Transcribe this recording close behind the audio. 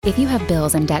If you have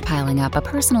bills and debt piling up, a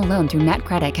personal loan through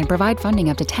NetCredit can provide funding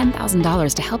up to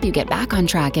 $10,000 to help you get back on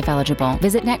track if eligible.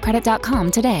 Visit netcredit.com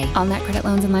today. All NetCredit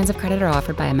loans and lines of credit are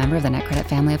offered by a member of the NetCredit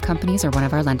family of companies or one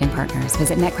of our lending partners.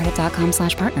 Visit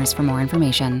netcredit.com/partners for more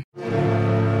information.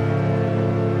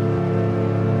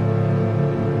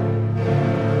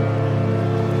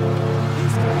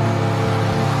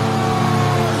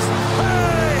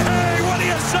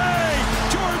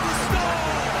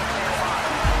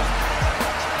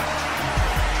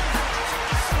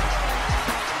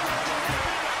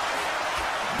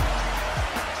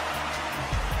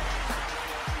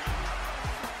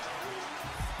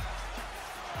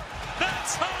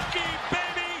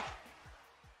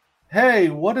 Hey,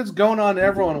 what is going on,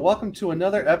 everyone? Welcome to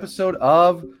another episode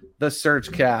of the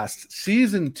Search Cast,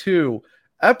 Season 2,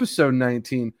 Episode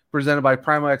 19, presented by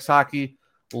Primo X Hockey,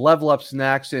 Level Up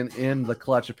Snacks, and in the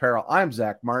Clutch Apparel. I'm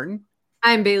Zach Martin.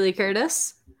 I'm Bailey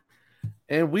Curtis.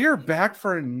 And we are back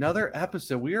for another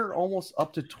episode. We are almost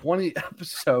up to 20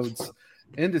 episodes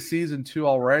into Season 2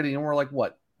 already, and we're like,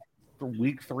 what,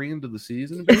 week 3 into the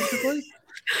season, basically?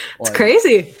 It's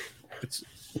crazy.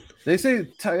 They say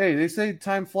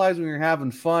time flies when you're having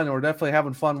fun. We're definitely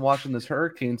having fun watching this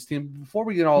Hurricanes team. Before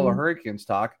we get all the Hurricanes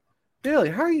talk,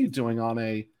 Bailey, how are you doing on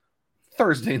a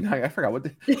Thursday night? I forgot what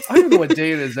I don't even know what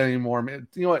day it is anymore. Man.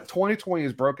 You know what? 2020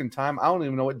 is broken time. I don't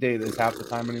even know what day it is half the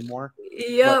time anymore.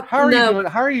 Yep. How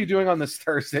are you doing on this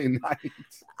Thursday night?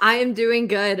 I am doing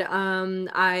good.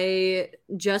 I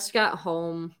just got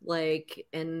home like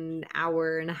an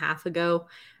hour and a half ago.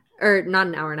 Or not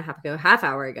an hour and a half ago, half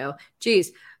hour ago. Jeez.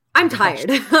 I'm tired.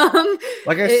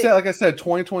 Like I said,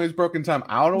 2020 is broken time.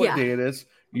 I don't know what day it is.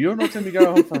 You don't know what time you got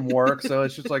home from work, so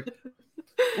it's just like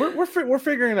we're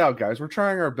figuring it out, guys. We're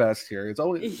trying our best here. It's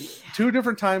only 2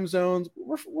 different time zones.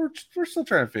 We're still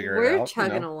trying to figure it out. We're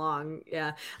chugging along.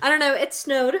 Yeah, I don't know. It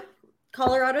snowed.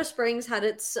 Colorado Springs had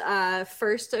its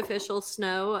first official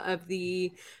snow of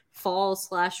the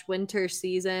fall/winter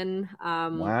season,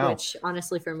 which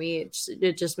honestly for me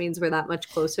it just means we're that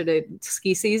much closer to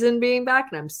ski season being back,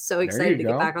 and I'm so excited to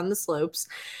get back on the slopes.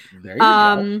 There you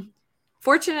go.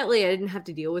 Fortunately, I didn't have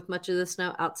to deal with much of the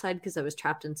snow outside because I was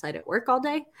trapped inside at work all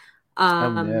day.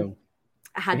 I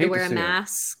had to wear a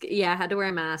mask. Yeah, I had to wear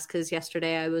a mask because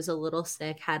yesterday I was a little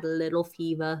sick, had a little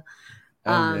fever.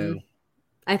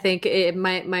 I think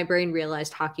my brain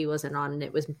realized hockey wasn't on, and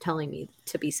it was telling me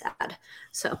to be sad.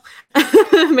 So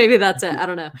maybe that's it. I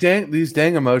don't know. These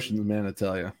dang emotions, man, I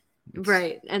tell you.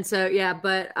 Right. And so, yeah,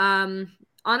 but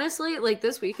honestly, like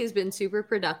this week has been super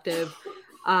productive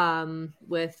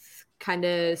with kind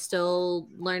of still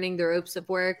learning the ropes of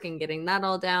work and getting that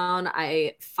all down.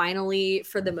 I finally,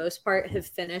 for the most part, have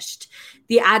finished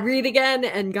the ad read again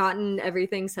and gotten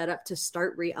everything set up to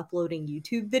start re-uploading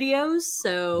YouTube videos.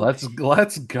 So let's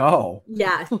go.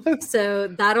 Yeah. So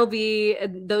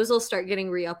those will start getting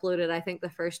re-uploaded. I think the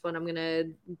first one I'm going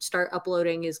to start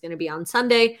uploading is going to be on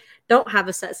Sunday. Don't have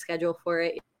a set schedule for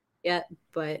it yet,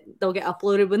 but they'll get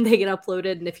uploaded when they get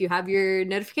uploaded, and if you have your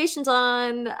notifications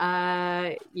on,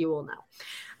 you will know.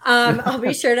 I'll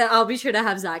be sure to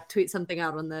have Zach tweet something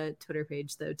out on the Twitter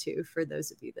page though too, for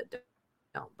those of you that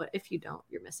don't, but if you don't,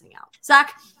 you're missing out.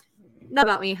 Zach, enough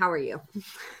about me. How are you?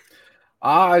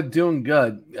 Doing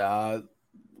good.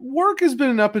 Work has been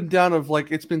an up and down of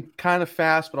like, it's been kind of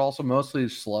fast but also mostly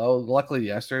slow. Luckily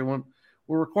yesterday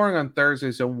we're recording on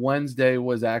Thursday, so Wednesday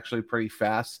was actually pretty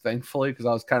fast, thankfully, because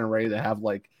I was kind of ready to have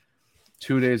like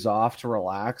 2 days off to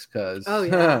relax. Because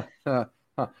when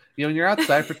you're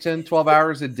outside for 10, 12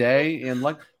 hours a day, and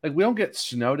like we don't get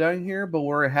snow down here, but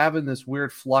we're having this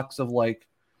weird flux of like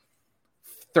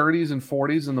 30s and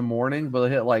 40s in the morning, but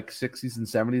it hit like 60s and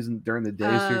 70s during the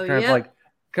day. So you're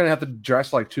kind of have to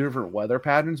dress like 2 different weather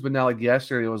patterns. But now, like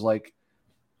yesterday, it was like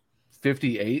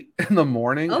 58 in the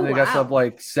morning, and it got up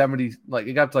like 70, like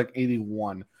it got up to like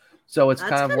 81. So it's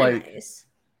kind of like nice.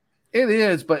 It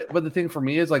is, but the thing for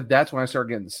me is like that's when I start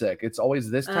getting sick. It's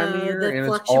always this time of year, and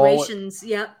fluctuations.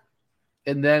 Yep.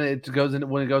 And then it goes in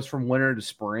when it goes from winter to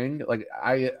spring. Like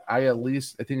I at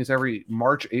least I think it's every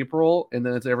March, April, and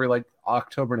then it's every like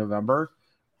October, November.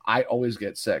 I always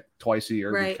get sick twice a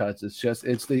year because it's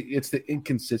the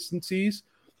inconsistencies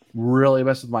really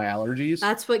mess with my allergies.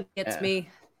 That's what gets me.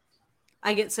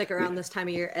 I get sick around this time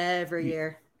of year every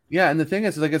year. Yeah, and the thing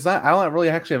is, like, I don't really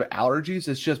actually have allergies.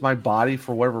 It's just my body,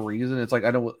 for whatever reason. It's like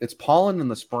it's pollen in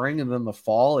the spring, and then the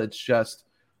fall, it's just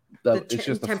the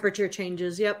temperature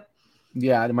changes. Yep.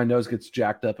 Yeah, and my nose gets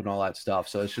jacked up and all that stuff.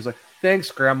 So it's just like,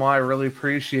 thanks, Grandma. I really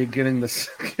appreciate getting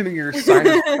your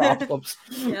sinus problems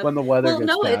when the weather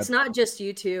gets bad. It's not just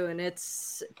you two, and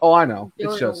it's I know. It's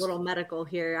going just a little medical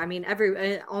here. I mean,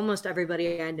 almost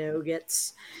everybody I know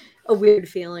gets a weird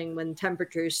feeling when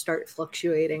temperatures start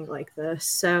fluctuating like this.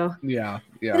 So yeah,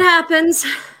 it happens.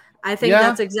 I think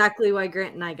that's exactly why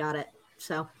Grant and I got it.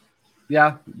 So.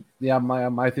 Yeah.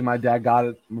 I think my dad got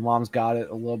it. My mom's got it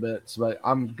a little bit. So, but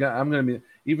I'm gonna be,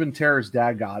 even Tara's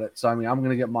dad got it. So I mean, I'm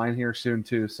gonna get mine here soon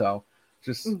too. So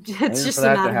it's just a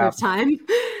matter of time.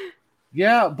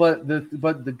 Yeah, but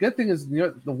the good thing is,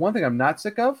 the one thing I'm not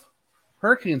sick of,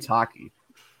 Hurricanes hockey.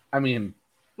 I mean,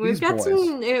 we've got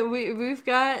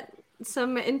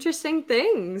some interesting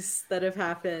things that have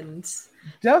happened.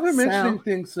 Definitely interesting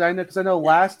things. I know, because I know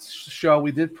last show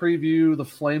we did preview the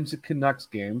Flames at Canucks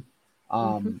game.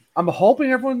 I'm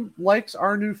hoping everyone likes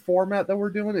our new format that we're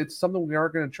doing. It's something we are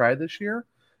going to try this year.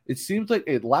 It seems like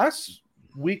last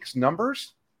week's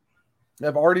numbers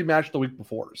have already matched the week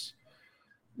before's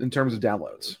in terms of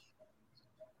downloads.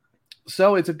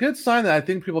 So it's a good sign that I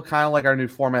think people kind of like our new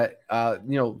format.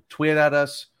 Tweet at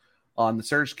us on the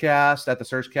Surgecast, at the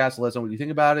Surgecast. Let us know what you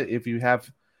think about it. If you have,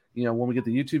 when we get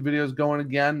the YouTube videos going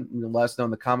again, let us know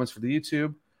in the comments for the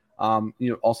YouTube.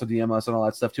 Also DM us and all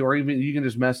that stuff too, or even you can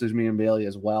just message me and Bailey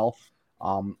as well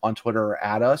on Twitter or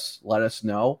at us. Let us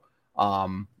know.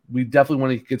 We definitely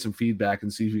want to get some feedback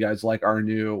and see if you guys like our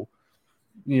new,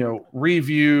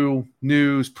 review,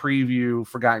 news, preview,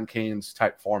 Forgotten Canes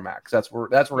type format. Because that's what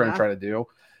we're going to try to do.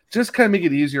 Just kind of make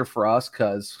it easier for us,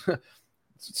 because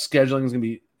scheduling is going to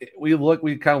be.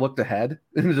 We kind of looked ahead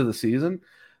into the season.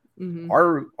 Mm-hmm.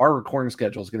 Our recording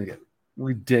schedule is going to get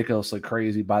ridiculously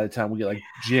crazy by the time we get like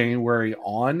January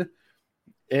on.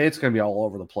 It's going to be all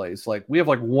over the place. Like, we have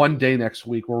like one day next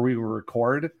week where we will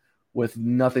record with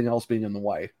nothing else being in the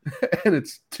way, and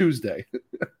it's Tuesday,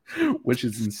 which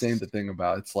is insane to think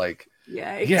about. It's like,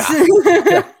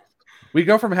 yeah. We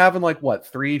go from having like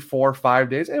 3, 4, 5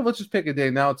 days. Hey, let's just pick a day.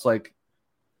 Now it's like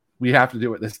we have to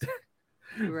do it this day.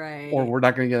 Right. Or we're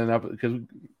not going to get an episode, because we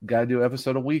got to do an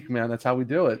episode a week, man. That's how we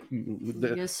do it.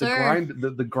 Yes, sir.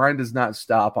 The grind does not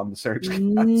stop on the Surge.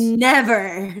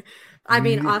 Never. I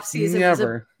mean, off season was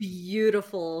a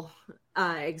beautiful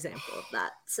example of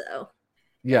that. So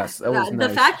yes, that was nice.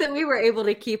 The fact that we were able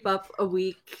to keep up a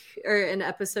week or an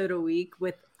episode a week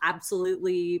with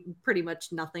absolutely pretty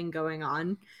much nothing going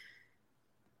on,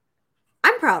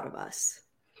 I'm proud of us.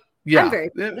 Yeah, I'm very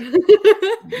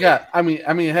yeah. I mean,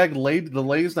 heck, the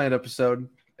Ladies Night episode,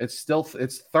 it's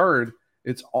third.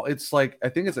 It's like, I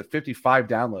think it's at 55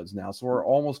 downloads now, so we're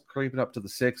almost creeping up to the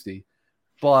 60.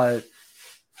 But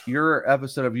your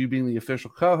episode of you being the official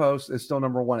co-host is still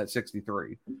number 1 at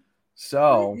 63.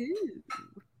 So,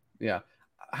 yeah,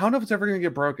 I don't know if it's ever going to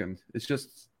get broken. It's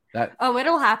just that. Oh,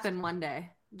 it'll happen one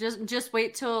day. Just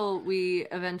wait till we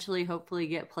eventually, hopefully,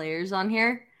 get players on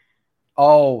here.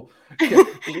 Oh,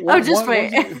 just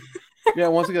wait.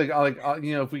 Once we get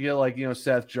if we get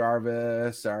Seth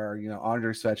Jarvis or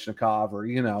Andrei Svechnikov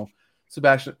or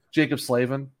Sebastian Jacob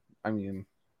Slavin. I mean,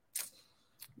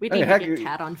 we need to get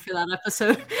Kat on for that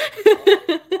episode.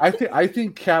 I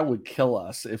think Kat would kill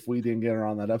us if we didn't get her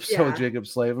on that episode with Jacob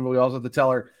Slavin. But we also have to tell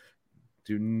her,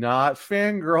 do not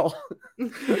fangirl.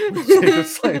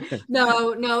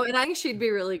 No, and I think she'd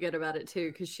be really good about it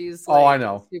too, because she's I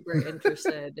know, super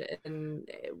interested in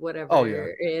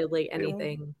whatever. Like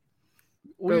anything.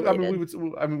 We would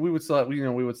still we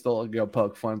would still go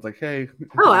poke fun. It's like, hey,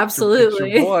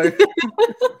 absolutely, it's your boy.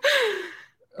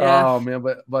 Oh man,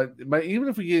 but even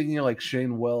if we get like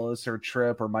Shane Willis or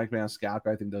Tripp or Mike Maniscalco,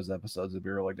 I think those episodes would be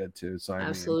really good too. So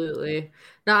absolutely.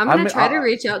 No, I'm gonna try to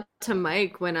reach out to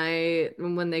Mike when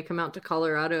they come out to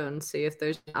Colorado and see if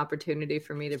there's an opportunity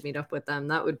for me to meet up with them.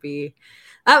 That would be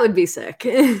sick.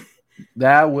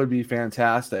 That would be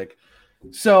fantastic.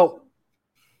 So,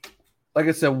 like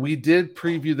I said, we did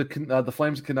preview the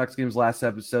Flames and Canucks games last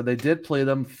episode. They did play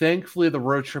them. Thankfully, the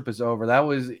road trip is over. That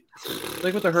was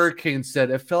like what the Hurricanes said.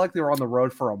 It felt like they were on the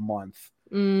road for a month.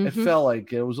 Mm-hmm. It felt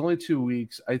like it was only 2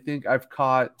 weeks. I think I've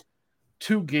caught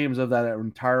 2 games of that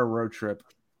entire road trip,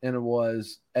 and it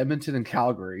was Edmonton and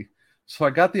Calgary. So I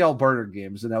got the Alberta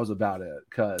games, and that was about it.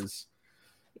 Because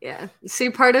see,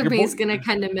 part of me is going to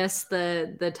kind of miss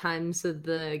the times of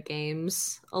the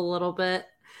games a little bit.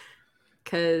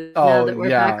 Because now that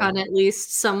we're back on at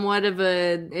least somewhat of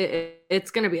it's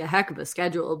going to be a heck of a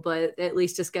schedule, but at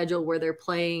least a schedule where they're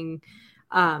playing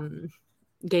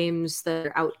games that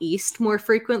are out east more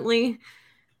frequently.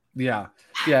 I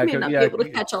may not be able to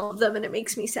catch all of them, and it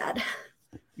makes me sad.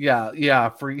 Yeah.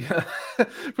 For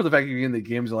for the fact you're getting the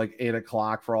games at like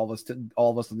 8:00 for all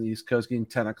of us on the East Coast, getting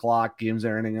 10:00 games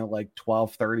are ending at like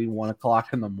 12:30,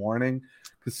 1:00 in the morning.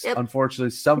 Because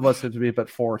unfortunately, some of us have to be up at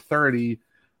 4:30,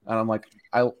 and I'm like,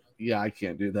 I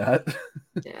can't do that.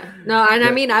 Yeah, no, and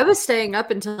I mean, I was staying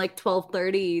up until like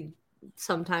 12:30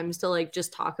 sometimes to like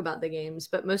just talk about the games,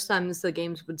 but most times the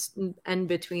games would end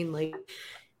between like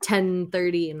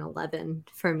 10:30 and 11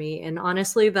 for me, and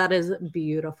honestly that is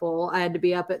beautiful. I had to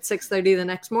be up at 6:30 the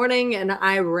next morning and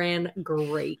I ran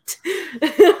great.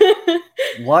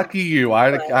 Lucky you.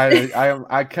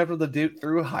 I kept the date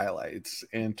through highlights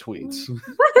and tweets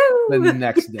the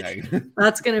next day.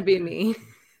 That's gonna be me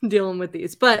dealing with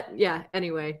these, but yeah,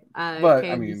 anyway, but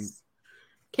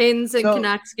Canes and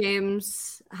Canucks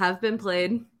games have been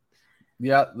played.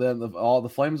 Yeah, all the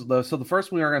Flames. So the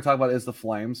first one we are going to talk about is the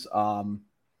Flames.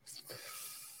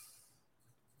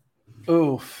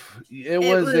 It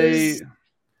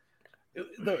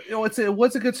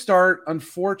was a good start.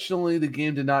 Unfortunately, the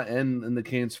game did not end in the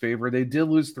Canes' favor. They did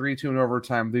lose 3-2 in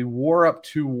overtime. They were up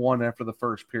 2-1 after the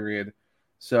first period.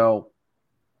 So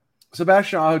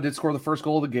Sebastian Aho did score the first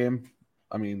goal of the game.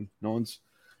 I mean,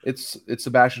 it's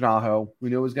Sebastian Aho. We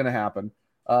knew it was going to happen.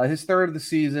 His third of the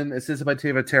season, assisted by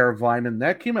Teuvo Teravainen.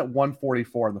 That came at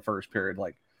 1:44 in the first period.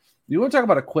 Like, you want to talk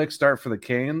about a quick start for the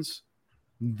Canes?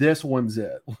 This one's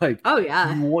it. Like, oh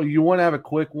yeah, you want to have a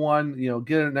quick one.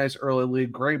 Get a nice early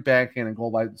lead. Great backhand and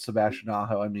goal by Sebastian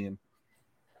Aho. I mean,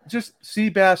 just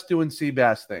Seabass doing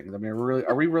Seabass things. I mean,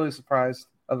 are we really surprised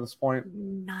at this point?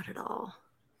 Not at all.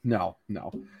 No.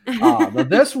 But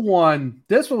this one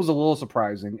was a little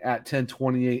surprising at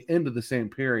 10:28 into the same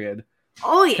period.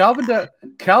 Oh yeah,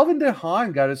 Calvin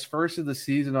DeHaan got his first of the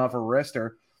season off a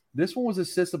wrister. This one was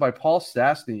assisted by Paul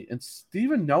Stastny and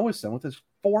Steven Noesen with his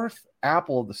fourth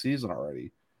apple of the season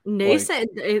already. Nason,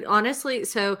 honestly,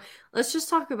 so let's just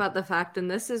talk about the fact, and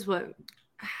this is what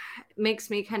makes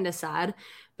me kind of sad,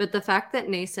 but the fact that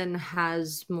Nason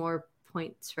has more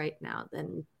points right now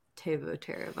than Teuvo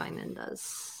Teravainen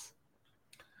does.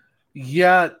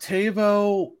 Yeah,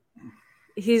 Teuvo.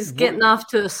 He's getting off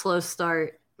to a slow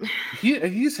start.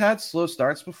 He's had slow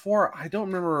starts before. I don't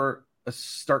remember a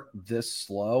start this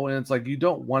slow, and it's like you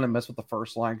don't want to mess with the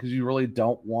first line because you really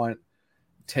don't want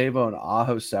Teuvo and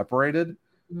Aho separated.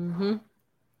 Mm-hmm.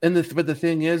 But the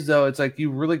thing is, though, it's like you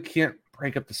really can't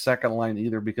break up the second line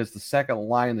either because the second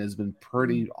line has been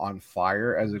pretty on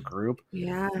fire as a group.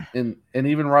 Yeah, and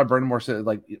even Rod Brindamore said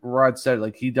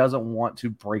he doesn't want to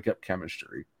break up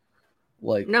chemistry,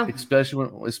 no,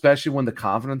 especially when the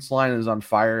confidence line is on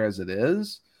fire as it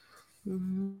is.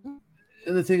 Mm-hmm.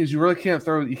 And the thing is, you really can't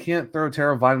throw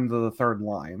Teravainen into the third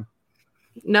line.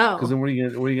 No, because then what are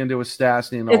you gonna do with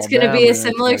Stastny and all? It's going to be a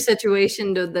similar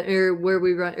situation to where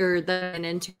we run or then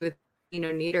into with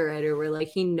Niederreiter, where like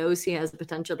he knows he has the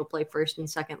potential to play first and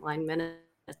second line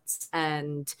minutes,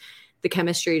 and the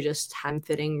chemistry just hadn't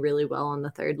fitting really well on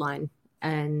the third line.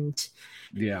 And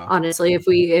yeah, honestly,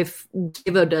 if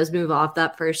Teuvo does move off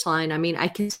that first line, I mean, I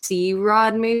can see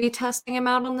Rod maybe testing him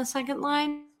out on the second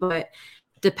line, but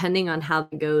depending on how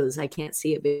it goes, I can't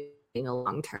see it being a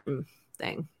long-term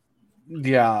thing.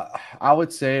 Yeah, I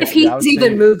would say if he's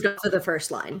even moved up to the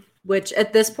first line, which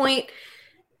at this point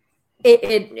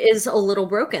it is a little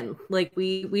broken. Like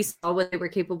we saw what they were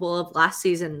capable of last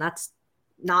season. That's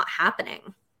not happening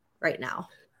right now.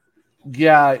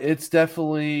 Yeah, it's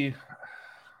definitely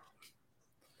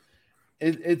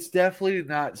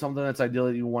not something that's ideal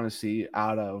that you want to see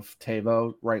out of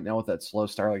Teuvo right now with that slow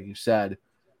start, like you said.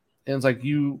 And it's like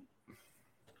yeah.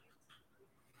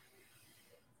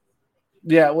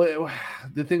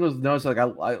 The thing was, notice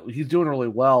he's doing really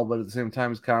well, but at the same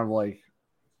time, it's kind of like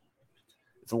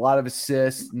it's a lot of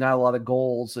assists, not a lot of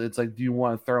goals. It's like, do you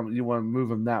want to throw him? Do you want to move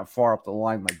him that far up the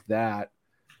line like that?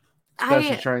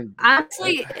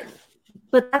 Honestly,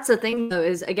 but that's the thing though.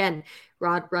 Is again,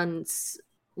 Rod runs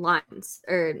lines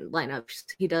or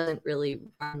lineups. He doesn't really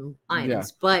run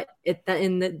lines, but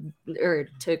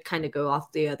to kind of go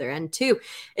off the other end too.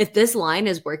 If this line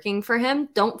is working for him,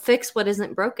 don't fix what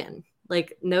isn't broken.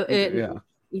 Like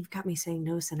you've got me saying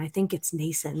Nosen. I think it's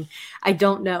Nason. I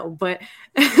don't know, but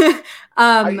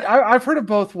I've heard it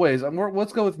both ways.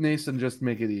 Let's go with Nason just to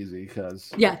make it easy because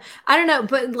I don't know,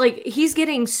 but like he's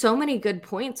getting so many good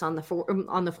points on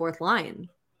the fourth line.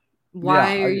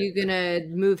 Why are you gonna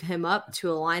move him up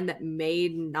to a line that may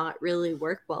not really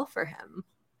work well for him?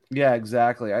 Yeah,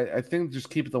 exactly. I think just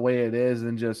keep it the way it is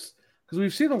and just. Because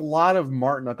we've seen a lot of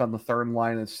Martinook on the third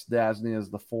line and Stastny as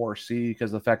the 4C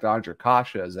because of the fact that Andre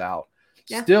Kasha is out.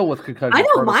 Yeah. Still with concussion. I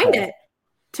don't mind it.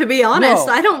 To be honest,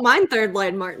 no. I don't mind third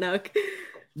line Martinook.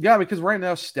 Yeah, because right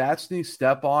now Stastny,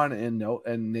 Stepan,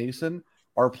 and Nason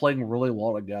are playing really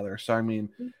well together. So I mean,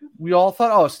 we all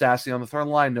thought, oh, Stastny on the third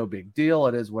line, no big deal.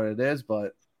 It is what it is.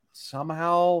 But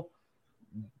somehow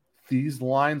these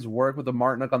lines work with the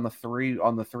Martinook on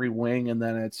the three wing, and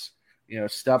then it's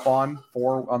Stepan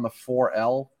 4 on the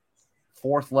 4L,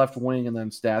 fourth left wing, and then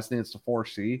Stastny it's the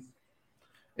 4C.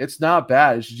 It's not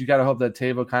bad. It's just you got to hope that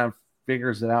Tavo kind of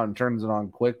figures it out and turns it on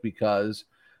quick, because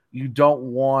you don't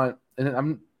want.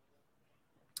 And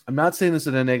I'm not saying this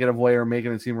in a negative way or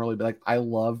making it seem really bad. Like, I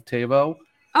love Tavo.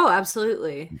 Oh,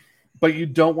 absolutely. But you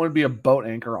don't want to be a boat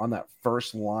anchor on that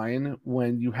first line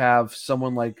when you have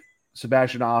someone like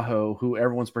Sebastian Aho, who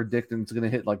everyone's predicting is going to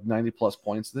hit like 90-plus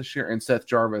points this year, and Seth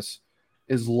Jarvis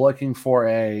is looking for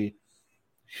a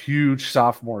huge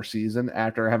sophomore season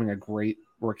after having a great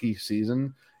rookie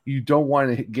season. You don't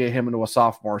want to get him into a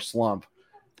sophomore slump.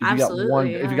 If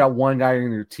you got one guy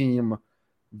in your team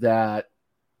that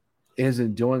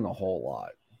isn't doing a whole lot.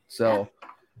 So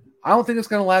I don't think it's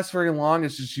going to last very long.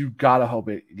 It's just you got to hope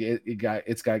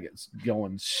it's got to get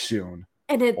going soon.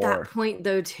 And at that point,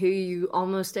 though, too, you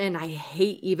almost, and I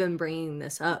hate even bringing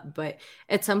this up, but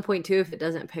at some point, too, if it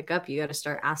doesn't pick up, you got to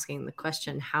start asking the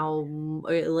question, how,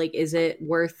 like, is it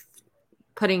worth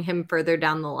putting him further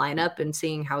down the lineup and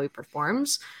seeing how he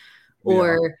performs?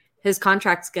 Or his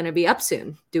contract's going to be up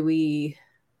soon. Do we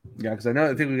because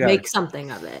I think we got make something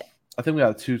of it? I think we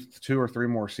got two or three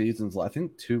more seasons. I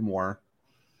think 2 more.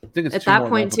 I think it's at that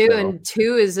point, too, and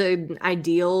 2 is an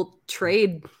ideal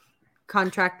trade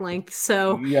contract length.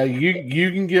 So yeah,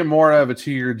 you can get more out of a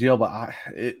 2-year deal, but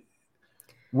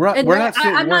I'm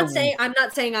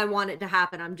not saying I want it to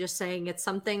happen. I'm just saying it's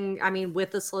something. I mean,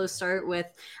 with a slow start,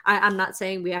 I'm not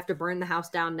saying we have to burn the house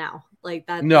down now. Like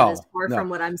that is far from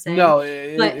what I'm saying.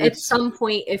 But at some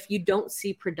point, if you don't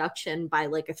see production by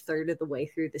like a third of the way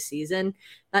through the season,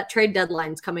 that trade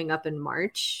deadline's coming up in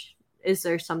March. Is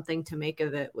there something to make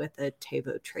of it with a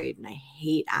Tavo trade? And I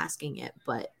hate asking it,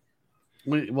 but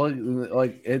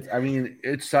like it. I mean,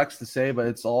 it sucks to say, but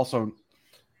it's also.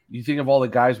 You think of all the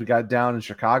guys we got down in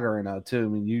Chicago right now, too. I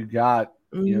mean, you got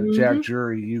Jack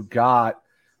Jury, you got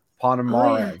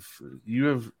Ponomarev. You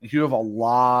have a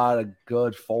lot of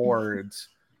good forwards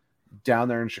down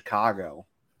there in Chicago.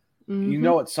 You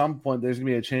know, at some point there's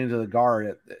gonna be a change of the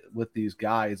guard with these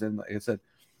guys, and like I said,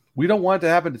 we don't want it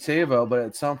to happen to Tavo, but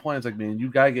at some point it's like, man, you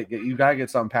gotta get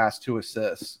something past 2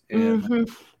 assists in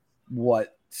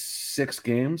 6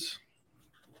 games.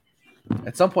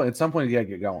 At some point you gotta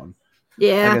get going.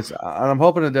 Yeah, I guess, I'm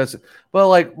hoping it does. But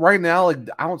like right now, like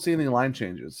I don't see any line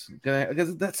changes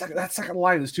because that second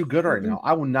line is too good right now.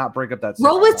 I would not break up that.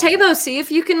 Roll with Tavo. See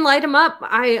if you can light him up.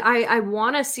 I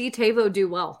want to see Tavo do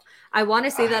well. I want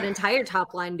to see that entire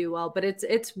top line do well. But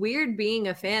it's weird being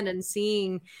a fan and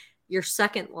seeing your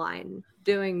second line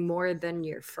doing more than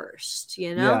your first.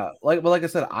 You know? Yeah. Like I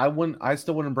said, I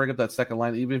still wouldn't break up that second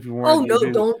line even if you weren't. Oh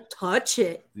no! Don't touch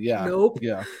it. Yeah. Nope.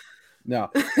 Yeah.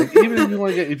 No, like, even if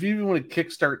you want to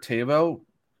kickstart Tavo,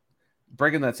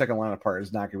 breaking that second line apart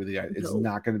is not going to be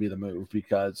not going to be the move,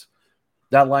 because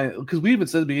that line, because we even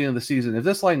said at the beginning of the season, if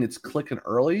this line gets clicking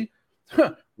early,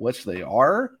 which they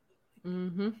are,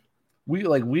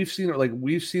 we've seen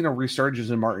a resurgence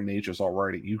in Martin H's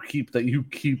already. You keep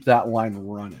that line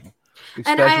running,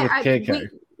 especially with KK.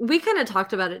 We kind of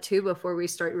talked about it too before we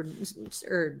started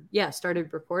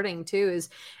recording too, is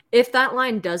if that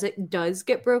line does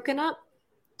get broken up,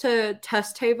 to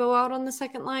test Tavo out on the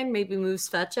second line, maybe move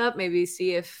Svetch up, maybe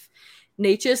see if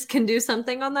Natchez can do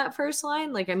something on that first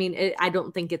line. Like, I mean, I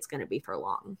don't think it's going to be for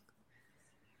long.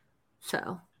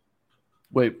 So.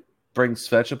 Wait, bring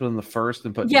Svetch up in the first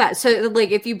and put. Yeah, so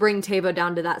like if you bring Tavo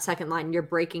down to that second line, you're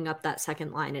breaking up that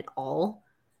second line at all.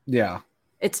 Yeah.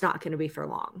 It's not going to be for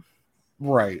long.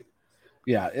 Right.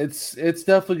 Yeah, it's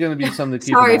definitely going to be something to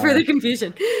keep. Sorry for the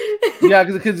confusion. Yeah,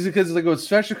 because like with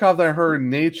Svechnikov, I heard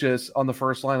Natchez on the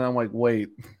first line. I'm like, wait.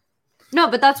 No,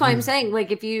 but that's why I'm saying,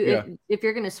 like, if you're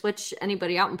going to switch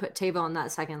anybody out and put Tavo on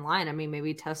that second line, I mean,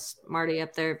 maybe test Marty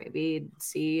up there, maybe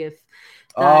see if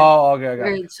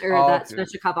that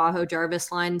Svechnikov Aho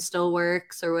Jarvis line still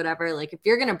works or whatever. Like, if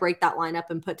you're going to break that line up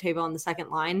and put Tavo on the second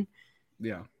line,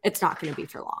 it's not going to be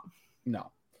for long.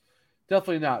 No,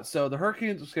 definitely not. So the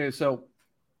Hurricanes. Okay, so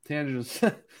tangents.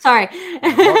 Sorry.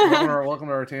 welcome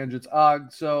to our tangents.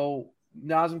 So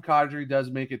Nazem Kadri does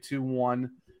make it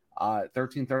 2-1,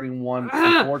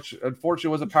 13-31. Unfortunately,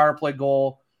 was a power play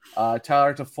goal.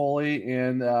 Tyler Toffoli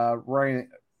and Ryan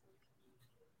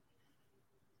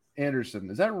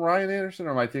Anderson. Is that Ryan Anderson,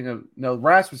 or am I thinking of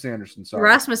Rasmus Anderson? Sorry,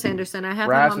 Rasmus Anderson. I have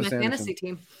him on my fantasy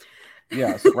team.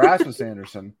 Yes, Rasmus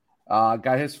Anderson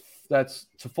got his That's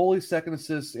Toffoli's second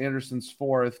assist, Anderson's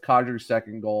fourth, Kadri's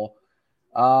second goal.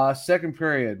 Second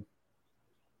period,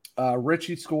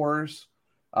 Richie scores,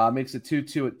 makes it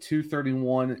 2-2 at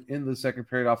 2:31 in the second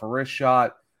period off a wrist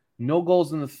shot. No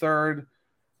goals in the third.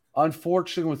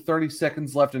 Unfortunately, with 30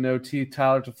 seconds left in OT,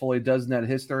 Tyler Toffoli does net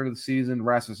his third of the season.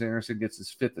 Rasmus Anderson gets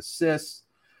his fifth assist.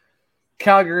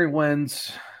 Calgary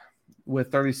wins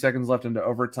with 30 seconds left into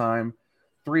overtime.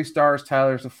 3 stars,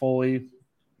 Tyler Toffoli.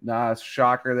 Nice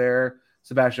shocker there.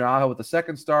 Sebastian Aho with the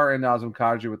second star, and Nazem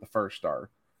Kadri with the first star.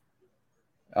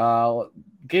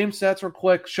 Game sets were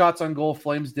quick. Shots on goal.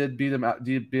 Flames did beat out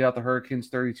the Hurricanes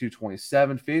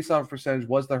 32-27. Face-off percentage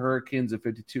was the Hurricanes at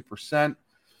 52%.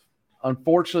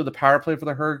 Unfortunately, the power play for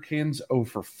the Hurricanes 0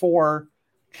 for 4.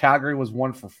 Calgary was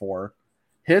 1 for 4.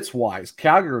 Hits wise,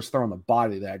 Calgary was throwing the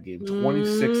body that game,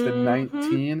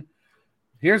 26-19.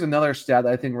 Here's another stat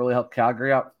that I think really helped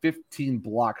Calgary out: 15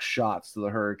 block shots to the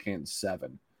Hurricanes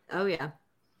 7. Oh yeah.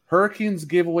 Hurricanes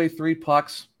gave away 3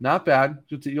 pucks. Not bad.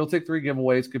 You'll take 3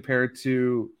 giveaways compared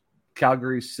to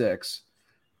Calgary's 6.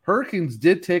 Hurricanes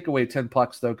did take away 10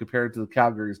 pucks, though, compared to the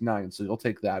Calgary's 9, so you'll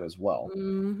take that as well.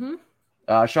 Mm-hmm.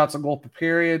 Shots on goal per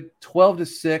period,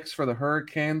 12-6 for the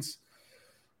Hurricanes.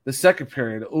 The second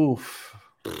period, oof.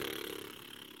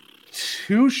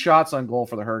 2 shots on goal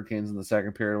for the Hurricanes in the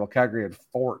second period, while Calgary had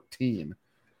 14.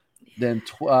 Then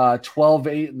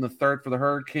 12-8 in the third for the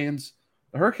Hurricanes.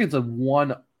 The Hurricanes had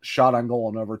 1 shot on goal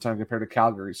in overtime compared to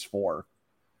Calgary's 4.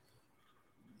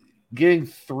 Getting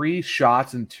 3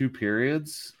 shots in 2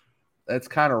 periods, that's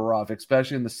kind of rough,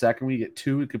 especially in the second. We get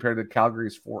 2 compared to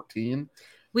Calgary's 14.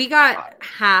 We got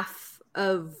half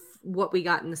of what we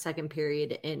got in the second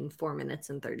period in 4 minutes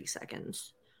and 30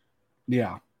 seconds.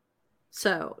 Yeah.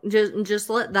 So just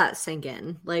let that sink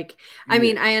in. Like, I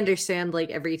mean, I understand like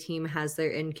every team has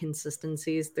their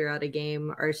inconsistencies throughout a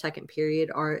game. Our second period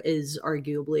is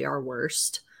arguably our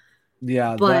worst.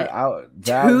 Yeah, but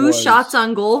that 2 shots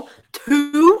on goal,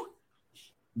 2.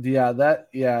 Yeah,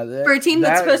 for a team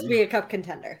that's supposed to be a cup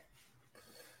contender.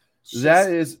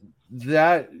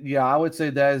 I would say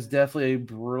that is definitely a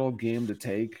brutal game to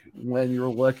take when you're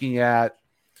looking at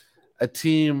a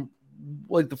team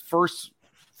like the first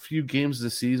few games of the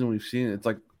season we've seen. It's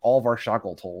like all of our shot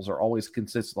goal totals are always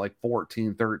consistent, like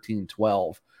 14, 13,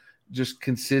 12. Just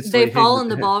consistently. They fall in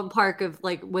the ballpark of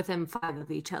like within 5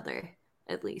 of each other,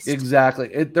 at least.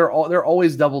 Exactly. They're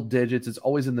always double digits. It's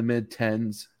always in the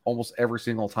mid-10s almost every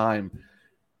single time.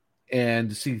 And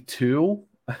to see 2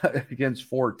 against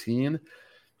 14,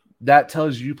 that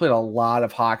tells you played a lot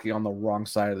of hockey on the wrong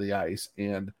side of the ice.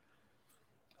 And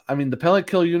I mean, the penalty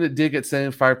kill unit did get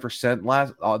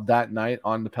 75% that night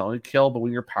on the penalty kill, but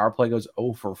when your power play goes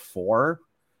 0 for 4,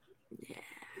 yeah.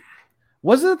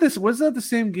 Wasn't that the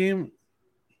same game?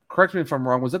 Correct me if I'm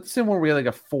wrong. Was that the same one where we had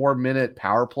like a 4-minute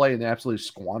power play and they absolutely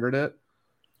squandered it?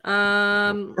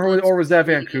 Or was that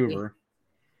Vancouver?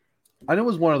 I know it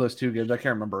was one of those 2 games. I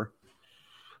can't remember.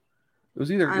 I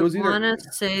want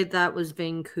to say that was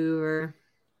Vancouver.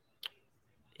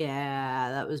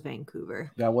 Yeah, that was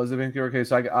Vancouver. That was the Vancouver case.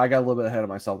 So I got a little bit ahead of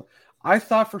myself. I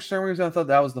thought for some reason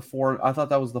that was the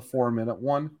 4-minute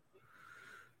one.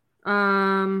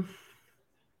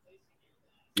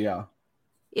 Yeah.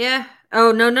 Yeah.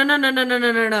 Oh no!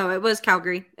 It was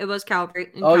Calgary.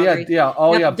 Calgary. Yeah. Oh yep,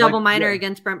 yeah. Double minor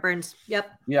against Brent Burns. Yep.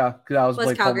 Yeah, because that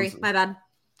was Calgary. Coleman's. My bad.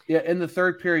 Yeah, in the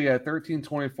third period,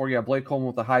 13-24. Yeah, Blake Coleman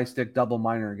with a high stick double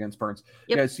minor against Burns.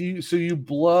 Yep. Yeah, so you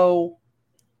blow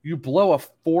a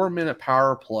 4-minute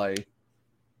power play.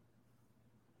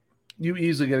 You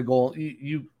easily get a goal.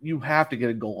 You have to get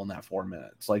a goal in that 4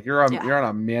 minutes. Like you're on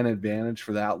a man advantage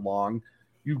for that long.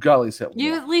 You've got to at least hit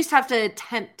You one. at least have to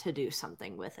attempt to do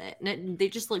something with it. And they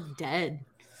just look dead.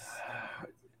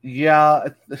 Yeah.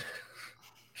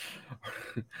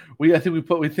 I think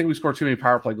we scored too many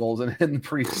power play goals in the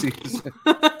preseason.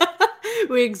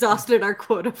 We exhausted our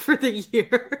quota for the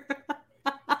year.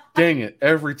 Dang it!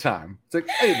 Every time it's like,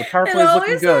 hey, the power play is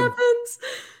looking good. Happens.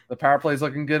 The power play is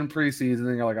looking good in preseason, and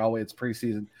then you're like, oh wait, it's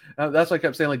preseason. That's why I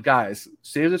kept saying, like, guys,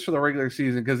 save this for the regular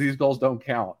season because these goals don't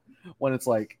count when it's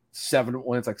like 7,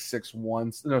 when it's like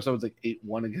 6-1. No, so it's like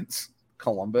 8-1 against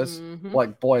Columbus. Mm-hmm.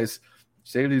 Like, boys,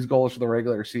 save these goals for the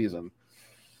regular season.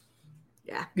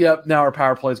 Yeah. Yep. Now our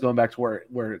power play is going back to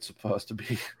where it's supposed to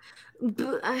be.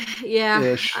 Yeah.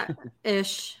 Ish.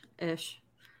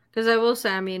 Because I will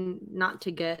say, I mean, not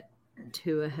to get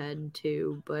too ahead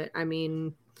too, but I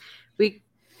mean, we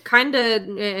kind of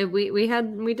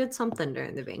we did something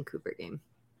during the Vancouver game.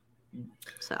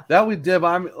 So that we did,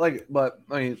 but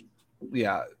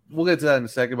yeah, we'll get to that in a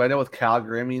second. But I know with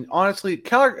Calgary, I mean, honestly,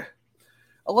 Calgary,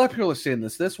 a lot of people are saying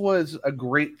this. This was a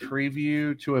great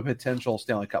preview to a potential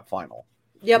Stanley Cup final.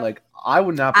 Yep. Like, I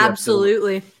would not be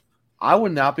absolutely. I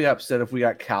would not be upset if we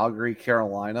got Calgary,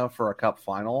 Carolina for a Cup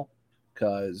final,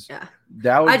 because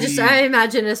that would I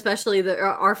imagine, especially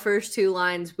our first two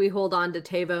lines, we hold on to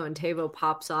Tavo and Tavo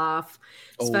pops off.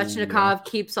 Svechnikov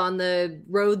keeps on the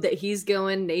road that he's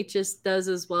going. Nate just does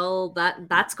as well.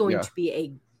 That's going to be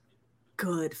a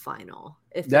good final.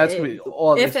 If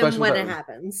and when it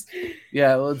happens.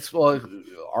 Yeah,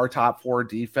 our top four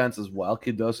defense as well.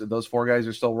 Those four guys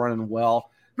are still running well.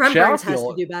 Brent Burns has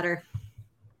to do better.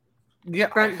 Yeah,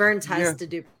 Brent Burns has to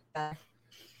do better.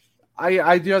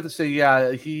 I do have to say,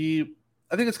 I think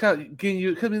it's kind of getting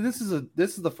you. I mean, this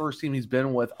is the first team he's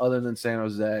been with other than San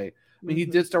Jose. I mean, he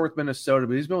did start with Minnesota,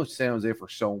 but he's been with San Jose for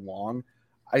so long.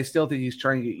 I still think he's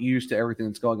trying to get used to everything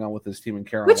that's going on with this team in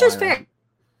Carolina, which is fair.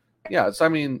 Yeah, so I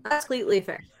mean, that's completely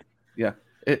fair. Yeah,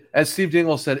 as Steve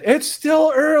Dingle said, it's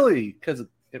still early because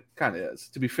it kind of is.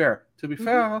 To be fair, it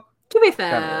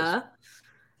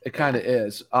kind of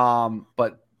is.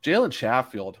 But Jalen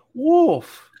Chatfield,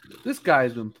 woof. This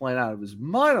guy's been playing out of his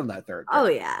mind on that third. Oh,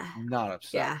 yeah. Not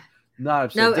upset. Yeah. Not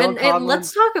upset. No, and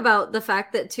let's talk about the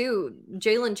fact that, too,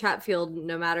 Jalen Chatfield,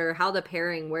 no matter how the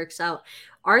pairing works out,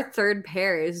 our third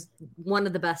pair is one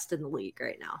of the best in the league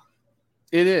right now.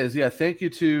 It is. Yeah. Thank you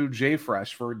to Jay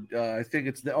Fresh for, I think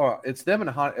it's them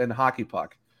and Hockey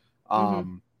Puck.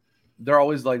 They're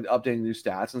always like updating new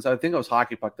stats. And so I think it was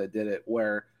Hockey Puck that did it,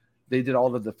 where they did all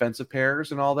the defensive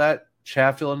pairs and all that.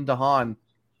 Chatfield and DeHaan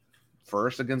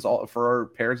first against all for our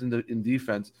pairs in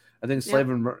defense. I think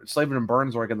Slavin and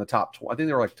Burns were like in the top 20. I think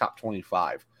they were like top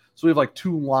 25. So we have like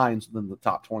two lines within the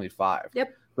top 25.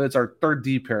 Yep. But it's our third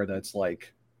D pair that's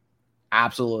like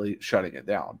absolutely shutting it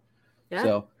down. Yeah.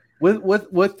 So with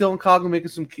Dylan Coghlan making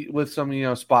some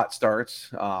spot starts,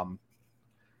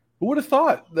 who would have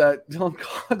thought that Dylan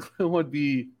Coghlan would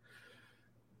be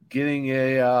getting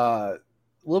a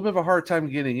little bit of a hard time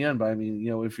getting in? But I mean,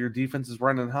 if your defense is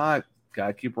running hot,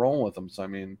 gotta keep rolling with them. So I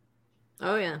mean,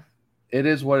 oh yeah, it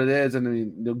is what it is. And I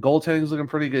mean, the goaltending is looking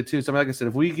pretty good too. So like I said,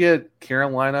 if we get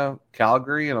Carolina,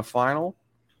 Calgary in a final,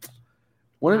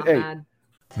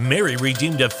 Mary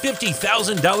redeemed a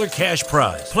 $50,000 cash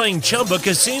prize playing Chumba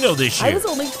Casino this year. I was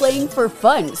only playing for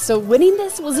fun, so winning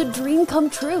this was a dream come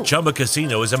true. Chumba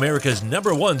Casino is America's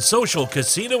 #1 social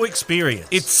casino experience.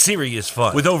 It's serious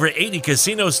fun. With over 80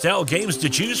 casino-style games to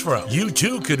choose from, you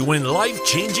too could win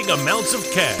life-changing amounts of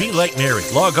cash. Be like Mary.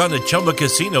 Log on to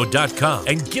ChumbaCasino.com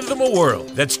and give them a whirl.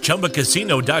 That's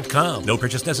ChumbaCasino.com. No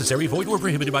purchase necessary. Void where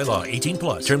prohibited by law.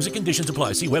 18+. Terms and conditions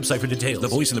apply. See website for details. The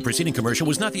voice in the preceding commercial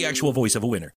was not the actual voice of a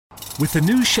winner. With the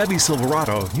new Chevy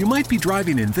Silverado, you might be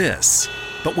driving in this.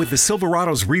 But with the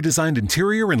Silverado's redesigned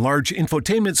interior and large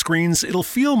infotainment screens, it'll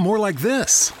feel more like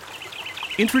this.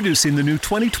 Introducing the new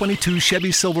 2022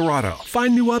 Chevy Silverado.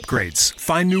 Find new upgrades.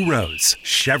 Find new roads.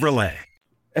 Chevrolet.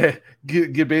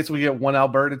 Basically get one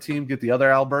Alberta team, get the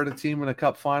other Alberta team in a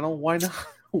cup final. Why not?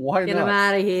 Why get not? Get them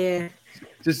out of here.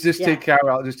 Just take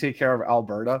care of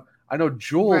Alberta. I know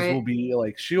Jules will be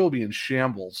she will be in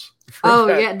shambles.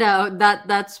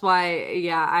 That's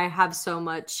why. I have so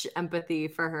much empathy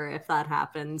for her if that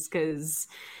happens, because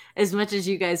as much as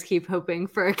you guys keep hoping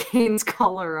for a Canes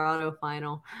Colorado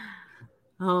final,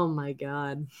 oh my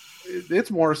god,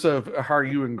 it's more so how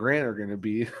you and Grant are going to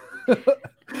be.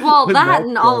 Well, that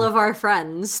and all of our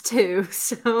friends too.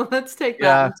 So let's take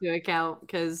that into account,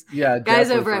 because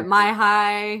guys over at Mile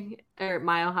High.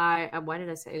 Why did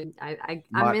I say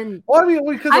I'm in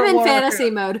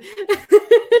fantasy mode.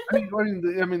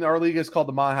 I mean, our league is called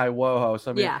the Mile High Woho,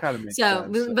 so I mean, it kind of makes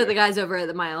sense. But the guys over at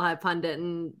the Mile High Pundit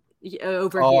and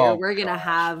over here, we're gonna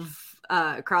have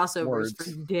crossovers for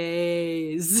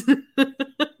days.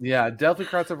 Yeah, definitely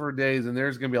crossover for days, and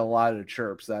there's gonna be a lot of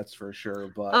chirps, that's for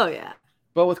sure. But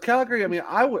but with Calgary, I mean,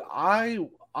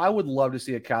 I would love to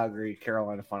see a Calgary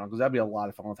Carolina final, because that'd be a lot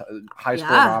of fun with high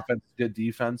scoring offense, good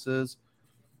defenses.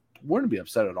 Wouldn't be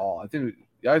upset at all. I think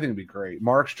it'd be great.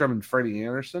 Markstrom and Freddie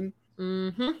Anderson.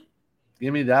 Mm-hmm.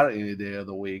 Give me that any day of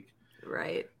the week.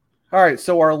 Right. All right.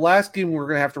 So our last game we're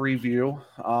gonna have to review.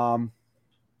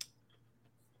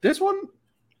 This one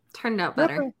turned out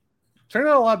better. Turned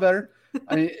out a lot better.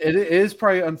 I mean, it is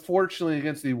probably unfortunately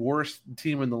against the worst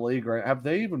team in the league, right? Have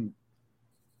they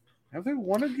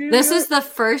won a game? This is the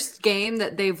first game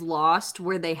that they've lost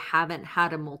where they haven't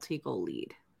had a multi-goal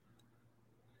lead.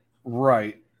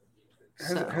 Right.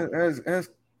 Has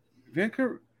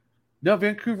Vancouver? No,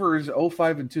 Vancouver is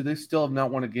 0-5-2. They still have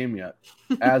not won a game yet,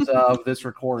 as of this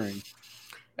recording.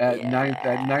 At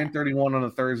 9:31 on a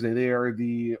Thursday, are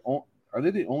they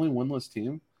the only winless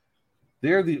team?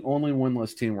 They are the only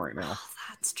winless team right now. Oh,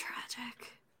 that's tragic.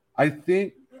 Magic. I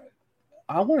think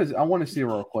I want to see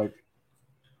real quick.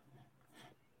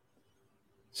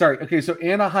 Sorry. Okay, so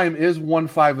Anaheim is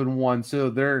 1-5-1, so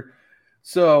they're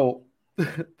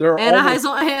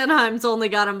Anaheim's only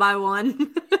got him by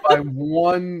one.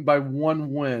 by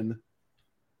one win.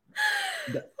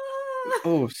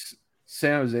 Oh,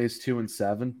 San Jose's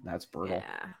 2-7. That's brutal.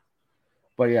 Yeah.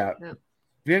 But yeah, Yep.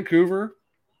 Vancouver.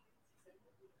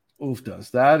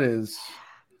 That is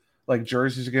like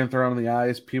jerseys are getting thrown on the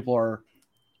ice. People are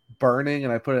burning,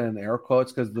 and I put it in air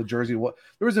quotes because the jersey. There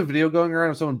was a video going around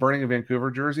of someone burning a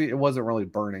Vancouver jersey. It wasn't really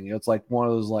burning. It's like one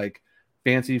of those like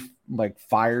fancy like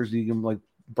fires you can like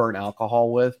burn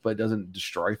alcohol with, but it doesn't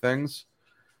destroy things.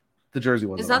 The jersey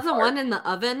wasn't. Is that the fire. one in the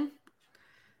oven?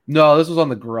 No, this was on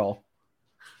the grill.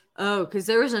 Oh, because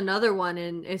there was another one,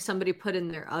 and if somebody put in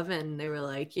their oven, they were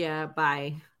like, "Yeah,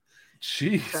 bye."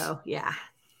 Jeez. So yeah.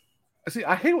 See,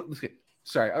 I hate what this game.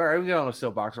 Sorry, all right, we get on a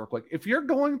soapbox real quick. If you're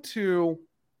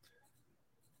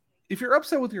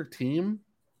upset with your team,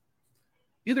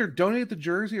 either donate the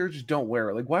jersey or just don't wear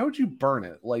it. Like, why would you burn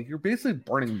it? Like, you're basically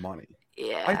burning money.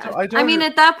 Yeah. I mean,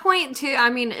 at that point, too, I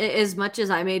mean, as much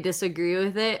as I may disagree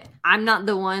with it, I'm not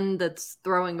the one that's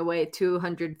throwing away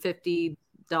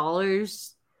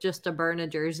 $250 just to burn a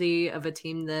jersey of a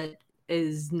team that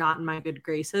is not in my good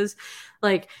graces.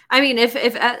 Like, I mean, if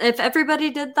everybody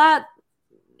did that,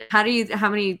 how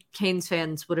many Canes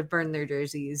fans would have burned their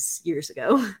jerseys years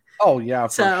ago? Oh yeah,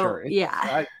 for sure.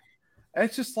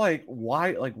 It's just like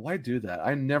why do that?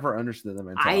 I never understood the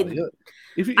mentality.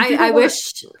 I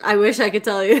wish I could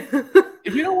tell you.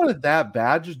 If you don't want it that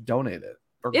bad, just donate it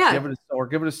or give it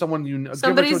to someone you know.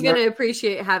 Somebody's going to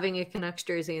appreciate having a Canucks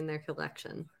jersey in their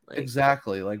collection.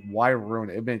 Exactly. Like, why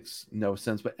ruin it? It makes no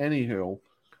sense. But anywho,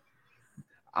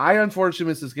 I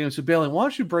unfortunately missed this game. So Bailey, why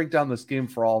don't you break down this game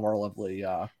for all of our lovely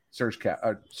search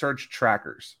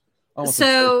trackers? I almost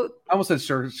said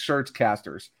search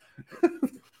casters.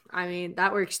 I mean,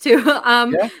 that works too.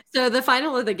 So the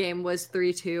final of the game was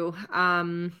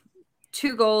 3-2.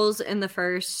 2 goals in the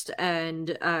first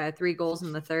and 3 goals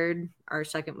in the third. Our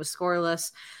second was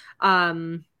scoreless.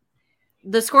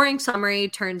 The scoring summary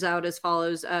turns out as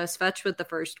follows. Svech with the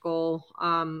first goal,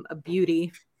 a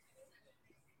beauty.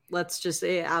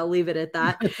 I'll leave it at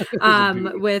that.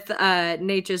 With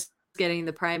Natchez getting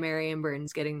the primary and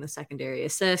Burns getting the secondary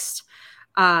assist,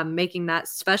 making that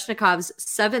Svechnikov's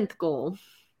 7th goal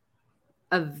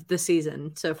of the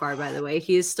season so far. By the way,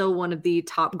 he is still one of the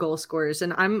top goal scorers,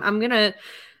 and I'm gonna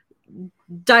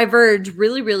diverge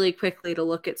really, really quickly to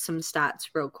look at some stats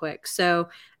real quick. So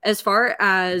as far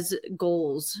as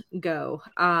goals go,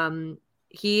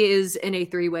 he is in a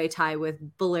 3-way tie with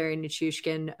Valeri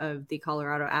Nichushkin of the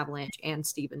Colorado Avalanche and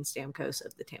Steven Stamkos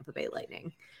of the Tampa Bay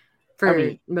Lightning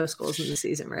for most goals in the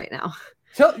season right now.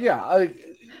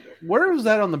 Where was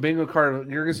that on the bingo card?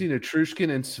 You're going to see Nichushkin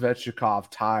and Svechnikov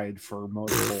tied for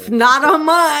most goals. Not on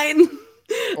mine.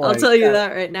 I'll tell you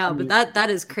that right now. But that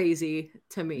is crazy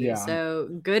to me. Yeah. So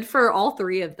good for all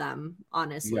 3 of them,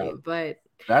 honestly. Yeah, but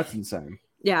that's insane.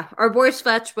 Yeah, our boy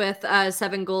Svech with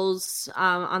 7 goals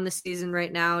on the season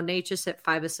right now. Natchez at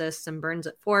 5 assists and Burns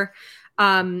at 4.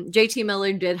 JT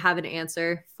Miller did have an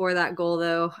answer for that goal,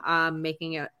 though,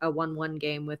 making it a 1-1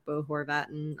 game with Bo Horvat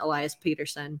and Elias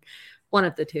Peterson, one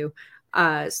of the two,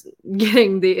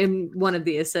 getting one of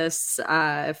the assists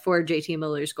for JT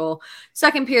Miller's goal.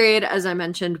 Second period, as I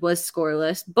mentioned, was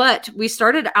scoreless, but we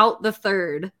started out the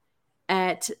third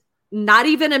at not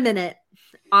even a minute.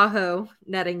 Aho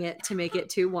netting it to make it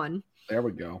 2-1. There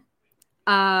we go.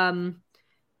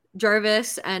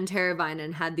 Jarvis and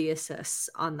Teravainen had the assists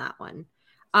on that one.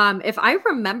 If I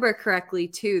remember correctly,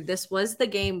 too, this was the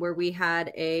game where we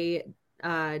had a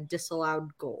disallowed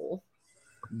goal.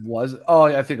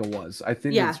 I think it was. I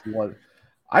think it's what.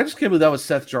 I just can't believe that was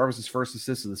Seth Jarvis's first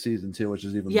assist of the season, too, which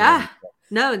is even more.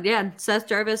 Seth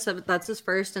Jarvis, that's his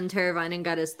first, and Teravainen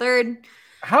got his third.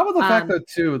 How about the fact that,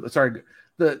 too,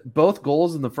 that both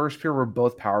goals in the first period were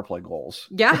both power play goals?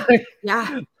 Yeah,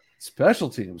 yeah. Special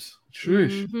teams.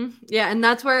 Mm-hmm. Yeah, and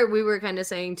that's where we were kind of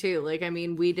saying, too. Like, I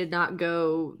mean, we did not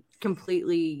go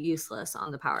completely useless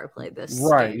on the power play this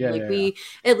game. Yeah, we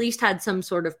at least had some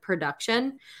sort of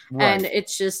production. Right. And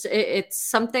it's just it's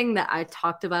something that I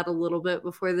talked about a little bit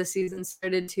before the season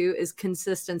started too, is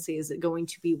consistency is going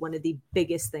to be one of the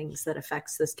biggest things that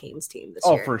affects this Canes team this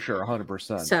year. Oh, for sure,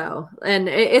 100%. So, and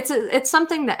it's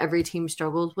something that every team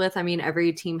struggles with. I mean,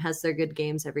 every team has their good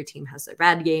games, every team has their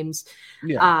bad games.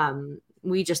 Yeah.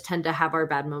 We just tend to have our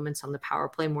bad moments on the power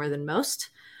play more than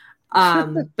most.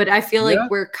 But I feel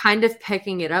like we're kind of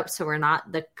picking it up, so we're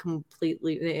not like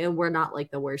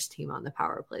the worst team on the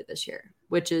power play this year,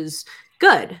 which is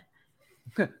good.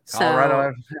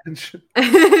 Colorado Avalanche.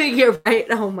 You're right.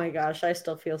 Oh my gosh, I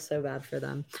still feel so bad for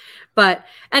them. But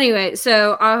anyway,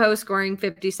 so Aho scoring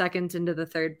 50 seconds into the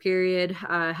third period.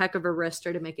 Heck of a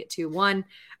wrister to make it 2-1.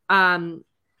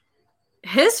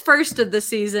 His first of the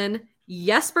season,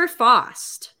 Jesper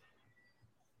Fast.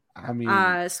 I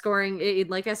mean, scoring,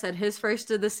 like I said, his first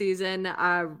of the season,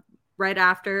 almost right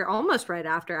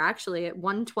after, actually, at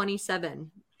 1:27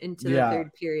 into the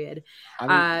third period.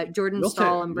 I mean, Jordan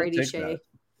Stahl and Brady Shea. That.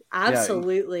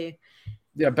 Absolutely.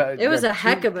 Yeah, but it was a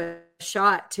heck of a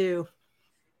shot too.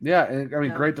 Yeah, and I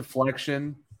mean, great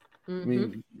deflection. I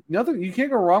mean, nothing, you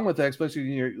can't go wrong with that, especially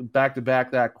when you're back to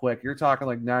back that quick. You're talking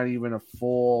like not even a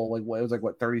full, like, it was like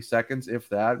 30 seconds, if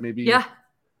that, maybe. Yeah.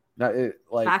 Not it,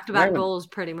 like back to back goals,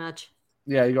 pretty much.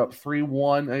 Yeah, you go up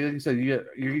 3-1. Like you said, you get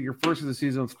your first of the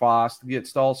season with Foss. You get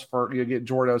Stahl's first. You get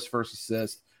Jordo's first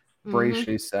assist. Brady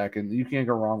Shea second. You can't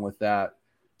go wrong with that.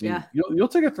 I mean, you'll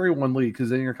take a 3-1 lead because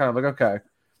then you're kind of like, okay,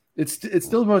 it's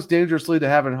still the most dangerous lead to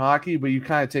have in hockey, but you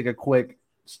kind of take a quick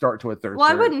start to a third.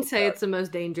 Well, I wouldn't say it's the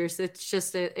most dangerous. It's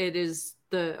just it is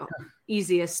the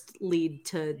easiest lead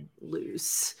to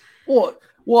lose.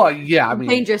 Well, yeah, I mean,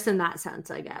 dangerous in that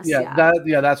sense, I guess. Yeah,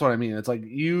 that's what I mean. It's like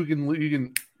you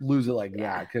can lose it like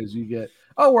that because you get,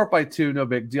 we're up by 2, no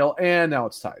big deal, and now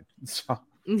it's tied. So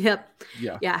yep.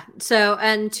 Yeah. So,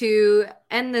 and to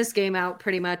end this game out,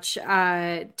 pretty much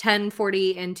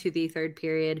 10:40 into the third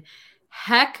period,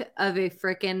 heck of a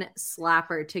freaking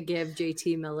slapper to give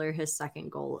JT Miller his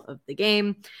second goal of the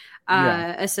game,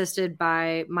 assisted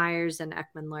by Myers and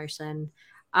Ekman Larson.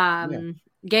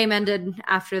 Game ended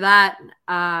after that.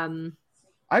 I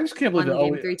just can't believe the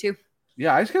game 3-2.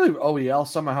 Yeah, I just can't believe OEL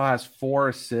somehow has 4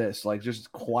 assists, like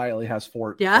just quietly has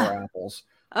 4 apples.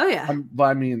 Oh yeah. But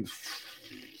I mean,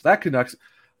 that Canucks.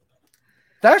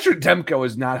 Thatcher Demko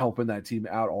is not helping that team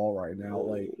out all right now.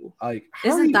 Like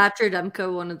isn't Thatcher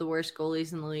Demko one of the worst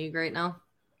goalies in the league right now?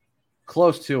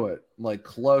 Close to it,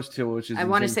 which is I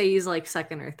want to say he's like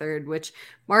second or third, which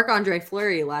Marc-Andre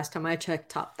Fleury, last time I checked,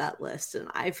 topped that list, and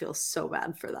I feel so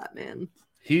bad for that man.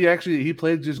 He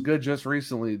played just good just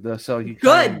recently, so he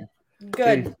good.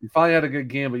 He finally had a good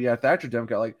game, but yeah, Thatcher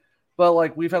Demko,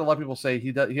 but we've had a lot of people say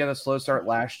he had a slow start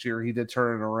last year. He did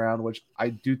turn it around, which I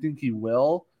do think he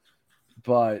will.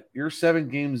 But you're 7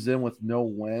 games in with no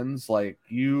wins.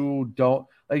 You don't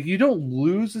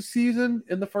lose a season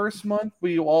in the first month,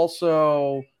 but you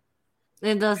also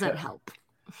it doesn't help.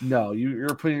 No,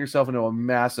 you're putting yourself into a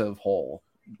massive hole.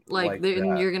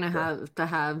 You're gonna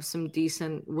have some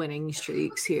decent winning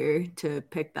streaks here to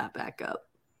pick that back up.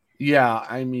 Yeah,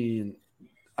 I mean,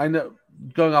 I know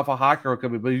going off a hockey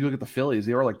record, but you look at the Phillies;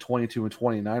 they were like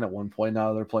 22-29 at one point.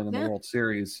 Now they're playing in the World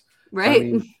Series,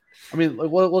 right? I mean,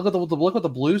 look what the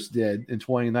Blues did in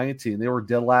 2019. They were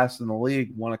dead last in the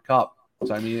league, won a cup.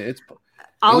 So I mean,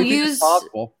 I'll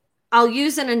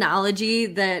use an analogy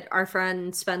that our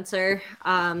friend Spencer,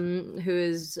 who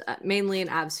is mainly an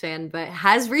Avs fan, but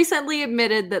has recently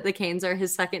admitted that the Canes are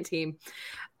his second team.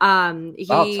 About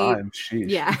time. Sheesh.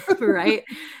 Yeah, right.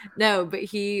 No, but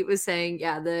he was saying,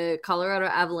 the Colorado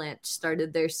Avalanche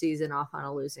started their season off on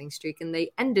a losing streak, and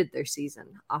they ended their season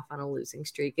off on a losing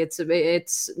streak. It's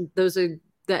those are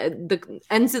the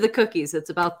ends of the cookies.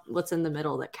 It's about what's in the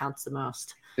middle that counts the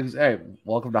most. Hey,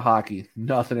 welcome to hockey.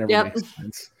 Nothing ever makes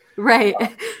sense. Right.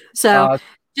 So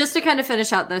just to kind of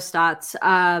finish out those stats,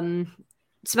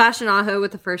 Sebastian Aho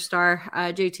with the first star,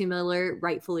 JT Miller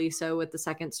rightfully so with the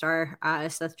second star,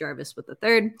 Seth Jarvis with the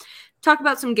third. Talk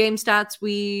about some game stats.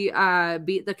 We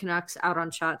beat the Canucks out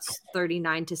on shots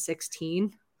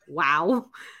 39-16. Wow.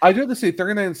 I do have to say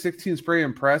 39-16 is pretty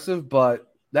impressive,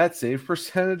 but that save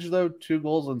percentage though, 2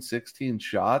 goals on 16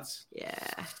 shots. Yeah.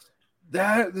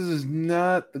 This is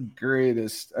not the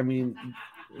greatest. I mean,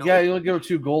 you only give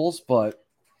 2 goals, but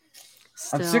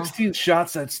on 16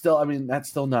 shots, that's still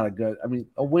not a good. I mean,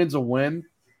 a win's a win.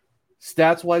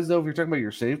 Stats wise, though, if you're talking about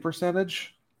your save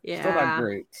percentage, still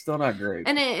not great.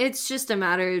 And it's just a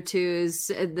matter too.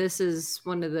 This is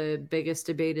one of the biggest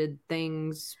debated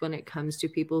things when it comes to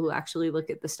people who actually look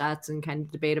at the stats and kind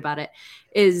of debate about it.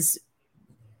 Is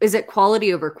it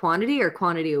quality over quantity or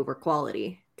quantity over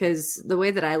quality? Because the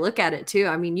way that I look at it too,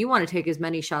 I mean, you want to take as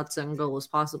many shots on goal as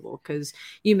possible because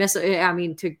you miss. I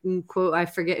mean, to quote, I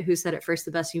forget who said it first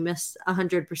the best. You miss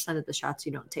 100% of the shots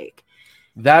you don't take.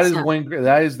 That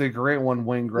is the great one,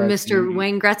 Wayne Gretzky. Mr.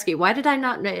 Wayne Gretzky. Why did I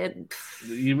not?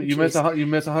 You miss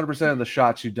 100% of the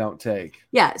shots you don't take.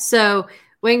 Yeah. So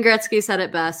Wayne Gretzky said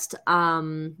it best.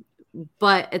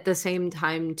 But at the same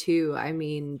time too, I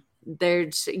mean,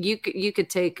 there's you could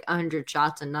take 100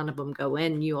 shots and none of them go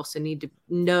in. You also need to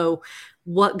know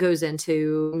what goes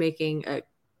into making a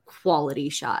quality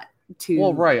shot,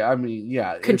 to right. I mean,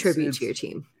 yeah, contribute to your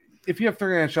team. If you have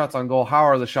 39 shots on goal, how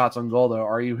are the shots on goal though?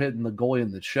 Are you hitting the goalie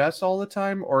in the chest all the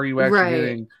time, or are you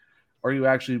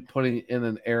actually putting in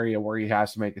an area where he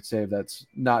has to make a save that's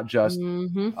not just,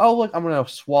 oh, look, I'm going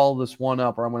to swallow this one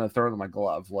up or I'm going to throw it in my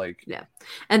glove.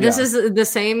 And this is the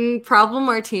same problem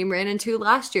our team ran into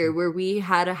last year, where we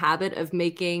had a habit of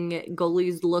making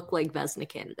goalies look like Vezina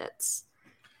candidates.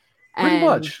 Pretty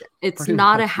much. It's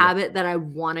not a habit that I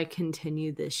want to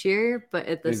continue this year, but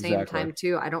at the same time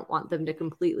too, I don't want them to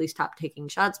completely stop taking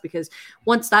shots, because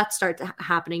once that starts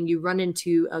happening, you run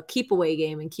into a keep away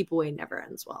game, and keep away never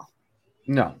ends well.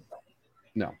 No,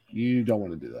 you don't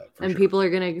want to do that. And people are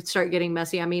going to start getting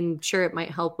messy. I mean, sure, it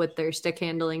might help with their stick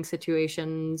handling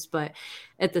situations, but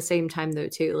at the same time though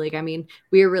too,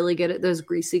 we are really good at those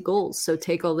greasy goals. So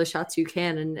take all the shots you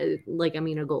can, and a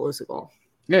goal is a goal.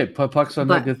 Yeah, put pucks on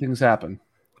that, good things happen.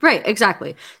 Right,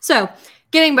 exactly. So,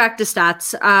 getting back to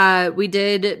stats, we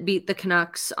did beat the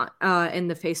Canucks in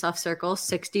the faceoff circle,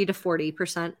 60 to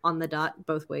 40% on the dot,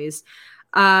 both ways.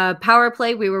 Power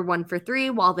play, we were 1 for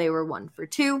 3, while they were 1 for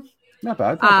 2. Not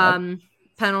bad.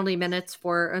 Penalty minutes,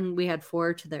 and we had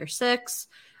 4 to their 6.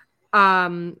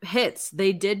 Hits,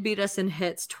 they did beat us in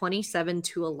hits, 27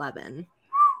 to 11.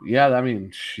 Yeah, I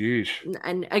mean, sheesh.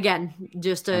 And again,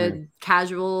 just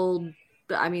casual.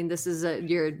 This is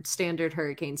your standard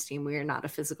Hurricanes team. We are not a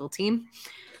physical team.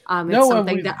 It's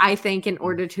something that I think, in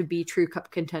order to be true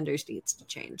cup contenders, needs to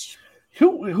change.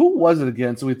 Who was it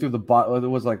against? So we threw the bot. It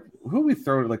was who we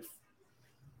threw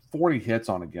 40 hits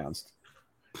on against.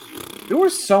 There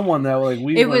was someone that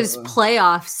It was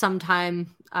playoffs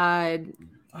sometime. I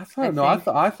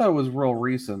thought it was real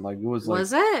recent. It was.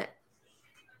 Was it?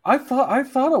 I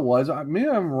thought it was. Maybe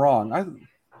I'm wrong.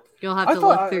 You'll have to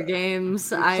look through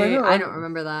games. I don't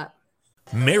remember that.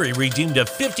 Mary redeemed a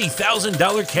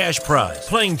 $50,000 cash prize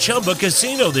playing Chumba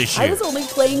Casino this year. I was only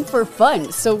playing for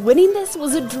fun, so winning this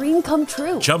was a dream come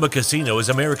true. Chumba Casino is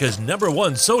America's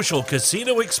 #1 social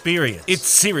casino experience. It's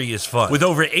serious fun. With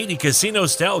over 80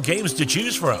 casino-style games to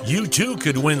choose from, you too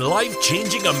could win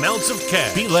life-changing amounts of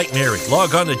cash. Be like Mary.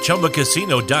 Log on to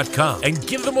ChumbaCasino.com and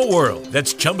give them a whirl.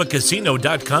 That's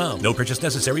ChumbaCasino.com. No purchase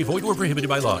necessary. Void where prohibited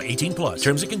by law. 18+.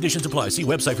 Terms and conditions apply. See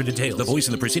website for details. The voice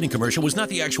in the preceding commercial was not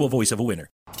the actual voice of a winner.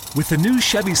 With the new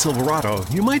Chevy Silverado,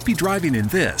 you might be driving in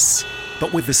this.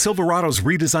 But with the Silverado's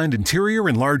redesigned interior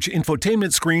and large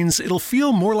infotainment screens, it'll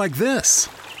feel more like this.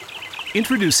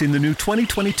 Introducing the new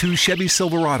 2022 Chevy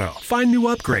Silverado. Find new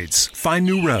upgrades. Find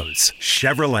new roads.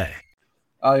 Chevrolet.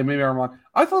 Maybe I'm wrong.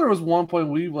 I thought there was one point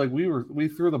we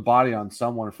threw the body on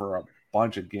someone for a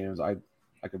bunch of games. I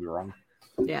could be wrong.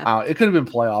 Yeah, it could have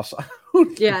been playoffs.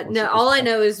 Yeah, no. All I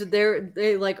know is they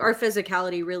our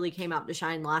physicality really came out to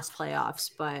shine last playoffs,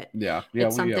 but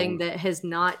it's something that has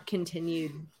not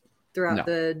continued throughout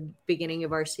the beginning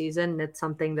of our season. It's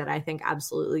something that I think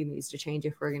absolutely needs to change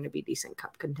if we're going to be decent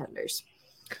cup contenders.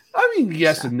 I mean,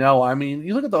 yes and no. I mean,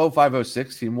 you look at the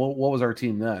 05-06 team. What was our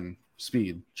team then?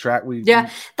 Speed, track.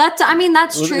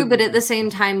 That's true, but at the same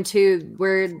time too,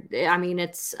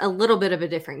 it's a little bit of a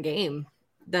different game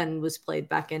than was played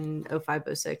back in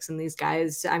 05-06. And these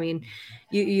guys,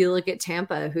 you look at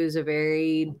Tampa, who's a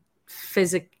very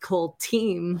physical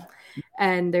team,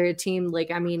 and they're a team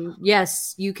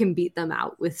yes, you can beat them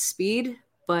out with speed,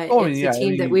 but it's a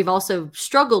team that we've also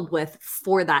struggled with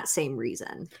for that same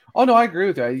reason. Oh no, I agree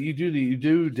with that. You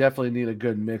do definitely need a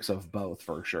good mix of both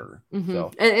for sure. Mm-hmm.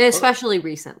 So especially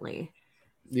recently.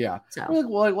 Yeah. So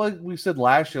like we said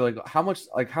last year, how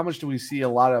much do we see a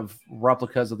lot of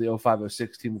replicas of the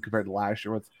 05-06 team compared to last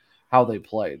year with how they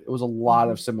played? It was a lot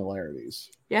of similarities.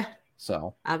 Yeah.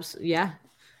 So absolutely. Yeah.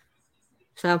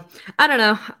 So I don't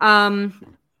know.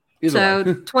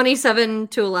 So 27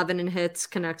 to 11 in hits,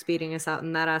 Canucks beating us out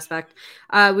in that aspect.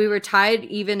 We were tied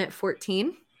even at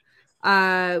 14.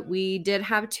 We did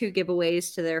have 2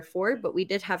 giveaways to their 4, but we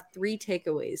did have 3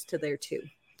 takeaways to their 2.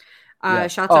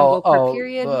 Shots on goal per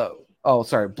period.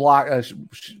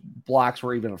 Blocks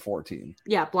were even at 14.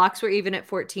 Yeah, blocks were even at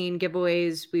 14.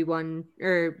 Giveaways, we won,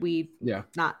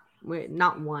 not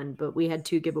one, but we had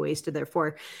 2 giveaways to their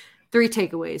 4. 3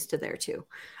 takeaways to their 2.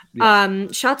 Yeah.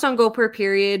 Shots on goal per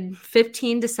period,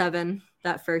 15 to 7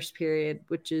 that first period,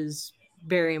 which is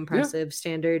very impressive.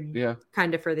 Standard,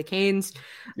 kind of for the Canes.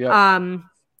 Yeah.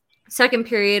 Second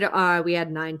period, we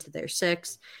had 9 to their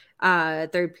 6.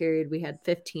 Third period, we had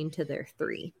 15 to their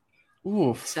 3.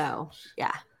 Oof. So,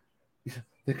 yeah.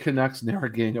 The Canucks never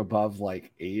getting above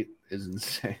 8 is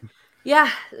insane.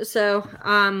 Yeah. So,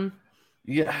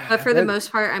 but for the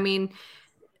most part,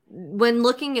 when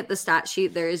looking at the stat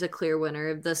sheet, there is a clear winner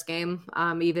of this game.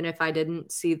 Even if I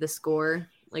didn't see the score,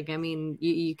 Like, I mean,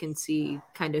 you can see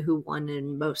kind of who won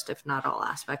in most, if not all,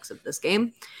 aspects of this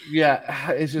game.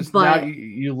 Yeah, it's just But- now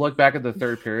you look back at the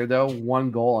third period, though,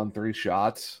 1 goal on 3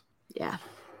 shots. Yeah.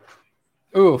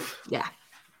 Oof. Yeah.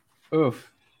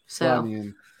 Oof. So, But, I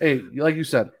mean, hey, like you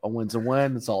said, a win's a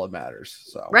win. That's all that matters.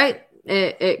 So right.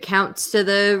 It counts to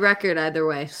the record either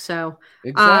way. So,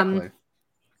 exactly.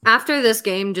 after this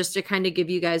game, just to kind of give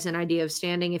you guys an idea of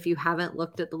standing, if you haven't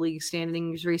looked at the league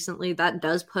standings recently, that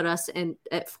does put us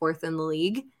at 4th in the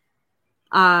league,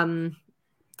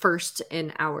 first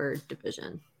in our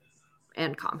division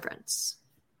and conference.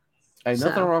 Hey,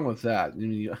 nothing wrong with that. I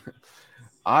mean,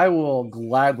 I will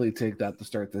gladly take that to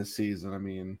start this season. I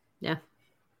mean, yeah.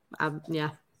 I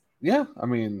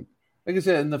mean, like I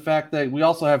said, and the fact that we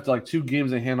also have like 2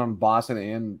 games in hand on Boston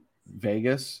and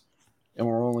Vegas, and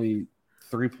we're only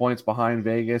 3 points behind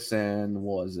Vegas, and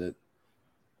what was it?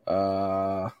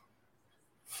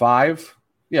 5?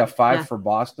 Yeah, 5 for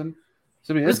Boston.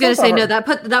 So, I mean, I was going to say, no, that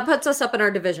puts us up in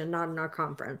our division, not in our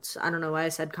conference. I don't know why I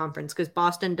said conference, because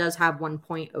Boston does have 1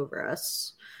 point over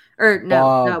us. Or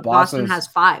no, Boston has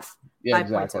 5. Yeah, 5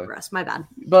 exactly. points over us. My bad.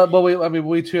 But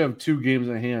we too have 2 games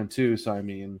in hand too. So I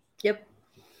mean, yep.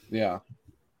 Yeah.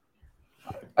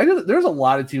 I know there's a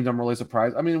lot of teams I'm really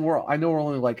surprised. I mean, I know we're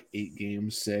only like 8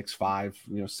 games, 6, 5,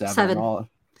 7. All,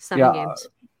 7 games.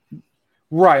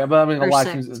 Right, but I mean, Or a lot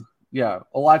 6. of teams. Yeah,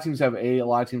 a lot of teams have 8. A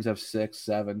lot of teams have 6,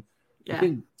 7. Yeah. I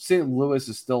think St. Louis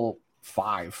is still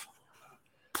 5.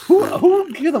 Who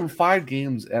would give them 5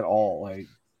 games at all? Like,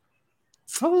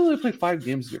 how do they play 5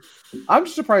 games here? I'm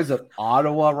just surprised that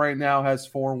Ottawa right now has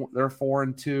 4. They're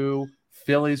 4-2.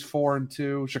 Philly's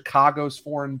 4-2. Chicago's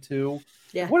 4-2.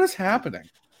 Yeah. What is happening?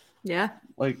 Yeah.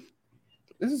 Like,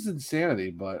 this is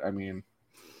insanity. But I mean,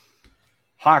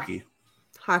 hockey.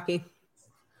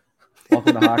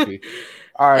 Welcome to hockey.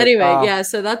 All right. Anyway,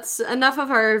 so that's enough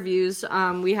of our reviews.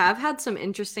 We have had some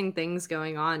interesting things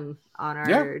going on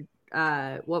our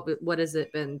what has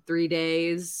it been? 3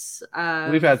 days?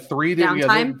 We've had 3 days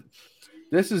downtime.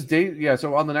 This is day. Yeah.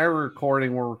 So on the night we're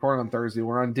recording on Thursday.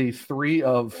 We're on day 3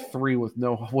 of 3 with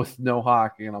no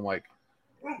hockey, and I'm like,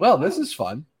 well, this is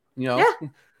fun. Yeah.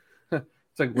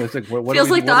 It's like what feels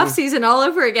like the off season all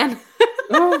over again.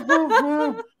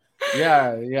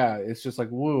 Yeah. It's just like,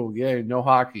 woo, yay, no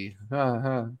hockey.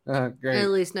 Great. At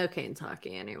least no Canes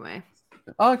hockey, anyway.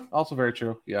 Also very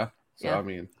true. Yeah. So Yeah. I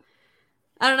mean,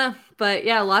 I don't know, but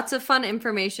yeah, lots of fun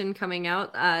information coming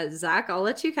out. Zach, I'll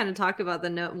let you kind of talk about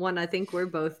the one I think we're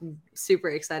both super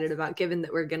excited about, given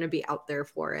that we're going to be out there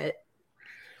for it.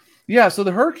 Yeah, so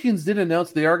the Hurricanes did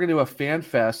announce they are going to do a fan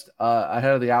fest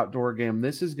ahead of the outdoor game.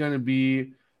 This is going to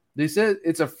be, they said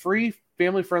it's a free,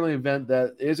 family-friendly event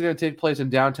that is going to take place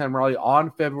in downtown Raleigh on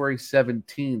February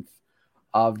 17th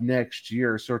of next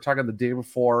year. So we're talking the day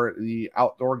before the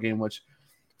outdoor game, which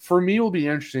for me will be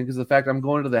interesting because the fact I'm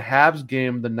going to the Habs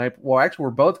game the night. Well, actually, we're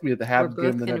both going to be at the Habs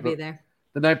game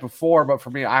the night before. But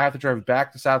for me, I have to drive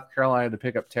back to South Carolina to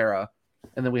pick up Tara,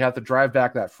 and then we have to drive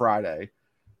back that Friday.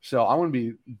 So I'm going to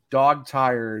be dog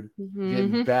tired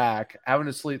getting back, having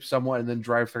to sleep somewhat, and then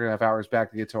drive 3.5 hours back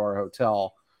to get to our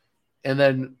hotel. And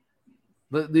then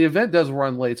the event does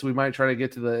run late, so we might try to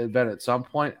get to the event at some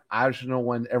point. I just don't know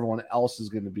when everyone else is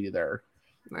going to be there.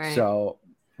 Right. So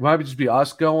it might just be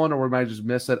us going, or we might just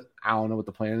miss it. I don't know what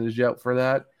the plan is yet for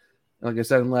that. And like I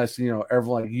said, unless,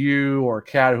 everyone like you or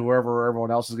Kat, whoever, everyone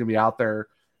else is going to be out there,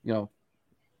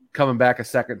 coming back a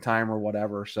second time or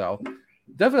whatever. So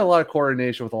definitely a lot of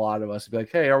coordination with a lot of us to be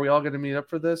like, hey, are we all going to meet up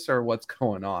for this or what's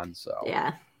going on? So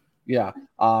yeah.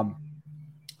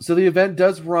 So the event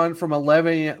does run from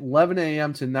 11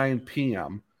 a.m. to 9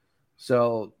 p.m.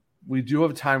 So we do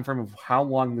have a time frame of how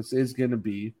long this is going to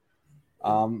be.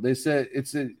 They said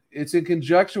it's in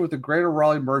conjunction with the Greater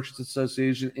Raleigh Merchants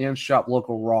Association and Shop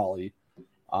Local Raleigh.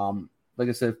 Like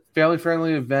I said,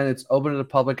 family-friendly event. It's open to the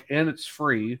public and it's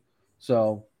free.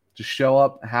 So just show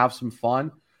up, have some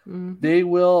fun.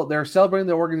 Mm-hmm. They're celebrating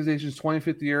the organization's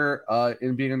 25th year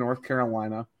in being in North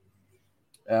Carolina.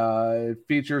 It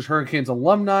features Hurricanes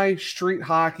alumni, street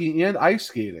hockey, and ice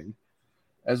skating,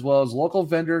 as well as local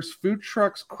vendors, food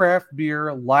trucks, craft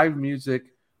beer, live music,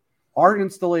 art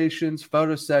installations,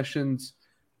 photo sessions,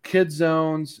 kid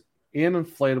zones, and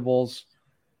inflatables.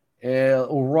 It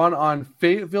will run on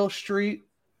Fayetteville Street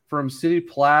from City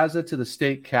Plaza to the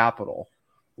state capitol.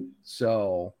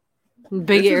 So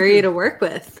big area to work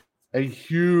with. A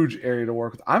huge area to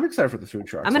work with. I'm excited for the food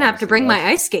trucks. I'm going to have to bring my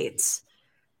ice skates.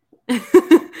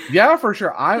 Yeah, for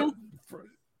sure.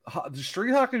 The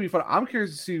street hockey will be fun. I'm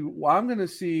curious to see. I'm going to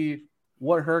see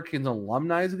what Hurricanes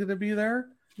alumni is going to be there.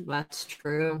 That's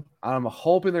true. I'm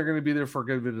hoping they're going to be there for a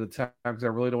good bit of the time because I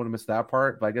really don't want to miss that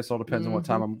part. But I guess it all depends on what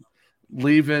time I'm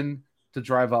leaving to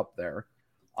drive up there.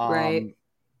 Right.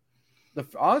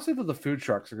 Honestly, the food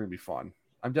trucks are going to be fun.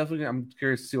 I'm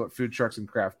curious to see what food trucks and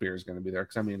craft beer is going to be there.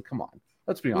 Because I mean, come on,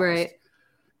 let's be honest. Right.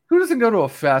 Who doesn't go to a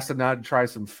fest and not try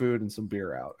some food and some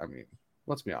beer out? I mean,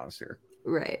 let's be honest here.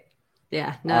 Right.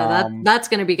 Yeah. No, that's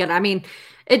going to be good. I mean,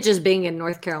 it just being in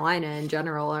North Carolina in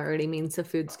general already means the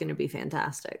food's going to be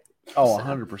fantastic. Oh,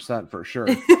 100% for sure.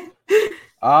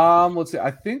 Let's see.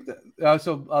 I think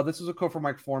that this is a quote from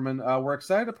Mike Foreman. We're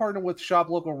excited to partner with Shop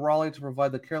Local Raleigh to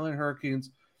provide the Carolina Hurricanes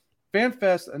Fan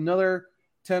Fest, another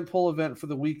tentpole event for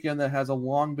the weekend that has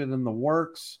long been in the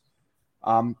works.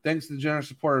 Thanks to the generous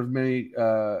support of many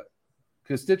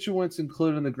constituents,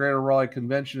 including the Greater Raleigh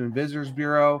Convention and Visitors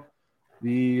Bureau,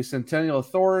 the Centennial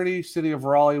Authority, City of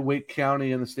Raleigh, Wake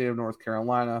County, and the state of North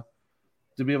Carolina,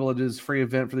 to be able to do this free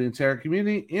event for the entire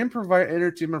community and provide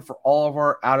entertainment for all of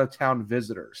our out-of-town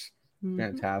visitors.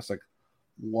 Fantastic.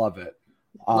 Love it.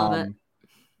 Love it.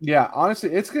 Yeah,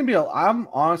 honestly, it's going to be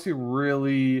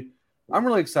I'm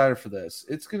really excited for this.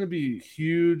 It's going to be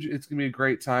huge. It's going to be a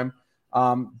great time.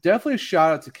 Definitely a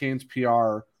shout out to Canes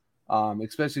PR,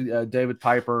 especially David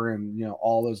Piper and,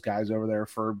 all those guys over there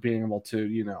for being able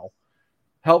to,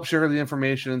 help share the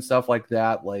information and stuff like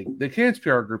that. Like the Canes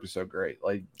PR group is so great.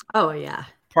 Like, oh yeah,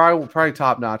 probably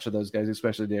top notch of those guys,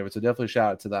 especially David. So definitely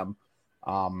shout out to them.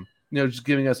 Just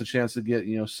giving us a chance to get,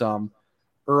 some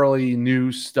early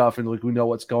news stuff and like we know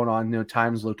what's going on,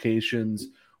 times, locations,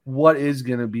 what is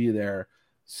going to be there.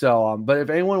 So, but if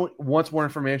anyone wants more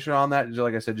information on that,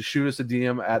 like I said, just shoot us a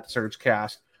DM at the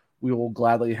SurgeCast. We will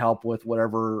gladly help with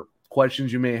whatever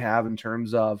questions you may have in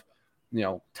terms of,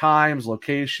 times,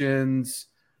 locations,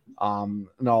 and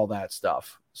all that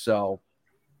stuff. So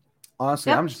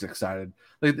honestly, I'm just excited.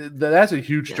 Like that's a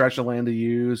huge stretch of land to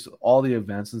use, all the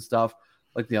events and stuff,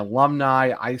 like the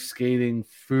alumni, ice skating,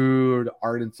 food,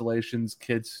 art installations,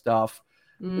 kids stuff.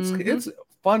 It's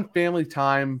fun family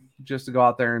time just to go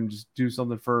out there and just do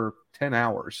something for 10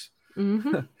 hours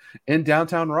in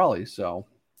downtown Raleigh. So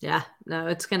yeah, no,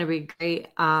 it's going to be great.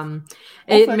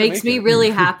 It makes me really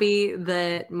happy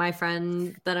that my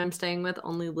friend that I'm staying with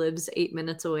only lives 8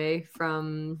 minutes away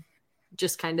from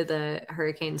just kind of the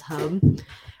Hurricanes hub.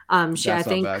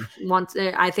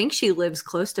 I think she lives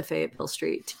close to Fayetteville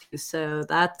Street too, so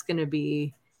that's going to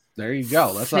be there. You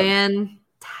go. That's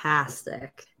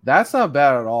fantastic. That's not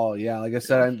bad at all. Yeah, like I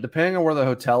said, depending on where the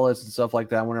hotel is and stuff like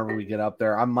that, whenever we get up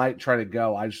there, I might try to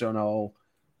go. I just don't know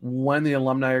when the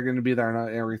alumni are going to be there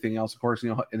and everything else, of course,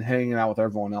 and hanging out with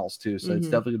everyone else too. So it's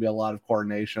definitely going to be a lot of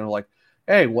coordination. Like,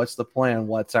 hey, what's the plan?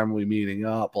 What time are we meeting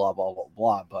up? Blah, blah, blah,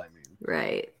 blah. But I mean,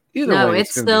 right. Either way,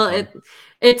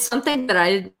 it's something that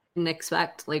I didn't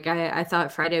expect. Like I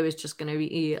thought Friday was just going to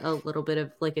be a little bit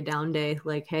of like a down day.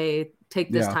 Like, hey,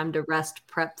 take this time to rest,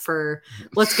 prep for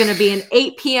what's going to be an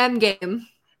 8 p.m. game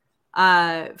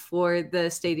for the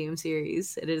Stadium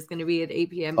Series. It is going to be at 8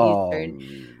 p.m.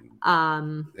 Eastern.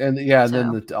 Then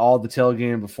all the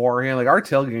tailgating beforehand, like our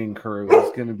tailgating crew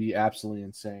is going to be absolutely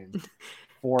insane.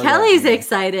 Kelly's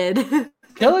excited.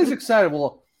 Kelly's excited.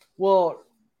 Well,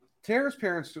 Tara's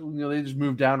parents, they just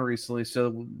moved down recently,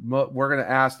 so we're going to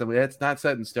ask them. It's not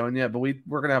set in stone yet, but we're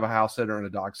going to have a house sitter and a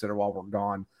dog sitter while we're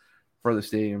gone for the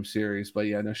Stadium Series. But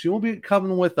yeah, no, she won't be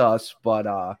coming with us,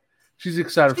 but she's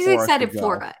excited. She's excited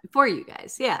for you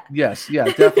guys. Yeah. Yes. Yeah.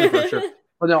 Definitely for sure.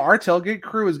 But no, our tailgate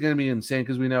crew is going to be insane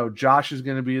because we know Josh is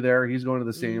going to be there. He's going to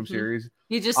the Stadium Series.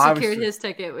 He just secured his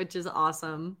ticket, which is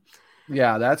awesome.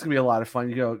 Yeah, that's going to be a lot of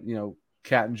fun.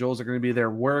 Kat and Jules are going to be there.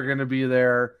 We're going to be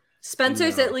there.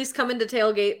 Spencer's at least coming to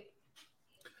tailgate.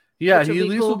 Yeah,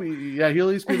 he'll at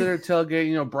least be there to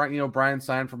tailgate. Brian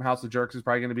Stein from House of Jerks is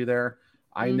probably going to be there.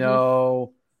 I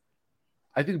know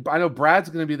Brad's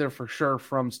going to be there for sure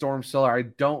from Storm Cellar. I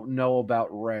don't know about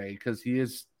Ray because he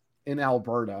is in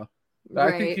Alberta.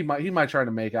 Right. I think he might try to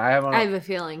make it. I have a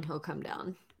feeling he'll come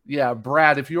down. Yeah,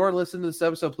 Brad, if you are listening to this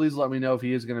episode, please let me know if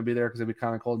he is going to be there because it'd be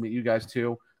kind of cool to meet you guys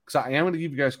too. Because I am going to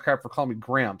give you guys crap for calling me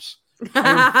Gramps.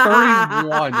 I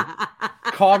am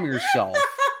 31. Calm yourself.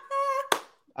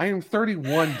 I am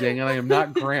 31, dang it. I am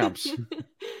not Gramps.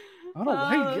 I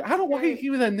don't know why he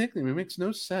gave me that nickname. It makes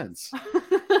no sense.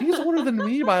 He's older than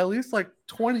me by at least like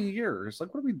 20 years.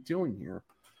 Like, what are we doing here?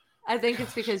 I think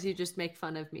it's because you just make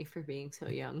fun of me for being so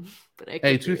young. But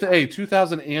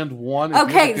 2001.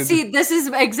 Okay, see, this is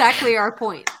exactly our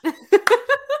point.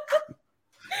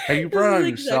 Hey, you brought on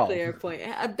yourself. Exactly our point.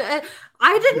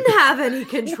 I didn't have any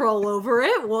control over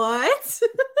it. What?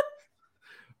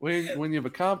 when you have a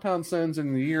compound sentence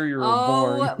in the year you were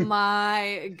Oh born.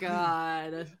 my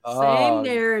god! Same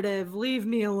narrative. Leave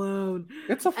me alone.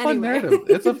 It's a fun narrative.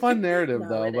 It's a fun narrative No,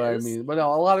 though. it But I is. mean, but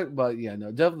no, a lot of, but yeah,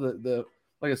 no, definitely the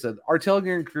like I said, our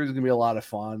tailgating cruise is gonna be a lot of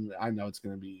fun. I know it's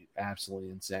gonna be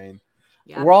absolutely insane.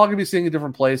 Yeah. We're all gonna be sitting in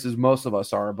different places. Most of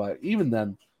us are, but even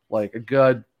then, like a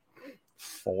good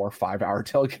 4 or 5 hour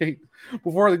tailgate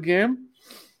before the game.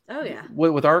 Oh yeah.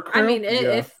 With our crew. I mean,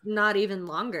 if not even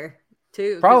longer,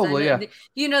 too. 'Cause Probably, I know, yeah.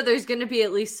 You know, there's going to be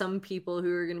at least some people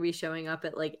who are going to be showing up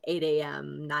at like 8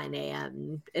 a.m., 9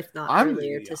 a.m., if not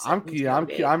earlier.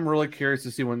 I'm really curious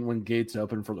to see when gates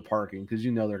open for the parking, because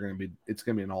you know it's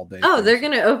gonna be an all day. Oh, they're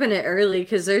going to open it early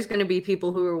because there's going to be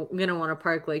people who are going to want to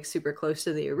park like super close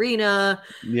to the arena.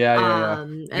 Yeah.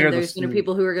 And there's going to be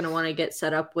people who are going to want to get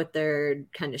set up with their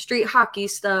kind of street hockey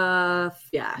stuff.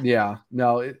 Yeah. Yeah.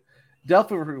 No, it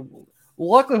definitely.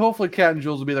 Luckily, hopefully, Cat and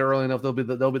Jules will be there early enough. They'll be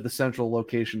the central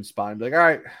location spot. Like, all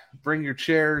right, bring your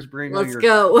chairs, Let's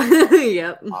go.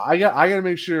 Yep. I got to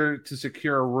make sure to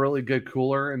secure a really good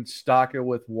cooler and stock it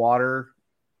with water.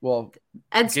 Well,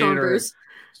 and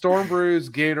Storm Brews,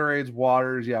 Gatorades,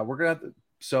 waters. Yeah, we're gonna have to,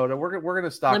 soda. We're gonna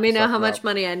stock. Let me know how much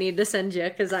money I need to send you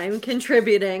because I'm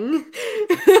contributing.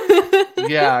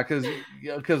 Yeah, because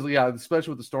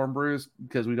especially with the Storm Brews,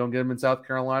 because we don't get them in South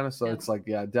Carolina, so it's like,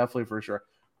 yeah, definitely for sure.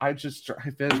 I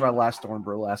finished my last Storm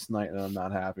Brew last night, and I'm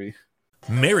not happy.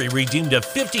 Mary redeemed a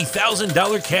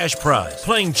 $50,000 cash prize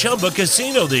playing Chumba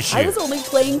Casino this year. I was only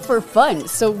playing for fun,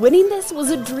 so winning this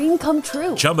was a dream come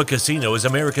true. Chumba Casino is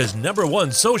America's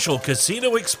 #1 social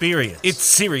casino experience. It's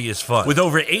serious fun. With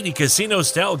over 80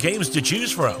 casino-style games to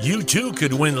choose from, you too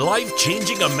could win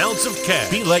life-changing amounts of cash.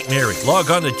 Be like Mary.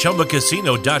 Log on to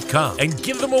ChumbaCasino.com and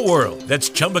give them a whirl. That's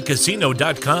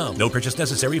ChumbaCasino.com. No purchase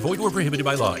necessary. Void where prohibited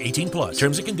by law. 18+.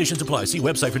 Terms and conditions apply. See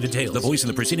website for details. The voice in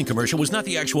the preceding commercial was not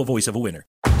the actual voice of a winner.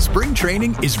 Spring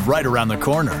training is right around the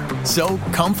corner, so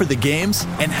come for the games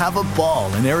and have a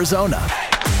ball in Arizona.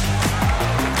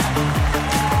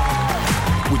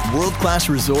 With world-class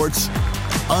resorts,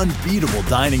 unbeatable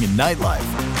dining and nightlife,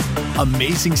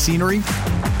 amazing scenery,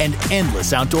 and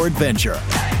endless outdoor adventure.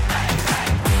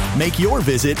 Make your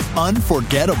visit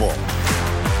unforgettable.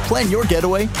 Plan your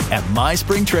getaway at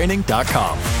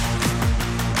myspringtraining.com.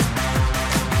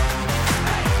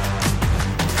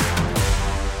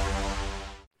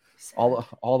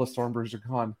 All the Storm Brews are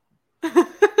gone.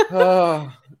 I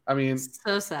mean,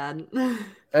 so sad.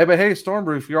 Hey, but hey, Storm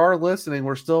Brew, if you are listening,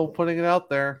 we're still putting it out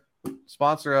there.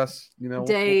 Sponsor us, you know.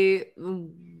 Day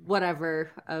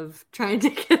whatever of trying to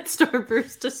get Storm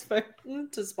Brews to sponsor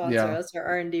us or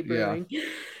R&D Brewing.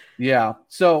 Yeah.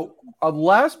 So,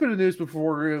 last bit of news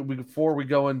before we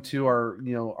go into our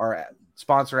our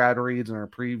sponsor ad reads and our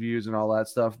previews and all that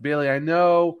stuff. Bailey, I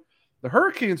know the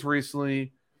Hurricanes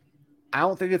recently. I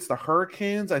don't think it's the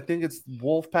Hurricanes. I think it's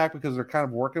Wolfpack because they're kind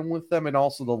of working with them, and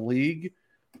also the league.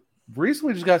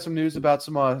 Recently, just got some news about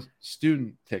some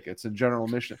student tickets and general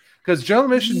admission, because general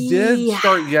admission did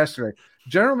start yesterday.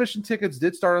 General admission tickets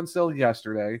did start on sale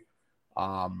yesterday.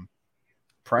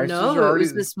 Prices it already...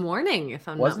 was this morning, if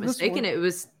I'm not mistaken. It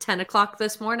was 10 o'clock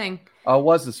this morning. Oh, it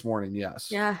was this morning, yes.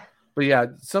 Yeah. But yeah,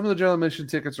 some of the general admission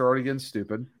tickets are already getting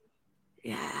stupid.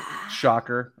 Yeah.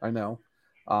 Shocker, I know.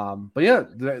 But yeah,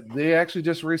 they actually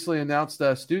just recently announced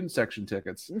student section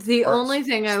tickets. The only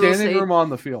thing I will say, standing room on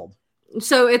the field.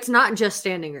 So it's not just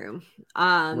standing room.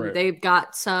 Right. They've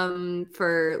got some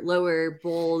for lower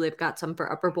bowl. They've got some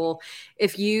for upper bowl.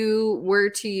 If you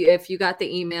got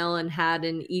the email and had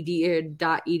an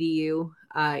edu.edu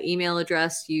email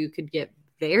address, you could get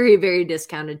very, very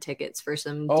discounted tickets for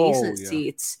some decent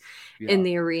seats in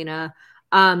the arena.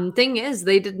 Thing is,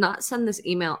 they did not send this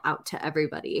email out to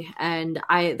everybody. And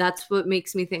that's what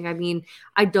makes me think, I mean,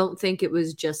 I don't think it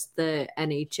was just the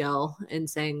NHL and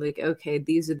saying like, okay,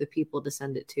 these are the people to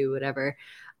send it to, whatever.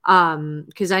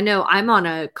 Cause I know I'm on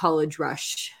a College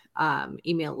Rush,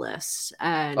 email list,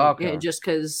 and just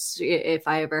cause if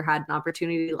I ever had an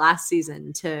opportunity last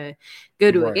season to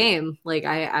go to a game, like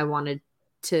I wanted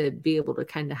to be able to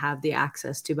kind of have the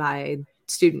access to buy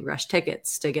student rush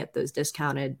tickets to get those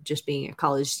discounted, just being a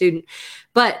college student.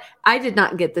 But I did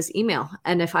not get this email.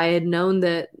 And if I had known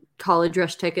that college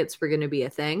rush tickets were going to be a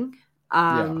thing,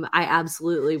 I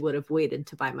absolutely would have waited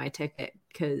to buy my ticket.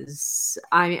 Cause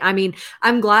I mean,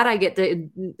 I'm glad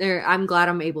I'm glad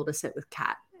I'm able to sit with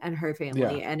Kat and her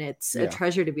family. And it's a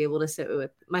treasure to be able to sit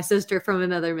with my sister from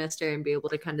another mister and be able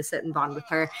to kind of sit and bond with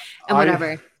her and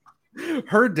whatever.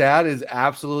 Her dad is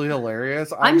absolutely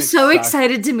hilarious. I'm so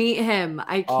excited to meet him.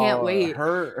 I can't wait.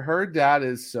 Her dad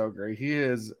is so great. He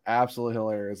is absolutely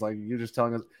hilarious. Like he was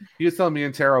telling me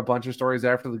and Tara a bunch of stories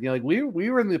after the game. Like we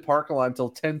were in the parking lot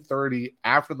until 10:30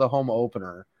 after the home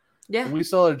opener. Yeah. And we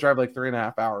still had to drive like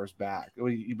 3.5 hours back.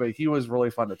 But he was really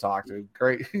fun to talk to.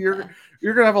 Great.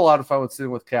 You're gonna have a lot of fun with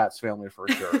sitting with Kat's family for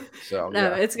sure. So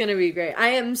it's gonna be great. I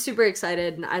am super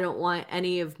excited, and I don't want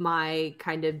any of my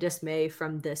kind of dismay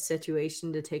from this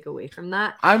situation to take away from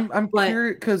that. I'm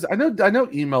curious because I know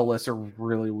email lists are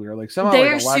really weird. Like somehow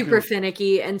they're super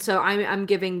finicky, and so I'm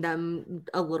giving them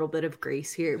a little bit of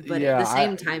grace here. But at the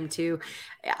same time, too,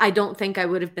 I don't think I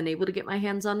would have been able to get my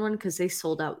hands on one because they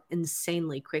sold out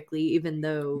insanely quickly. Even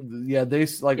though, I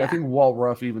think Walt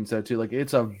Ruff even said too, like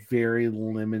it's a very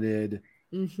limited,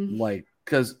 like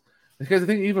because I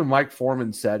think even Mike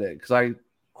Foreman said it because I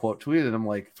quote tweeted him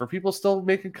like for people still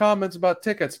making comments about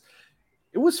tickets,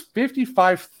 it was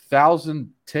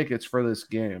 55,000 tickets for this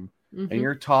game, and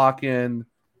you're talking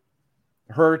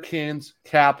Hurricanes,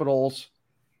 Capitals,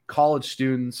 college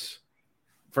students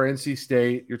for NC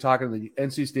State. You're talking the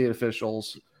NC State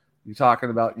officials. You're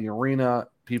talking about the arena.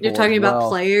 You're talking about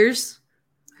players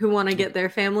who want to get their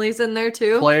families in there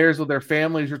too. Players with their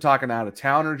families. You're talking out of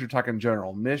towners. You're talking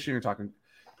general admission. You're talking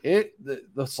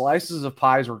the slices of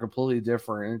pies were completely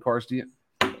different. And of course,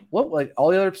 like all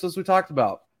the other episodes we talked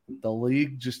about, the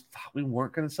league just thought we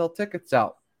weren't going to sell tickets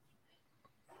out.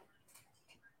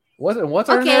 What's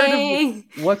our narrative?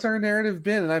 What's our narrative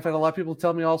been? And I've had a lot of people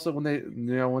tell me also when they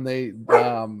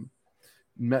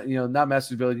not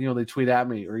message, but they tweet at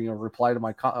me or reply to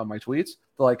my tweets.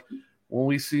 They're like, when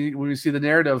we see the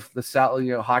narrative, the South,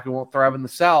 hockey won't thrive in the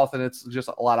South, and it's just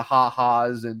a lot of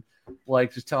ha-has and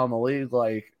like just telling the league,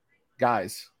 like,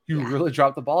 guys, you really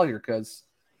dropped the ball here because,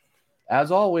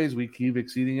 as always, we keep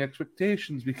exceeding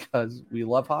expectations because we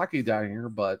love hockey down here.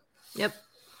 But it's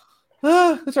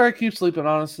all right. Keep sleeping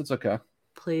on us. It's okay.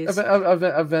 Please.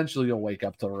 Eventually, you'll wake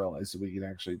up to realize that we can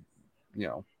actually,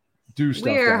 do stuff.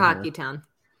 We're a hockey town.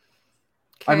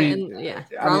 Raleigh,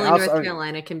 North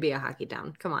Carolina can be a hockey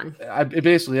town. Come on. It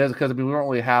basically is because we don't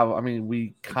really have.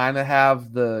 We kind of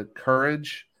have the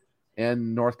Courage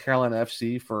and North Carolina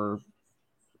FC for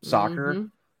soccer,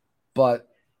 but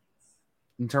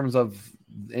in terms of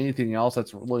anything else,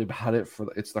 that's really about it.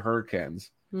 It's the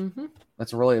Hurricanes.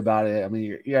 That's really about it.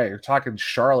 You're talking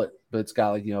Charlotte, but it's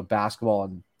got like basketball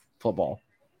and football.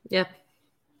 Yep.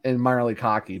 And minor league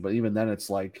hockey, but even then, it's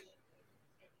like.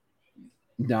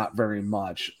 Not very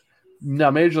much.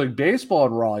 Now, Major League Baseball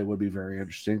in Raleigh would be very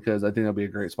interesting because I think it'll be a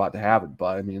great spot to have it.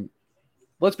 But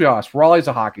let's be honest, Raleigh's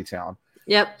a hockey town.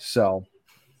 Yep. So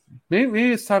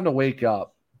maybe it's time to wake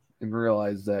up and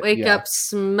realize that. Wake up,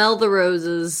 smell the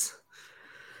roses.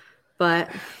 But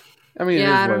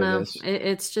I don't know.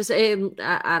 It's just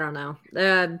I don't know.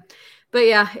 But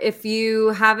yeah, if you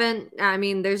haven't,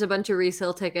 there's a bunch of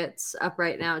resale tickets up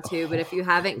right now too. But if you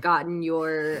haven't gotten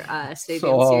your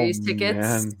Stadium Series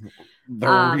tickets, the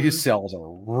resales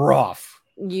are rough.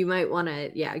 You might want to,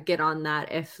 get on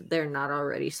that if they're not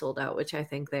already sold out, which I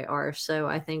think they are. So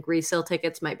I think resale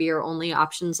tickets might be your only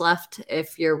options left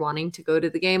if you're wanting to go to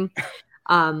the game.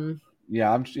 I'm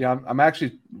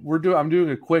doing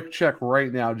a quick check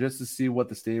right now just to see what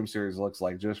the Stadium Series looks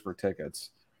like just for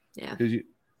tickets. Yeah.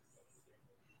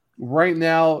 Right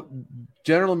now,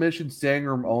 general admission standing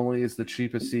room only is the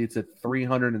cheapest seats at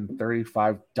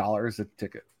 $335 a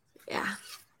ticket. Yeah.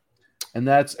 And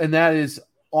that is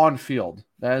on field.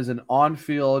 That is an on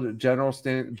field general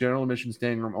admission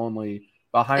standing room only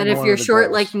behind. And if you're short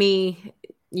goals. Like me,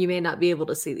 you may not be able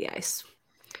to see the ice.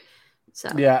 So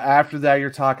after that, you're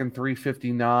talking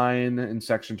 $359 in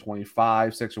section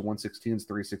 25, section 116 is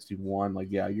 $361.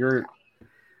 Like, you're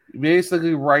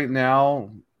basically right now.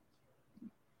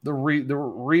 The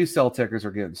resale tickets are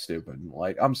getting stupid.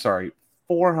 Like, I'm sorry,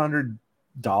 $400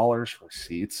 for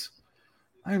seats.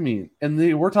 And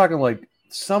we're talking like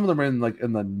some of them are in the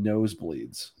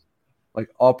nosebleeds, like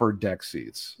upper deck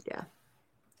seats. Yeah,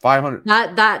 500.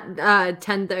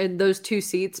 Those two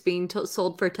seats being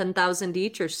sold for $10,000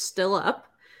 each are still up.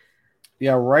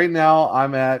 Yeah, right now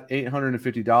I'm at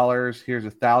 $850. Here's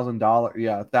 $1,000.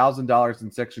 Yeah, $1,000 in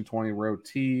section 20 row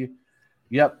T.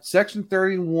 Yep, section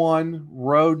 31,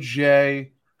 row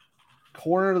J,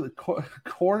 corner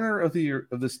of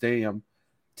the stadium,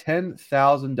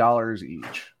 $10,000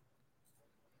 each.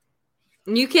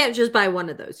 You can't just buy one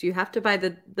of those. You have to buy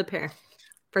the pair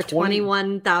for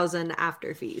 $21,000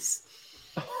 after fees.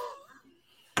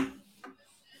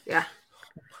 Yeah.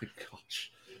 Oh my gosh.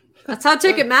 That's how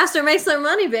Ticketmaster makes their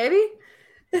money, baby.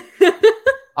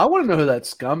 I want to know who that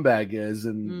scumbag is,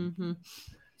 and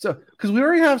So, because we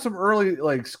already have some early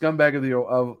like scumbag of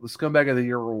the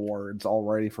year rewards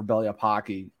already for Belly Up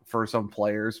Hockey for some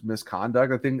players'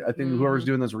 misconduct. I think whoever's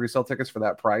doing those resale tickets for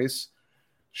that price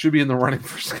should be in the running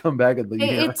for scumbag of the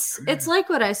year. It's like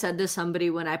what I said to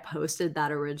somebody when I posted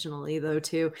that originally, though.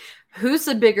 Too, who's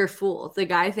the bigger fool? The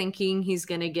guy thinking he's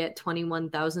going to get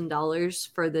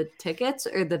 $21,000 for the tickets,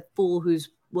 or the fool who's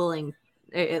willing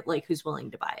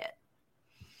to buy it?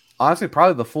 Honestly,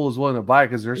 probably the fool is willing to buy it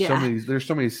because there's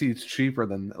so many seats cheaper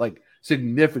than like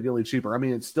significantly cheaper. I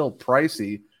mean, it's still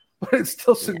pricey, but it's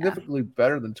still significantly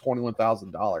better than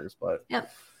 $21,000. But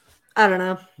yep. I don't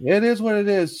know. It is what it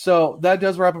is. So that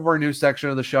does wrap up our news section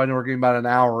of the show. I know we're getting about an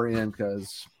hour in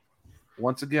because,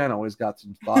 once again, I always got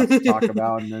some thoughts to talk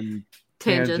about and then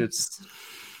tangents.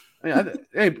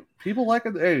 People like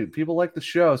it. Hey, people like the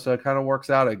show, so it kind of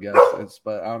works out, I guess.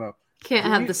 But I don't know. Can't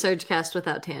have the Surgecast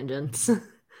without tangents.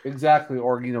 Exactly,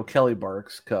 or Kelly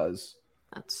barks because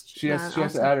she has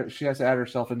to add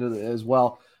herself into it as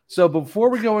well. So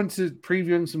before we go into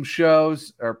previewing some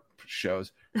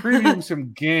previewing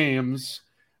some games,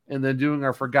 and then doing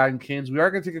our Forgotten Canes, we are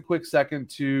going to take a quick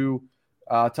second to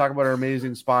talk about our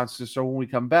amazing sponsors. So when we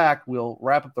come back, we'll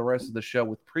wrap up the rest of the show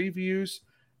with previews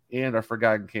and our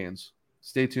Forgotten Canes.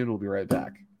 Stay tuned. We'll be right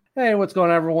back. Hey, what's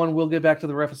going on, everyone? We'll get back to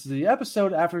the rest of the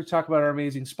episode after we talk about our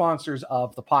amazing sponsors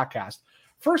of the podcast.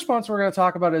 First sponsor we're going to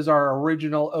talk about is our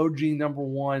original OG number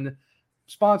one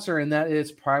sponsor, and that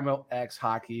is Primo X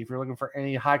Hockey. If you're looking for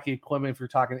any hockey equipment, if you're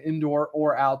talking indoor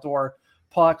or outdoor,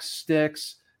 pucks,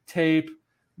 sticks, tape,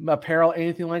 apparel,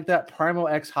 anything like that, Primo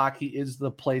X Hockey is the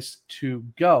place to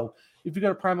go. If you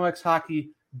go to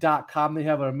primoxhockey.com, they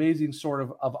have an amazing sort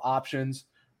of options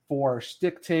for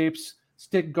stick tapes,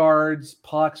 stick guards,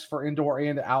 pucks for indoor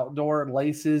and outdoor,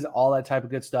 laces, all that type of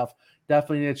good stuff.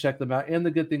 Definitely need to check them out. And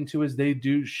the good thing, too, is they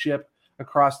do ship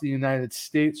across the United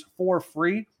States for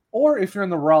free. Or if you're in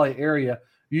the Raleigh area,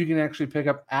 you can actually pick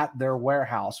up at their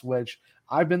warehouse, which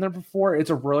I've been there before. It's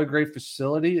a really great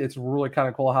facility. It's really kind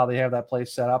of cool how they have that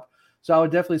place set up. So I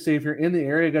would definitely say if you're in the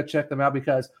area, go check them out,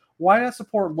 because why not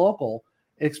support local,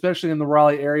 especially in the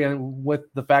Raleigh area, and with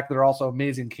the fact that they're also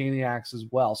amazing Caniacs as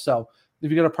well. So if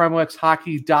you go to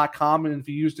primoxhockey.com and if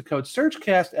you use the code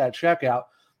SurgeCast at checkout,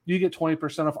 you get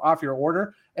 20% off your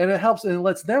order, and it helps and it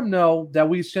lets them know that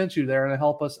we sent you there, and it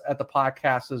helps us at the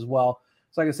podcast as well.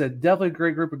 So like I said, definitely a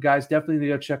great group of guys. Definitely need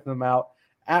to go check them out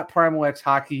at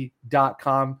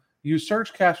primoxhockey.com. Use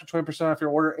SurgeCast for 20% off your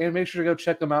order, and make sure to go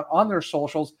check them out on their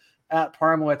socials at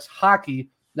primoxhockey.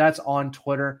 That's on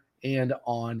Twitter and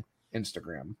on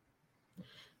Instagram.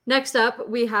 Next up,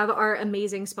 we have our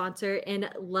amazing sponsor in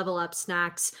Level Up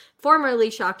Snacks,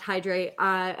 formerly Shocked Hydrate.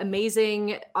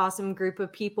 Amazing, awesome group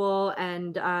of people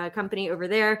and company over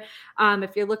there.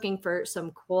 If you're looking for some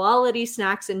quality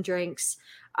snacks and drinks,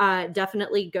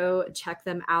 definitely go check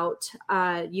them out.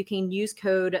 You can use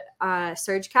code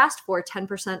SurgeCast for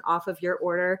 10% off of your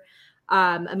order.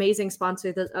 Amazing sponsor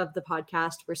of the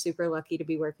podcast. We're super lucky to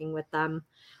be working with them.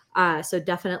 So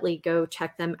definitely go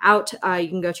check them out. You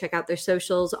can go check out their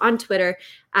socials on Twitter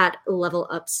at Level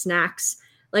Up Snacks.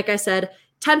 Like I said,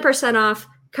 10% off,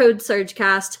 code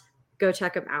SurgeCast. Go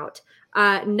check them out.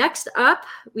 Next up,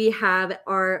 we have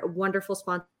our wonderful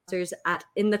sponsors at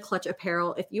In the Clutch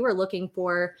Apparel. If you are looking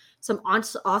for some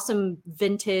awesome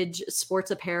vintage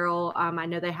sports apparel, I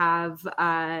know they have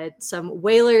some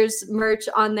Whalers merch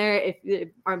on there. If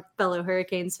our fellow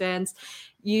Hurricanes fans,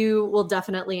 you will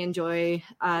definitely enjoy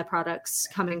products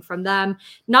coming from them.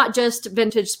 Not just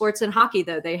vintage sports and hockey,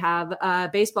 though. They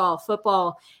have baseball,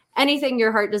 football, anything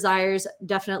your heart desires.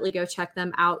 Definitely go check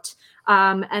them out.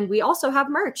 And we also have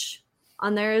merch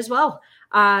on there as well.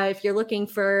 If you're looking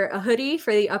for a hoodie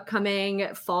for the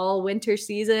upcoming fall winter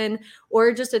season,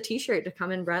 or just a t-shirt to come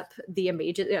and rep the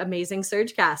amazing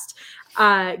Surgecast,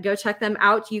 go check them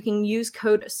out. You can use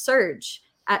code SURGE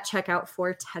at checkout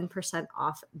for 10%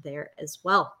 off there as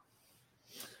well.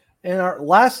 And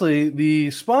lastly,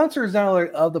 the sponsor is not only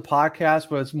of the podcast,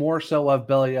 but it's more so of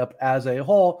Belly Up as a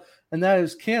whole, and that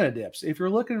is Canadips. If you're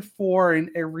looking for an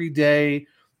everyday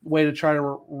way to try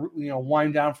to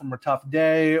wind down from a tough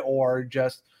day, or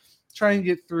just try and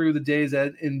get through the days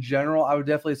in general, I would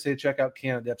definitely say check out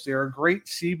Canadips. They're a great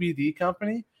CBD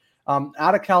company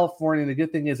out of California. The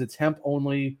good thing is it's hemp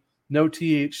only, no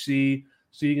THC,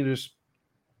 so you can just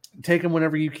take them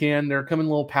whenever you can. They're coming in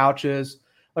little pouches,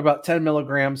 about 10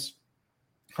 milligrams,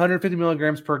 150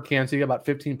 milligrams per can, so you get about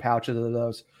 15 pouches of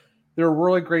those. They're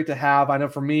really great to have. I know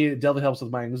for me, it definitely helps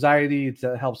with my anxiety. It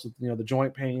helps with the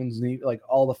joint pains, and like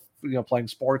all the playing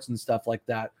sports and stuff like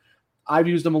that. I've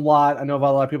used them a lot. I know a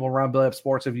lot of people around Belly Up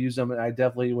Sports have used them, and I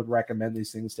definitely would recommend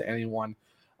these things to anyone.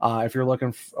 if you're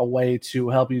looking for a way to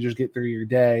help you just get through your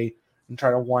day and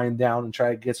try to wind down and try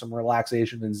to get some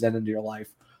relaxation and zen into your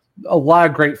life. A lot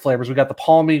of great flavors. We got the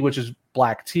palmy, which is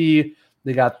black tea.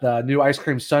 They got the new ice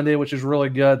cream sundae, which is really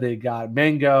good. They got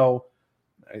mango.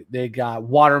 They got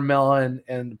watermelon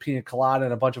and pina colada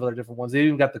and a bunch of other different ones. They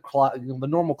even got the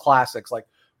normal classics like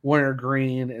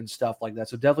wintergreen and stuff like that.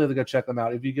 So definitely go check them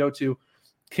out. If you go to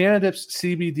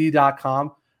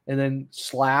CannadipsCBD.com and then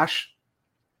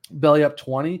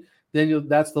 /BellyUp20, then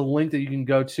that's the link that you can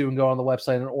go to and go on the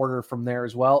website and order from there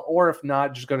as well. Or if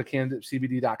not, just go to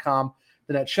CannadipsCBD.com.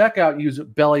 Then at checkout, use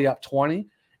BellyUp20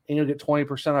 and you'll get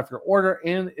 20% off your order.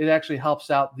 And it actually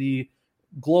helps out the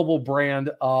global brand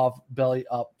of Belly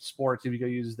Up Sports if you go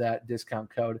use that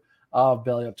discount code of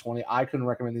Belly Up 20. I couldn't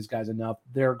recommend these guys enough.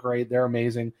 They're great. They're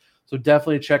amazing. So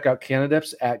definitely check out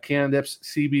Cannadips at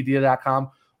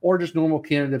CannadipsCBD.com or just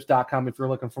normalCannadips.com if you're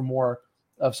looking for more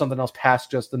of something else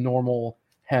past just the normal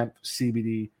hemp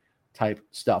CBD type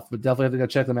stuff. But definitely have to go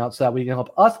check them out so that we can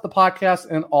help us, the podcast,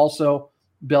 and also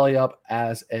Belly Up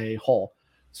as a whole.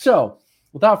 So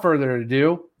without further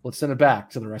ado, let's send it back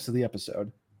to the rest of the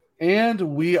episode. And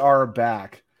we are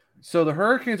back. So the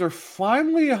Hurricanes are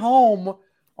finally home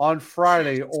on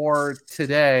Friday or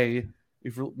today.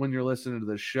 When you're listening to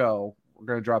this show, we're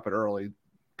going to drop it early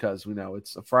because we know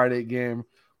it's a Friday game.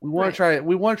 We want to try it.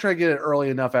 We want to try to get it early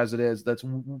enough as it is. That's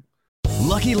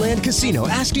Lucky Land Casino,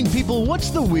 asking people, what's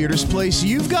the weirdest place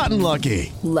you've gotten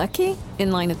lucky? Lucky?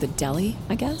 In line at the deli,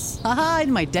 I guess? Aha,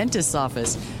 in my dentist's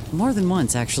office. More than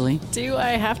once, actually. Do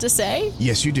I have to say?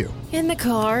 Yes, you do. In the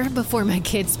car before my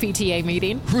kids' PTA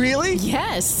meeting. Really?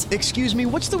 Yes. Excuse me,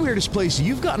 what's the weirdest place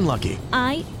you've gotten lucky?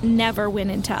 I never win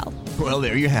and tell. Well,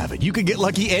 there you have it. You can get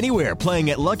lucky anywhere, playing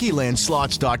at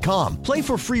LuckyLandSlots.com. Play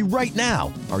for free right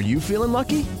now. Are you feeling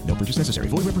lucky? No purchase necessary.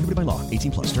 Void where prohibited by law.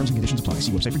 18+. Terms and conditions apply.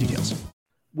 See website for details.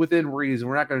 Within reason.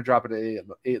 We're not going to drop it at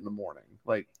 8 in the morning.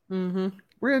 Like, we're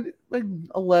going to, like,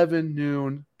 11,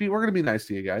 noon. We're going to be nice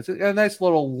to you guys. A nice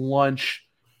little lunch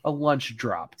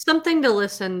drop. Something to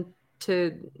listen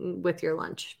to with your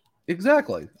lunch.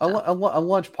 Exactly. A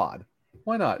lunch pod.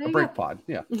 Why not? There A break pod.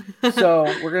 Yeah. So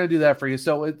we're going to do that for you.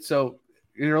 So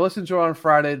you're listening to it on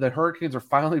Friday. The Hurricanes are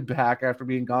finally back after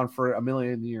being gone for a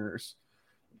million years.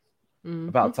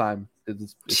 About time.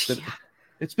 It's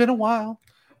been a while.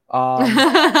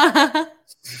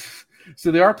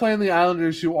 So they are playing the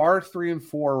Islanders, who are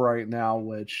 3-4 right now,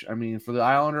 which, I mean, for the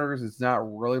Islanders, it's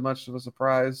not really much of a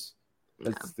surprise.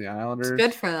 It's the Islanders. It's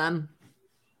good for them.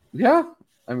 Yeah.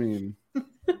 I mean,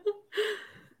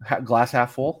 glass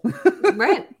half full.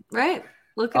 Right.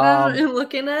 Looking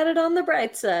at it on the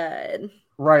bright side.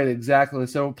 Right, exactly.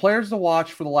 So players to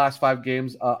watch for the last 5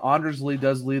 games. Anders Lee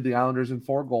does lead the Islanders in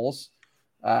 4 goals.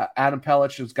 Adam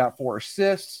Pelech has got 4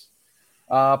 assists.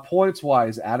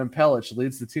 Points-wise, Adam Pelech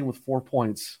leads the team with 4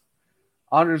 points.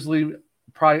 Anders Lee,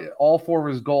 probably all 4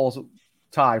 of his goals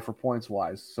tie for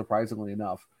points-wise, surprisingly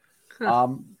enough.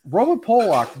 Roman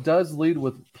Polak does lead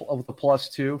with a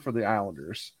 +2 for the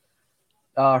Islanders.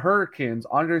 Hurricanes,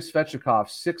 Andrei Svechnikov,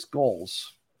 6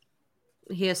 goals.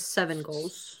 He has 7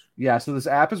 goals. Yeah, so this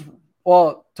app is,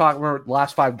 well, talking about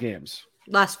last 5 games.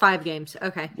 Last 5 games.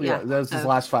 Okay. Yeah. That's his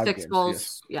last 5 games. 6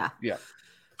 goals. Yes. Yeah.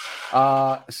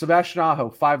 Sebastian Aho,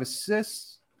 5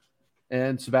 assists,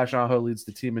 and Sebastian Aho leads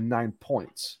the team in 9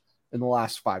 points in the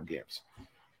last 5 games.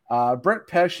 Brent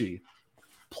Pesce,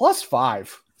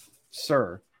 +5,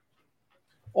 sir.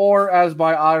 Or as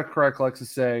my autocorrect likes to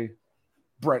say,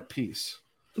 Brett Peace.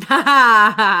 Hey,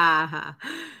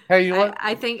 you know what?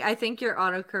 I think your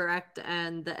autocorrect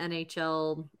and the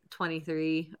NHL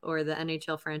 23 or the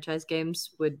NHL franchise games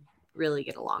would really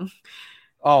get along.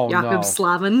 Oh, Jakob no.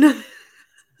 Slavin.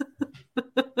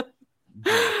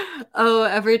 Oh,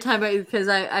 every time because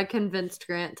I convinced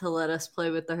Grant to let us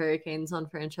play with the Hurricanes on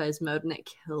franchise mode, and it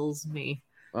kills me.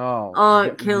 Oh,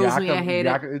 it kills me. I hate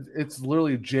it. It's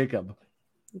literally Jacob.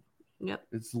 Yep.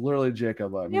 It's literally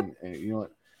Jacob. I mean, you know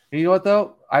what? You know what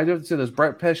though? I didn't say this.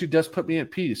 Brett Pesce does put me at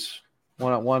peace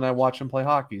when I watch him play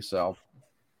hockey. So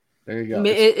there you go.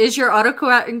 Is your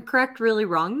autocorrect really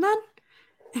wrong then?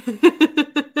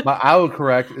 My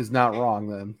autocorrect is not wrong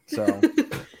then. So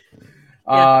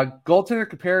goaltender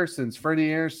comparisons.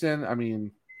 Freddie Anderson. I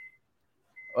mean,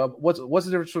 what's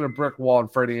the difference between a brick wall and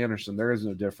Freddie Anderson? There is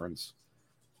no difference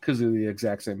because they're the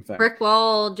exact same thing. Brick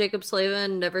wall, Jacob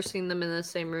Slavin. Never seen them in the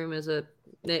same room as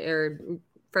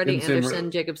Freddie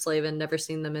Anderson, Jacob Slavin, never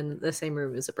seen them in the same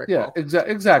room as a brick wall.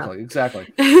 Exactly.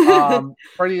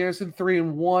 Freddie Anderson,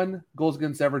 3-1, goals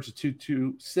against average of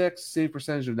 2.26, save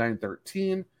percentage of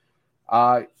 913.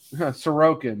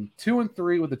 Sorokin,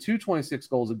 2-3 with a 2.26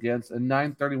 goals against, and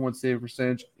 931 save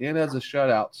percentage, and has a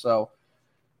shutout. So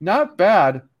not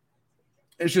bad.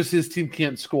 It's just his team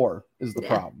can't score is the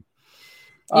problem.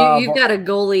 You've got a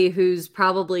goalie who's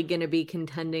probably going to be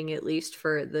contending at least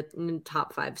for the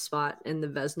top 5 spot in the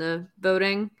Vezina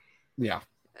voting. Yeah.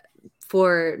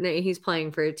 He's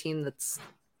playing for a team that's,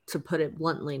 to put it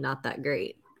bluntly, not that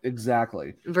great.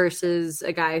 Exactly. Versus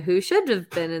a guy who should have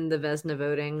been in the Vezina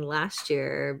voting last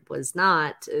year,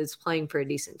 is playing for a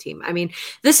decent team. I mean,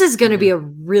 this is going to be a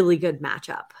really good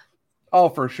matchup. Oh,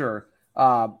 for sure.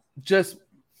 Just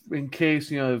in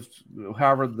case,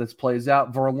 however this plays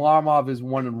out, Varlamov is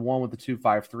 1-1 with the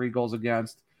 2.53 goals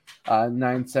against,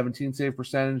 917 save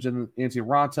percentage, and Antti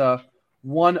Ranta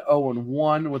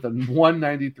 1-0-1 with a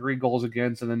 193 goals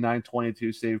against and a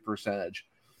 922 save percentage.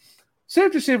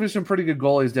 Safe to say there's some pretty good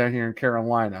goalies down here in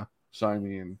Carolina. So, I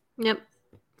mean, yep.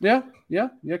 Yeah,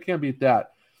 can't beat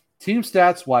that. Team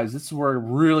stats wise, this is where it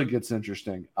really gets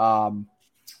interesting. Power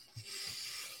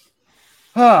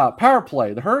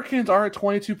play. The Hurricanes are at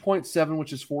 22.7,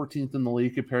 which is 14th in the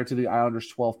league, compared to the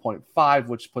Islanders' 12.5,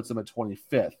 which puts them at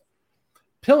 25th.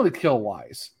 Penalty kill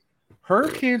wise,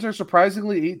 Hurricanes are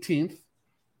surprisingly 18th.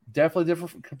 Definitely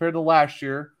different compared to last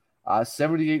year.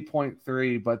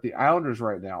 78.3, but the Islanders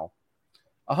right now,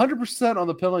 100% on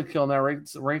the penalty kill, and that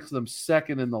ranks them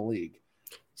second in the league.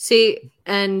 See,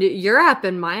 and your app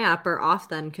and my app are off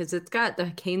then, because it's got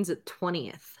the Canes at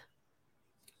 20th.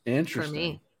 Interesting. For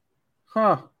me.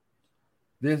 Huh.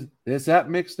 This app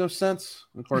makes no sense.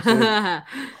 Of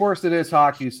course, it is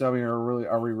hockey. So I mean,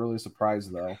 are we really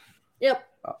surprised though? Yep.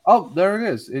 There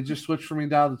it is. It just switched for me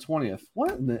down to 20th.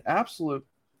 What in the absolute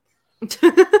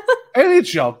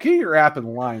NHL? Get your app in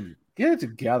line. Get it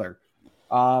together.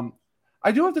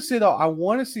 I do have to say though, I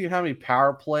want to see how many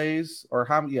power plays or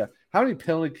how many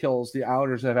penalty kills the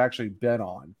Islanders have actually been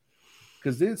on,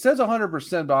 because it says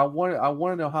 100%, but I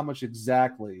want to know how much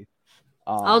exactly.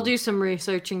 I'll do some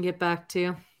research and get back to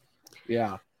you.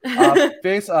 Yeah.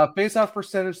 Face-off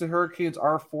percentage, the Hurricanes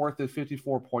are 4th at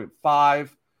 54.5.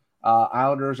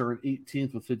 Islanders are at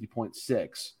 18th with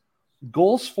 50.6.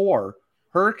 Goals for,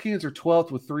 Hurricanes are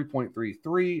 12th with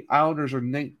 3.33. Islanders are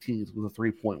 19th with a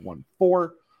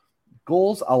 3.14.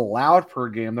 Goals allowed per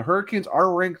game, the Hurricanes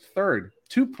are ranked 3rd,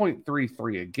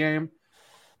 2.33 a game.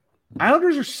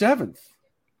 Islanders are 7th,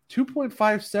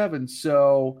 2.57.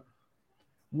 So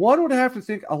one would have to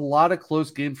think a lot of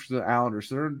close games for the Islanders.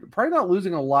 So they're probably not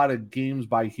losing a lot of games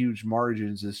by huge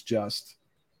margins. It's just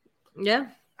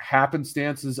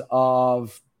happenstances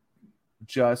of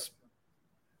just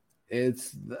the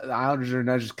Islanders are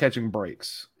not just catching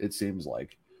breaks, it seems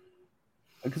like.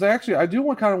 Because I do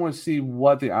want to see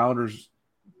what the Islanders,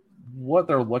 what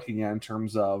they're looking at in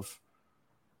terms of,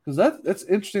 because that's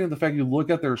interesting. The fact you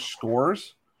look at their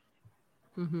scores,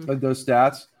 like those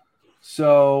stats.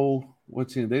 So what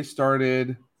team they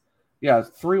started?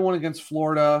 3-1 against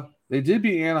Florida. They did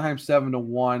beat Anaheim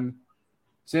 7-1.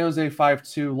 San Jose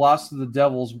 5-2. Lost to the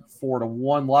Devils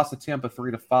 4-1. Lost to Tampa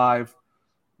 3-5.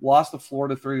 Lost to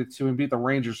Florida 3-2, and beat the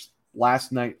Rangers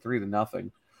last night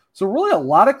 3-0. So really a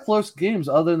lot of close games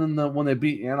other than when they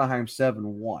beat Anaheim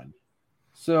 7-1.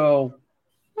 So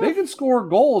they can score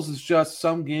goals. It's just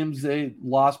some games they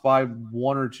lost by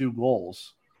 1 or 2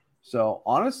 goals. So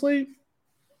honestly,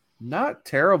 not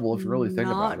terrible if you really think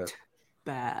about it. Not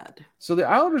bad. So the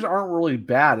Islanders aren't really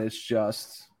bad. It's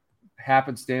just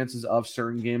happenstances of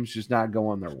certain games just not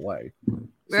going their way.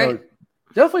 Right. So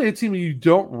definitely a team you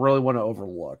don't really want to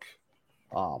overlook.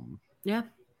 Yeah.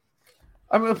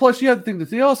 I mean, plus you have to think that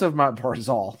they also have Matt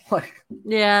Barzal.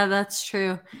 Yeah, that's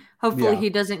true. Hopefully he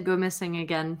doesn't go missing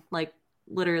again,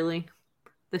 literally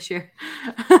this year.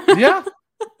 Yeah.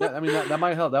 I mean, that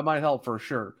might help. That might help for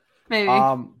sure. Maybe.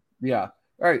 Yeah.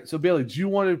 All right. So Bailey, do you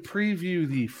want to preview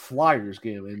the Flyers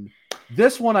game? And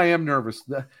this one, I am nervous.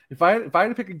 If I had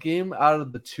to pick a game out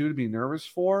of the two to be nervous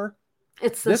for,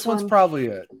 it's this one's probably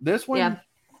it. This one, yeah.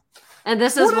 And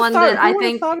this is one that I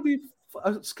think thought to be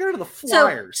scared of the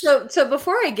Flyers. So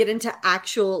before I get into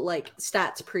actual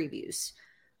stats previews,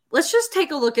 let's just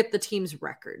take a look at the team's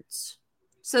records.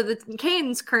 So the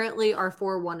Canes currently are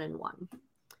 4-1-1.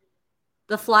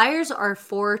 The Flyers are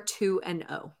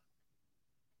 4-2-0.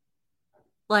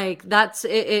 That's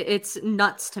it, it's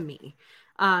nuts to me.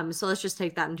 So let's just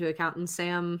take that into account. And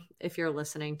Sam, if you're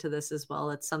listening to this as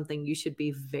well, it's something you should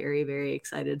be very, very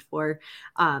excited for.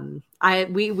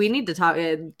 We need to talk,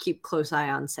 keep close eye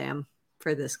on Sam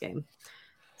for this game.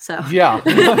 So yeah,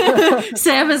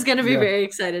 Sam is going to be very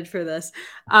excited for this.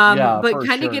 But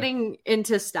kind of getting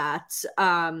into stats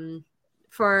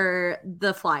for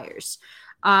the Flyers.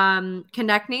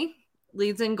 Konechny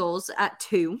leads in goals at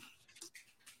 2.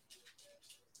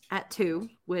 at 2,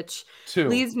 which 2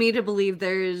 leads me to believe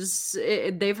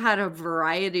they've had a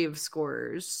variety of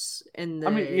scorers in the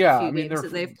few games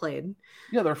that they've played.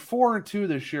 Yeah, they're 4-2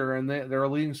 this year, and their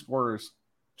leading scorer is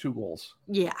 2 goals.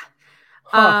 Yeah.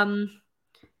 Huh.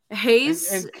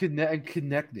 Hayes and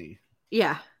Konechny.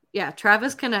 Yeah.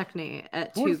 Travis Konechny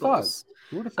at 2 goals.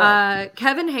 Who would have thought?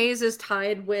 Kevin Hayes is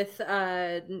tied with,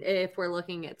 if we're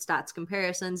looking at stats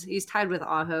comparisons, he's tied with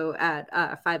Aho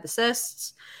at 5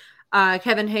 assists.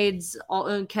 Kevin Hayes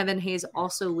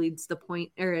also leads the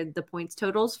points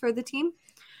totals for the team.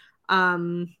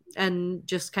 And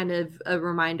just kind of a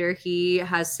reminder, he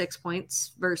has 6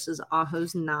 points versus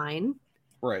Aho's 9.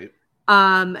 Right.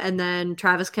 And then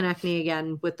Travis Konechny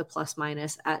again with the plus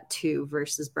minus at 2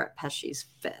 versus Brett Pesce's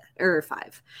 5.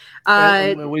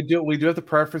 We do have to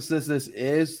preface this. This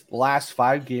is last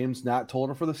 5 games, not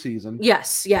total for the season.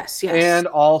 Yes. And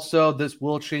also, this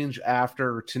will change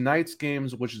after tonight's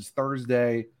games, which is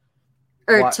Thursday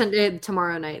or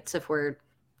tomorrow nights, if we're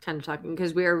kind of talking,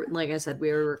 because we are, like I said,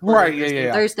 we were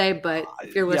recording Thursday, but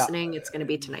if you're listening, it's going to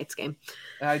be tonight's game.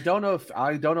 And I don't know if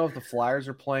the Flyers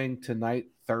are playing tonight,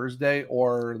 Thursday,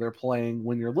 or they're playing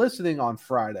when you're listening on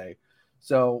Friday.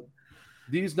 So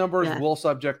these numbers will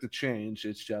subject to change.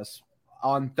 It's just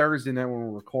on Thursday night when we're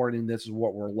recording, this is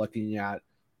what we're looking at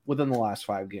within the last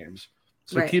 5 games.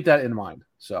 So keep that in mind.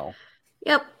 So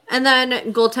yep. And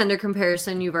then goaltender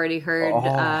comparison, you've already heard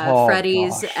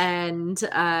Freddie's and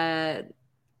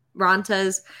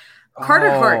Ronta's. Carter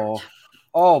Hart.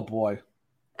 Oh boy.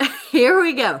 Here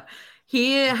we go.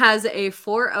 He has a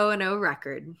 4-0-0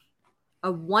 record,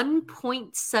 a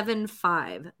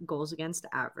 1.75 goals against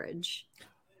average.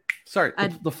 Sorry,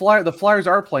 the Flyers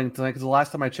are playing tonight because the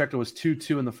last time I checked, it was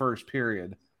 2-2 in the first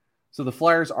period. So the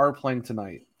Flyers are playing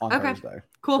tonight on Thursday.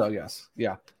 Cool. So yes,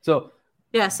 yeah. So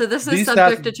this is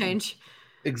subject to change.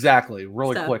 Exactly,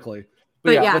 quickly.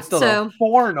 But still, so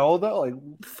 4-0 though, like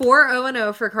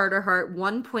 4-0-0 for Carter Hart,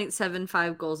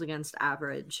 1.75 goals against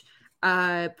average,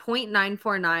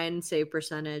 0.949 save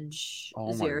percentage,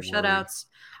 0 shutouts.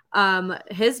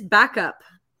 His backup,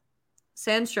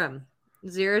 Sandstrom,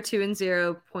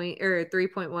 0-2-0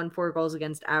 3.14 goals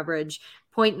against average,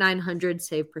 0.900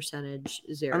 save percentage,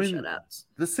 0 shutouts.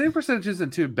 The save percentage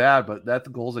isn't too bad, but that's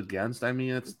goals against. I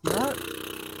mean, it's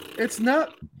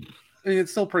not. I mean, it's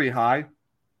still pretty high.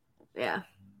 Yeah.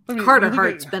 Carter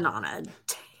Hart's been on a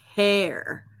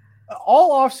tear.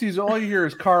 All offseason, all you hear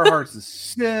is Carter Hart's a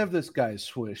sieve. This guy's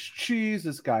Swiss cheese.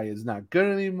 This guy is not good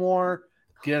anymore.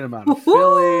 Get him out of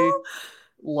Philly.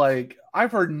 Like,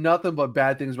 I've heard nothing but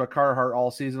bad things about Carter Hart all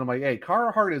season. I'm like, hey,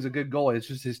 Carter Hart is a good goalie. It's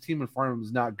just his team in front of him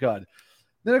is not good.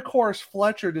 Then, of course,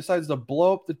 Fletcher decides to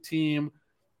blow up the team.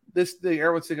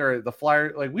 Everyone's thinking, all right, the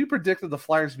Flyers, like, we predicted the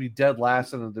Flyers to be dead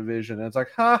last in the division. And it's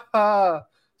like, ha.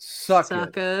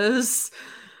 Suckers.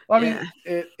 I mean,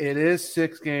 it is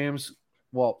 6 games.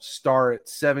 Well, start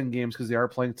 7 games because they are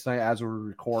playing tonight as we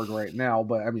record right now.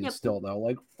 But I mean, still though,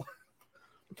 like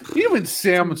even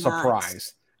Sam is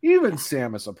surprised.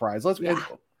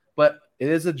 But it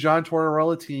is a John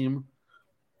Tortorella team,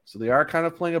 so they are kind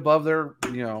of playing above their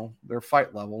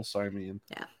fight level. So I mean,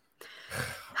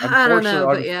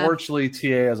 unfortunately,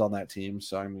 TA is on that team.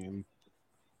 So I mean.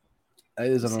 It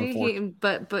is an unfortunate.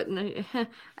 But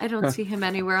I don't see him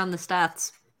anywhere on the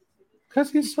stats.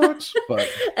 Because he sucks. But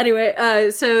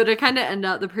anyway, so to kind of end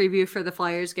out the preview for the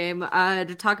Flyers game,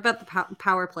 to talk about the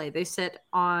power play, they sit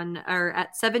at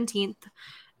 17th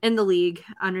in the league,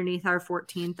 underneath our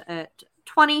 14th at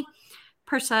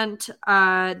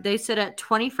 20%. They sit at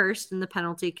 21st in the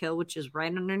penalty kill, which is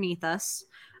right underneath us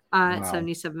at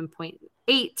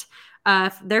 77.8.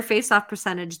 Their face-off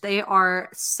percentage, they are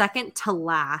second to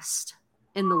last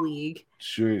in the league.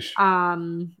 Sheesh.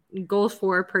 Goals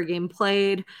for per game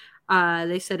played.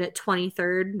 They sit at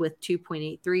 23rd with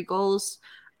 2.83 goals.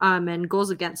 And goals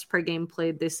against per game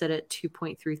played, they sit at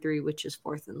 2.33, which is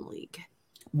 4th in the league.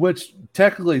 Which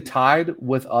technically tied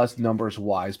with us numbers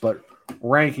wise, but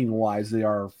ranking wise, they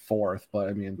are 4th. But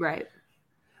I mean, right.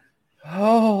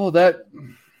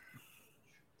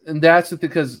 And that's it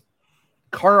because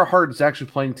Carter Hart is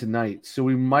actually playing tonight, so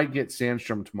we might get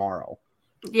Sandstrom tomorrow.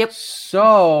 Yep.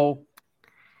 So,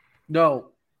 no,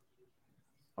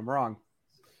 I'm wrong.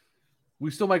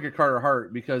 We still might get Carter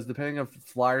Hart because depending if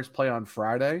Flyers play on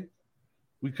Friday,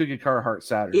 we could get Carter Hart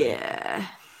Saturday.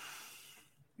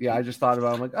 Yeah, I just thought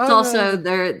about it. I'm like, it's also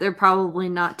they're probably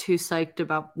not too psyched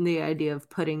about the idea of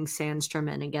putting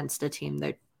Sandstrom in against a team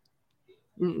they're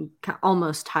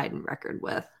almost tied in record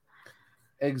with.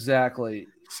 Exactly.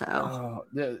 So,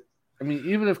 I mean,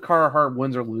 even if Carter Hart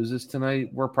wins or loses tonight,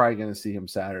 we're probably going to see him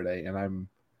Saturday, and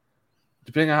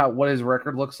depending on what his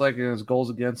record looks like and his goals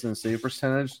against and his save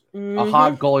percentage, a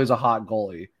hot goalie is a hot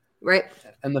goalie. Right.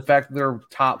 And the fact that they're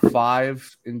top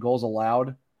 5 in goals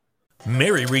allowed.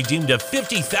 Mary redeemed a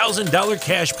 $50,000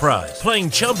 cash prize playing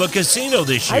Chumba Casino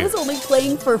this year. I was only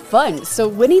playing for fun, so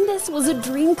winning this was a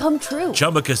dream come true.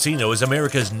 Chumba Casino is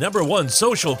America's #1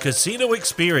 social casino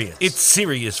experience. It's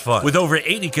serious fun. With over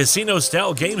 80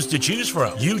 casino-style games to choose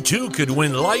from, you too could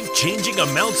win life-changing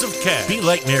amounts of cash. Be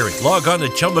like Mary. Log on to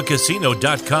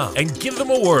ChumbaCasino.com and give them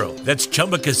a whirl. That's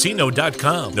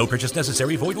ChumbaCasino.com. No purchase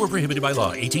necessary. Void where prohibited by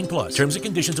law. 18 plus. Terms and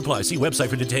conditions apply. See website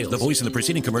for details. The voice in the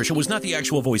preceding commercial was not the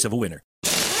actual voice of a winner.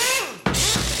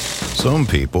 Some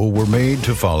people were made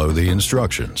to follow the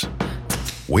instructions.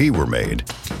 We were made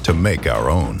to make our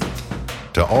own.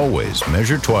 To always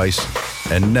measure twice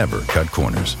and never cut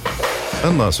corners.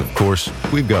 Unless, of course,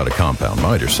 we've got a compound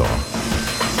miter saw.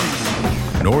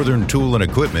 Northern Tool and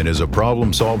Equipment is a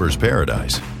problem solver's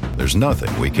paradise. There's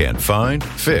nothing we can't find,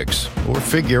 fix, or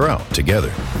figure out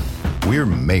together. We're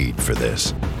made for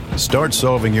this. Start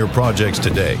solving your projects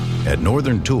today at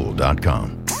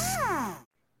northerntool.com.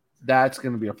 That's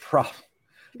going to be a problem.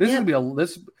 This is going to be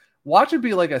watch it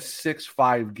be like a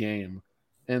 6-5 game,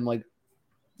 and like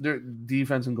their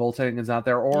defense and goaltending is out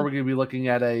there, or we're going to be looking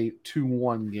at a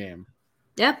 2-1 game.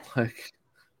 Yeah.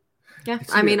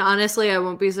 I mean, honestly, I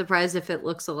won't be surprised if it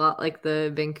looks a lot like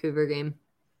the Vancouver game.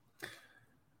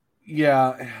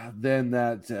 Yeah, then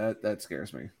that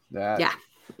scares me. Yep.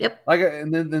 Like,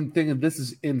 and then thinking this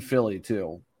is in Philly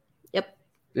too. Yep.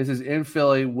 This is in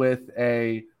Philly with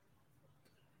an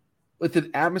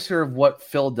atmosphere of what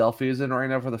Philadelphia is in right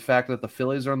now, for the fact that the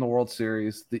Phillies are in the World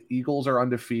Series, the Eagles are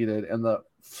undefeated, and the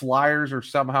Flyers are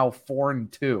somehow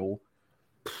 4-2.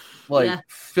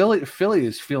 Philly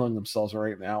is feeling themselves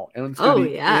right now, and it's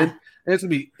gonna it's gonna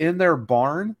be in their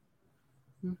barn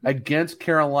against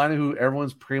Carolina, who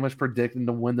everyone's pretty much predicting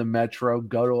to win the Metro,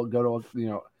 go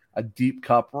to a deep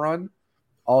cup run.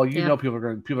 People are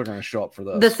going to show up for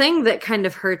this. The thing that kind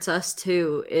of hurts us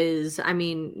too is, I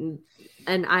mean,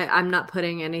 and I'm not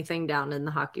putting anything down in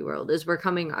the hockey world, is we're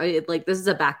coming like this is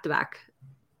a back-to-back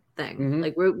thing. Mm-hmm.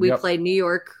 Like we play New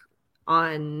York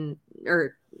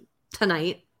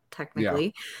tonight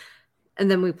technically,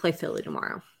 and then we play Philly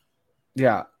tomorrow.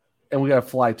 Yeah, and we got to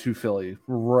fly to Philly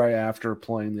right after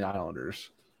playing the Islanders.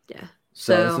 Yeah.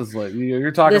 So this is like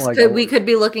you're talking we could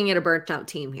be looking at a burnt out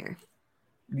team here.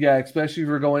 Yeah, especially if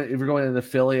you're going into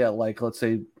Philly at like, let's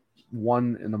say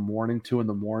 1 in the morning, 2 in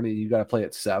the morning, you got to play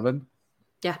at 7.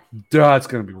 Yeah, that's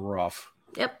gonna be rough.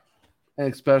 Yep,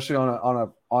 and especially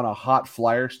on a hot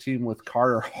Flyers team with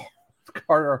Carter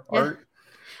Hart. Yeah.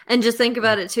 And just think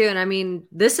about it too. And I mean,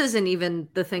 this isn't even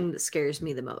the thing that scares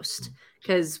me the most,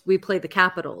 because we play the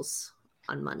Capitals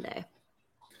on Monday.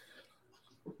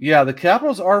 Yeah, the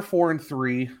Capitals are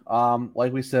 4-3.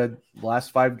 Like we said,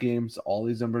 last 5 games, all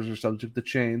these numbers are subject to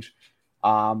change.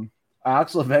 Alex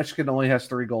Ovechkin only has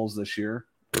 3 goals this year,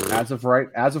 as of right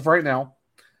now.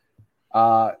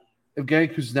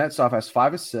 Evgeny Kuznetsov has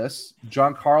 5 assists.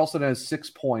 John Carlson has 6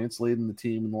 points, leading the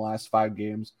team in the last 5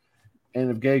 games,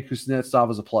 and Evgeny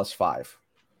Kuznetsov is a +5.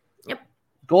 Yep.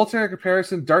 Goaltender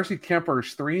comparison: Darcy Kemper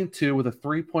is 3-2 with a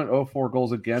 3.04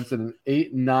 goals against and an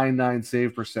 8.99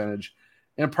 save percentage.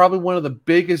 And probably one of the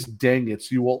biggest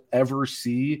dang-its you will ever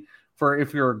see for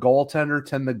if you're a goaltender,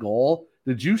 10 the goal.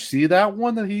 Did you see that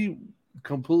one that he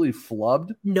completely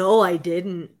flubbed? No, I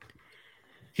didn't.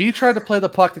 He tried to play the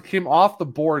puck that came off the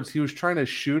boards. He was trying to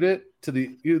shoot it to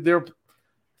they were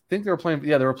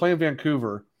playing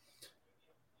Vancouver.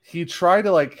 He tried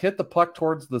to hit the puck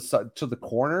towards the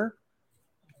corner,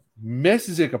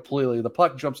 misses it completely. The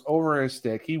puck jumps over his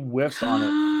stick. He whiffs on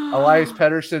it. Elias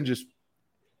Pettersson just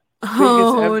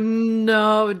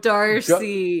no,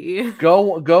 Darcy.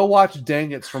 Go watch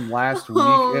Dang It's from last week,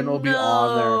 and it'll be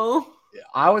on there.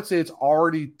 I would say it's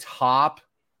already the top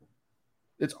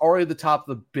of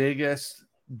the biggest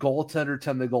goaltender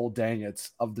 10 the goal Dang It's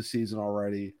of the season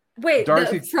already. Wait,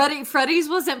 Darcy, Freddie's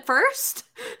wasn't first?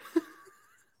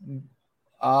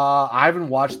 I haven't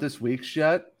watched this week's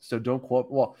yet, so don't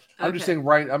quote. Well, I'm just saying,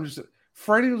 right?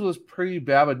 Freddie's was pretty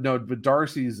bad, but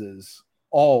Darcy's is.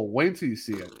 Oh, wait until you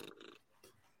see it.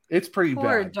 It's pretty bad.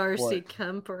 Poor Darcy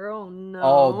Kemper. Oh no.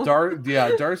 Oh,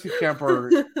 Darcy Kemper.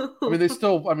 I mean, they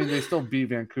still beat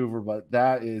Vancouver, but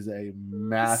that is a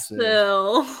massive thing.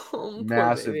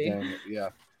 Yeah.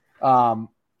 I mean,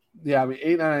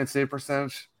 8.99 save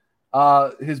percentage.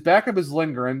 His backup is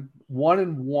Lindgren,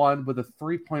 1-1 with a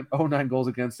 3.09 goals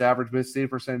against average, but his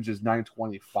save percentage is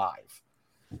 .925.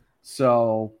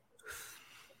 So,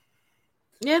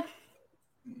 yeah.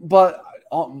 But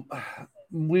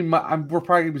we're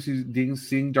probably going to be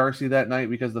seeing Darcy that night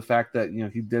because of the fact that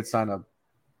he did sign a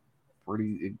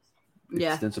pretty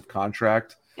extensive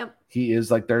contract. Yep. He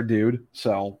is like their dude,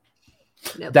 so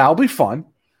that'll be fun.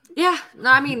 Yeah, no,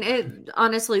 I mean,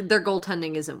 honestly, their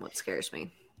goaltending isn't what scares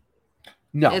me.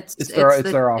 No, it's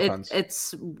their offense.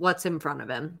 It's what's in front of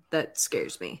him that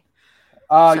scares me.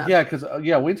 Yeah, because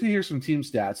wait till you hear some team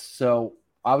stats. So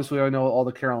obviously, I know all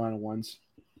the Carolina ones.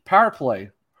 Power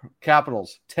play,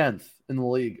 Capitals 10th in the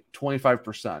league,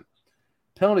 25%.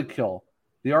 Penalty kill,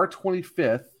 they are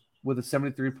 25th with a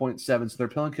 73.7. So their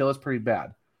penalty kill is pretty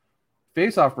bad.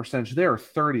 Face-off percentage, they are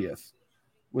 30th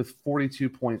with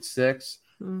 42.6.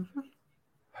 Mm-hmm.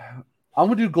 I'm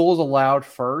gonna do goals allowed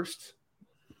first.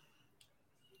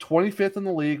 25th in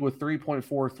the league with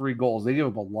 3.43 goals. They give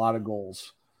up a lot of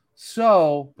goals.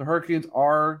 So the Hurricanes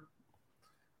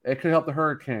it could help the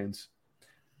Hurricanes.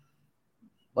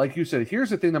 Like you said,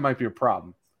 here's the thing that might be a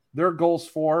problem. Their goals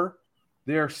for,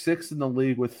 they are 6th in the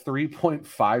league with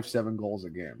 3.57 goals a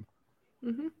game.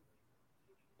 Mm-hmm.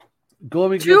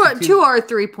 Two are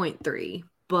 3.3,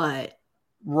 but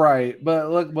right.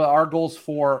 But our goals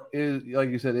for is, like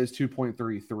you said, is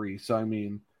 2.33. So I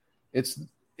mean, it's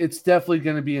definitely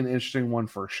going to be an interesting one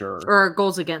for sure. Or our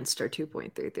goals against are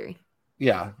 2.33.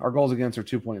 Yeah, our goals against are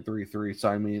 2.33. So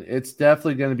I mean, it's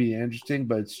definitely going to be interesting,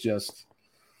 but it's just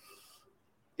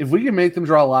if we can make them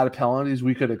draw a lot of penalties,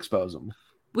 we could expose them.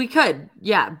 We could,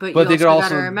 yeah, but you also got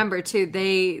to remember too.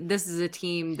 This is a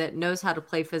team that knows how to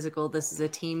play physical. This is a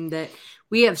team that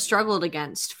we have struggled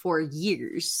against for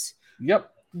years. Yep.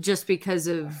 Just because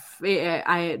of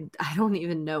I don't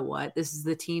even know what. This is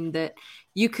the team that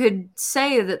you could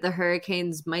say that the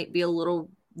Hurricanes might be a little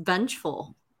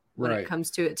vengeful when it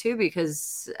comes to it too,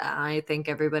 because I think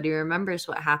everybody remembers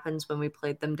what happens when we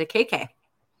played them to KK.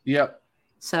 Yep.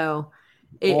 So.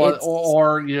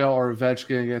 Or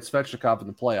Ovechkin against Svechnikov in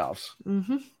the playoffs.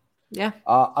 Mm-hmm. Yeah.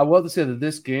 I will have to say that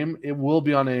this game, it will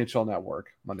be on NHL Network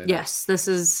Monday night. Yes, this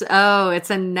is, it's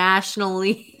a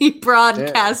nationally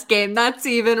broadcast game. That's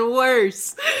even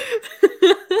worse.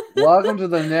 Welcome to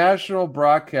the national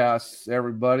broadcasts,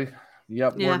 everybody.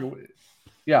 Yep.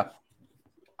 Yeah.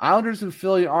 Islanders and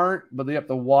Philly aren't, but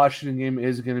the Washington game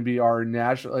is going to be our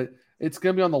national. It's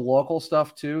going to be on the local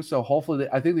stuff too. So hopefully,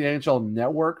 I think the NHL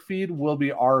Network feed will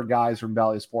be our guys from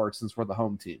Valley Sports since we're the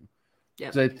home team. Yeah.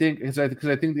 Because I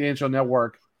think the NHL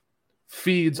Network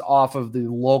feeds off of the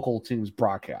local team's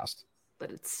broadcast. But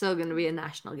it's still going to be a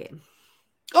national game.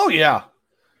 Oh yeah,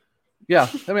 yeah.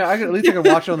 I mean, at least I can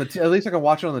watch it on the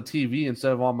TV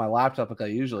instead of on my laptop like I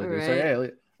usually do. Right. So hey,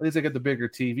 at least I get the bigger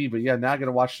TV. But yeah, now I got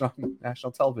to watch it on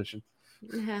national television.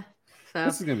 Yeah. So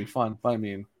this is going to be fun. But I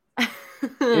mean.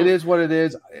 It is what it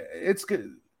is. It's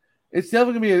good. It's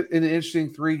definitely going to be an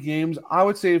interesting 3 games. I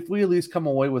would say if we at least come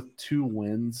away with 2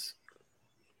 wins,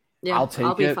 I'll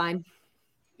be fine.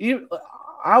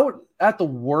 I would, at the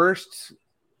worst,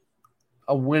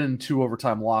 a win and 2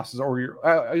 overtime losses, or you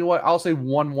know what? I'll say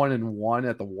 1-1-1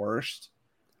 at the worst.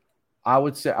 I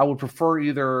would say I would prefer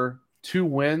either 2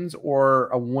 wins or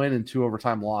a win and 2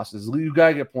 overtime losses. You got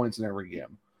to get points in every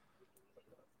game.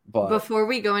 But before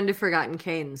we go into Forgotten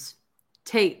Canes.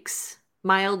 Takes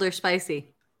mild or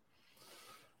spicy?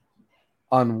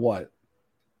 On what?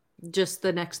 Just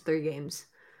the next 3 games.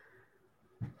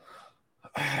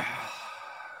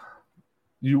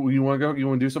 You want to go? You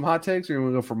want to do some hot takes, or you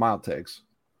want to go for mild takes?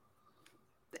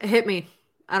 Hit me.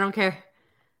 I don't care.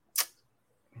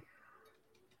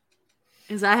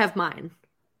 Because I have mine.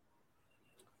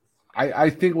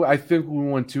 I think we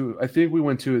won 2. I think we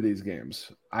win 2 of these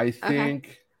games. I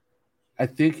think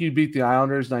you beat the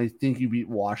Islanders, and I think you beat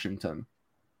Washington.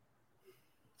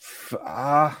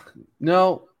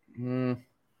 No.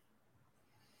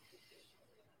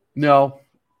 No.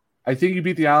 I think you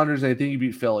beat the Islanders, and I think you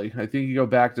beat Philly. I think you go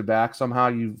back-to-back. Somehow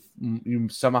you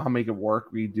somehow make it work.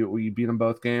 You beat them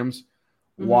both games.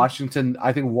 Mm-hmm. Washington,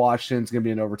 I think Washington's going to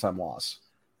be an overtime loss.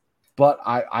 But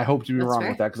I hope to be wrong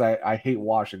with that because I hate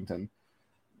Washington.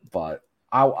 But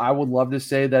I would love to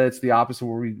say that it's the opposite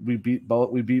where we beat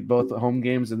both the home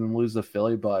games and then lose to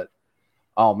Philly, but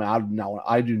oh man,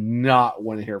 I do not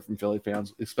want to hear from Philly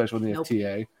fans, especially in the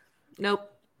FTA. Nope.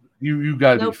 You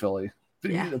got to beat Philly.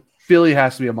 Yeah. Philly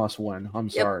has to be a must win. I'm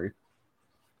sorry.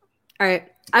 All right,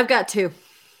 I've got 2.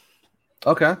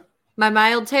 Okay. My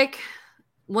mild take: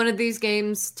 one of these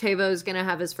games, Tavo is going to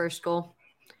have his first goal.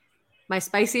 My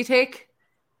spicy take: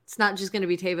 it's not just going to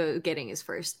be Tavo getting his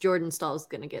first. Jordan Stahl is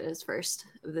going to get his first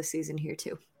of the season here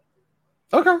too.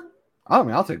 Okay. I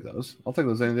mean, I'll take those. I'll take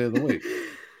those any day of the week.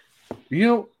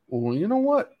 You know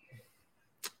what?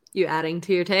 You adding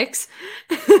to your takes?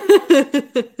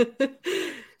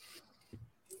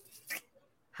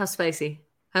 How spicy?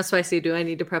 How spicy do I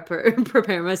need to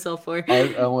prepare myself for?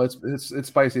 It's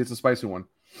spicy. It's a spicy one.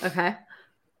 Okay.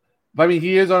 But I mean,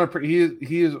 he's on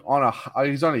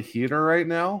a heater right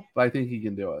now, but I think he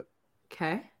can do it.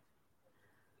 Okay.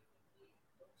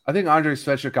 I think Andrei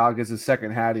Svechnikov gets his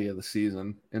second Hattie of the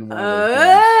season in one of those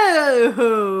games.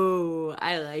 Oh,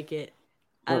 I like it.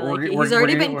 He's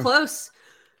already been close.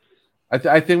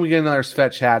 I think we get another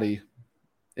Svech Hattie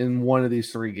in one of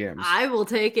these 3 games. I will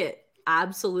take it.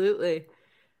 Absolutely.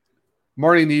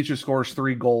 Marty Nietzsche scores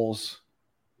 3 goals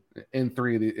in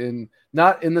 3 of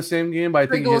not in the same game, but I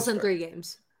think 3 goals in 3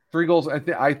 games. 3 goals. I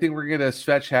think we're gonna get a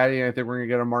Svech Hattie, and I think we're gonna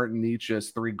get a Martin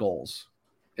Nietzsche's 3 goals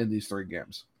in these 3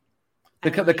 games.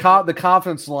 The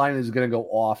confidence line is gonna go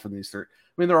off in these 3. I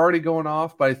mean, they're already going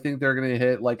off, but I think they're gonna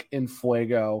hit like in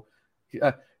fuego.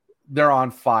 They're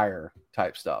on fire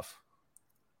type stuff.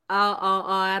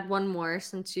 I'll add one more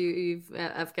since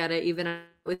I've got to even out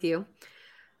with you.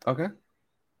 Okay.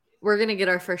 We're gonna get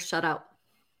our first shutout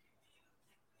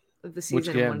of the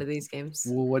season in one of these games.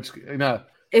 Well,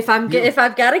 if I've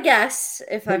got to guess,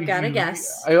 if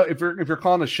you're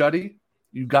calling a shutty,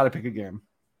 you got to pick a game.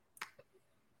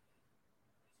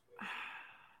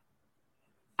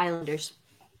 Islanders.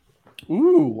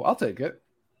 Ooh, I'll take it.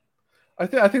 I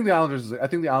think the Islanders. I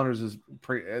think the Islanders is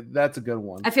pretty. That's a good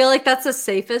one. I feel like that's the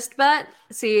safest bet.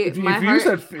 See, if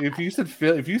you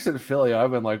said Philly, I've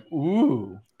been like,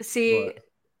 ooh. See, but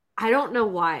I don't know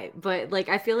why, but like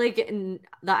I feel like the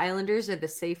Islanders are the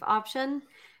safe option.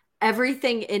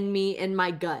 Everything in me, in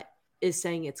my gut, is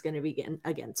saying it's going to be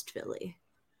against Philly.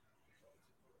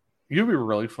 You'd be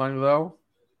really fun though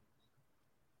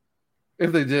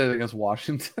if they did it against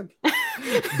Washington.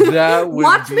 That would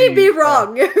watch me be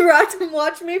wrong.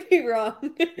 Watch me be wrong.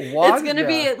 It's going to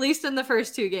be at least in the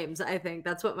first 2 games. I think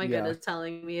that's what my gut is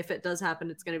telling me. If it does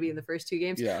happen, it's going to be in the first 2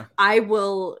 games. Yeah, I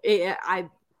will.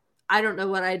 I don't know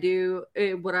what I do.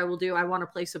 What I will do. I want to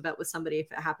place a bet with somebody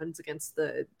if it happens against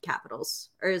the Capitals,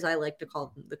 or as I like to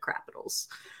call them, the Crapitals.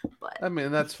 But I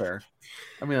mean, that's fair.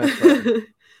 That's fair.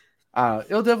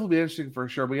 It'll definitely be interesting for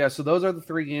sure. But yeah, so those are the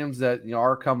 3 games that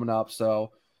are coming up.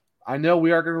 So I know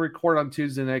we are going to record on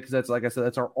Tuesday night because that's, like I said,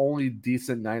 that's our only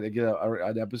decent night to get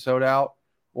an episode out.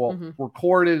 Well,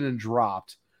 recorded and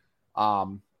dropped.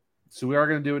 So we are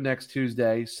going to do it next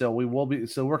Tuesday. So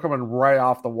we're coming right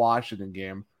off the Washington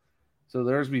game. So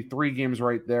there's be 3 games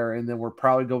right there, and then we're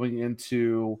probably going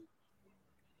into.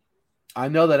 I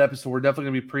know that episode we're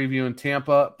definitely going to be previewing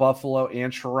Tampa, Buffalo,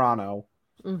 and Toronto.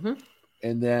 Mm-hmm.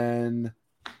 And then,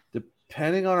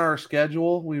 depending on our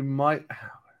schedule, we might.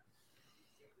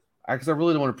 Because I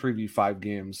really don't want to preview 5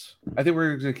 games. I think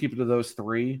we're going to keep it to those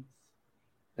 3,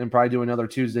 and probably do another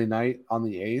Tuesday night on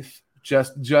the 8th,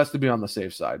 just to be on the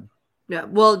safe side. Yeah.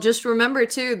 Well, just remember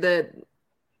too that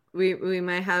we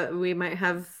might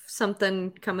have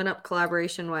something coming up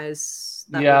collaboration wise.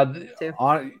 Yeah.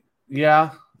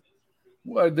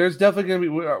 There's definitely going to be.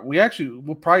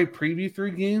 We'll probably preview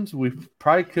 3 games. We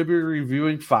probably could be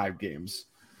reviewing 5 games.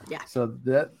 Yeah. So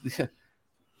that.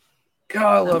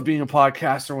 God, I love being a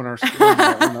podcaster when when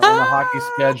the hockey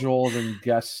schedules and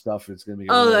guest stuff is going to be.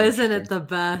 Oh, isn't it the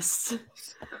best?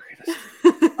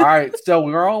 All right, so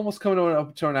we're almost coming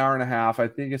up to an hour and a half. I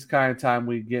think it's kind of time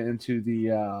we get into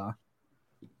the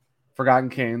Forgotten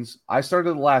Canes. I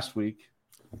started last week.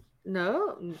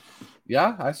 No.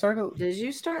 Yeah, I started. Did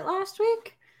you start last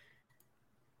week?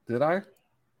 Did I? I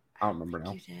don't remember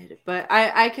now. You did, but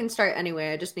I can start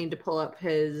anyway. I just need to pull up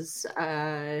his.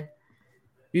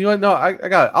 You know what? No, I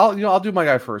got it. I'll do my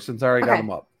guy first since I already got him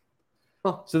up.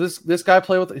 Cool. So this guy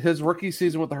played with his rookie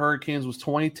season with the Hurricanes was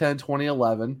 2010,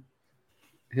 2011.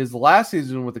 His last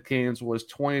season with the Canes was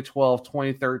 2012,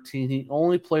 2013. He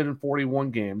only played in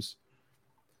 41 games.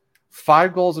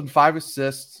 5 goals and 5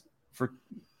 assists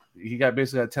he got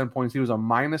basically at 10 points. He was a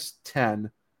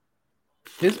 -10.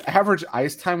 His average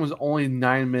ice time was only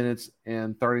 9 minutes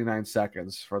and 39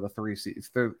 seconds for the 3 seasons.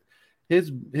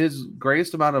 His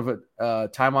greatest amount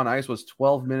of time on ice was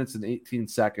 12 minutes and 18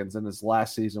 seconds in his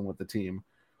last season with the team,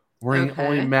 where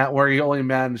he only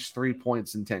managed 3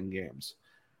 points in 10 games.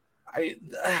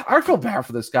 I feel bad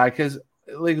for this guy because,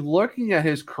 like, looking at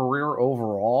his career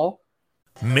overall,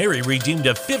 Mary redeemed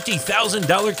a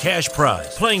 $50,000 cash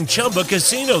prize playing Chumba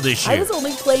Casino this year. I was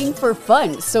only playing for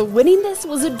fun, so winning this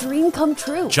was a dream come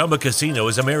true. Chumba Casino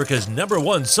is America's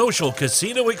 #1 social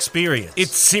casino experience.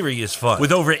 It's serious fun.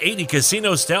 With over 80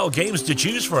 casino-style games to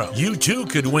choose from, you too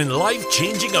could win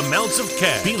life-changing amounts of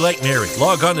cash. Be like Mary.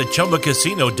 Log on to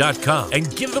ChumbaCasino.com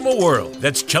and give them a whirl.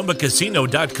 That's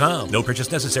ChumbaCasino.com. No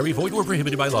purchase necessary. Void or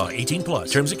prohibited by law.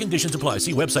 18+. Terms and conditions apply.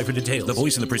 See website for details. The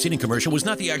voice in the preceding commercial was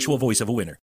not the actual voice of a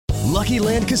winner. Lucky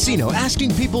Land Casino,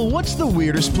 asking people, what's the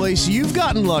weirdest place you've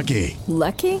gotten lucky?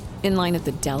 Lucky? In line at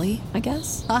the deli, I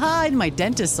guess? Aha, in my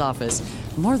dentist's office.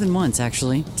 More than once,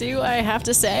 actually. Do I have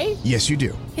to say? Yes, you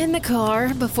do. In the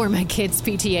car before my kids'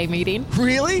 PTA meeting.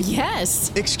 Really?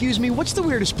 Yes. Excuse me, what's the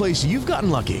weirdest place you've gotten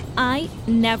lucky? I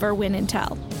never win and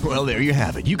tell. Well, there you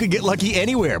have it. You can get lucky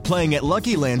anywhere, playing at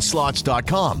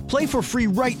LuckyLandSlots.com. Play for free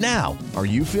right now. Are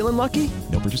you feeling lucky?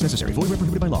 No purchase necessary. Void where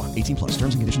prohibited by law. 18 plus.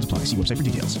 Terms and conditions apply. See website for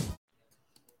details.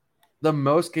 The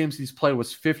most games he's played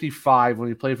was 55 when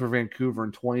he played for Vancouver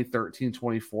in 2013,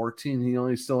 2014.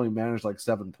 He still only managed like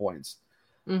 7 points.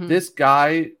 Mm-hmm. This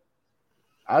guy,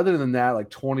 other than that,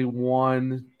 like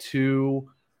 21, 2.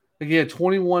 Like he had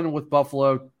 21 with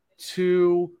Buffalo,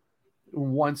 2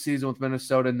 1 season with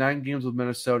Minnesota, 9 games with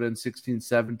Minnesota in 16,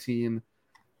 17.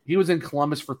 He was in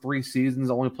Columbus for 3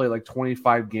 seasons, only played like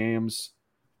 25 games.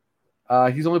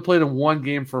 He's only played in 1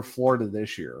 game for Florida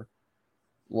this year.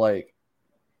 Like,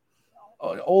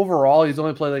 overall, he's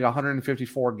only played like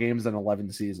 154 games in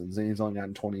 11 seasons, and he's only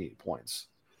gotten 28 points.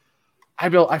 I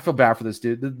feel bad for this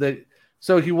dude.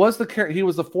 So he was the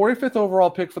 45th overall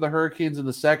pick for the Hurricanes in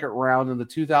the second round in the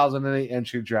 2008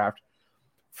 entry draft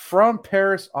from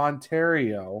Paris,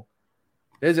 Ontario.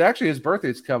 His birthday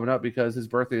is coming up because his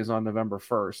birthday is on November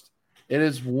 1st. It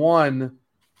is one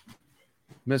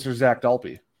Mr. Zach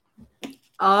Dalpe.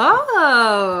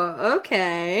 Oh,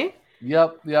 okay.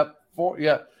 Yep.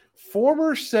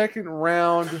 Former second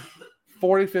round,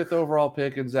 45th overall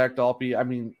pick in Zach Dalpe. I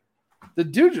mean, the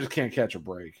dude just can't catch a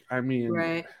break. I mean,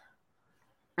 right.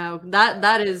 No,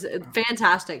 that is a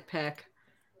fantastic pick.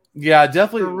 Yeah,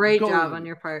 definitely. Great job on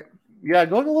your part. Yeah,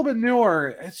 going a little bit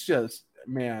newer. It's just,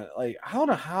 man, like, I don't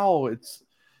know how it's.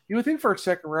 You would think for a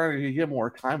second round he'd get more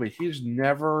time, but he's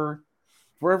never,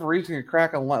 for whatever reason, can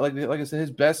crack a lot. Like I said,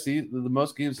 his best season, the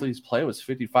most games that he's played was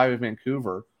 55 in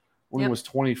Vancouver when he was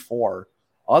 24.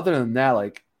 Other than that,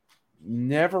 like,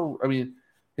 never. I mean,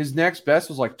 his next best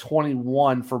was like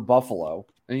 21 for Buffalo,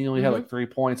 and he only had like 3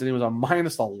 points, and he was on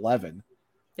minus 11.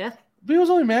 Yeah. But he was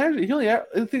only managed.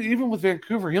 I think even with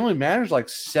Vancouver, he only managed like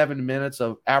 7 minutes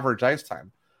of average ice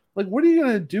time. Like, what are you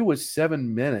going to do with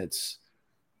 7 minutes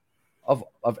of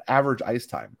average ice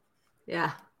time?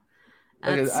 Yeah,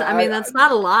 that's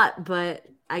not a lot, but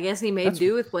I guess he made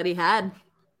do with what he had.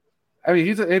 I mean,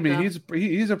 he's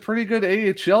a pretty good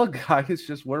AHL guy. It's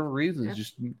just whatever reason, he's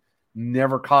just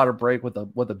never caught a break with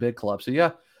the big club. So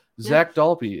yeah, Zach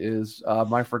Dalpe is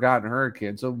my forgotten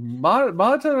Hurricane. So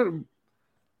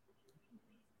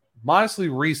modestly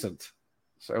recent.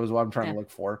 So that was what I'm trying to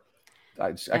look for.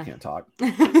 I can't talk.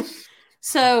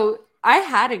 So I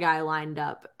had a guy lined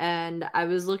up, and I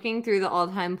was looking through the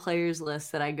all-time players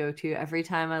list that I go to every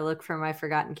time I look for my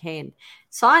forgotten Kane.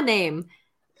 Saw a name.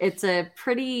 It's a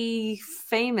pretty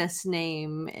famous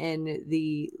name in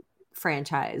the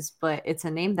franchise, but it's a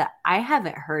name that I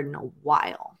haven't heard in a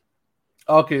while.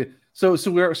 Okay. So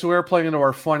we're playing into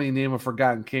our funny name of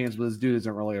Forgotten Canes, but this dude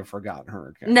isn't really a forgotten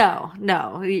Hurricane. No,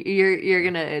 you're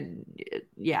gonna,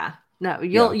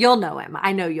 you'll know him.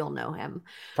 I know you'll know him.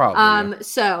 Probably.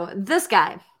 So this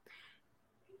guy,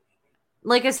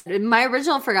 like I said, my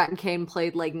original Forgotten Cane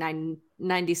played like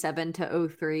 97 to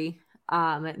 03.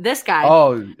 This guy.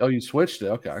 Oh, you switched it.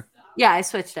 Okay. Yeah, I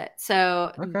switched it.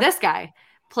 So this guy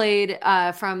played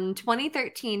from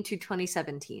 2013 to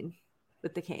 2017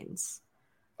 with the Canes.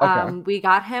 Okay. We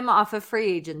got him off of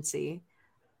free agency,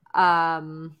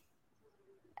 and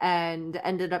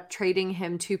ended up trading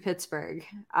him to Pittsburgh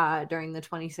during the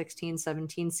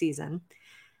 2016-17 season.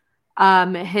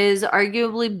 His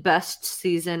arguably best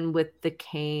season with the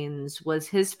Canes was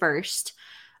his first.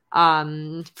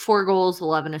 4 goals,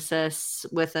 11 assists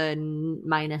with a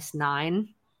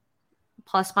 -9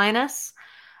 plus minus.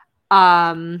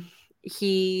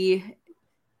 He,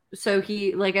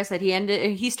 like I said,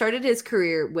 he started his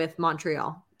career with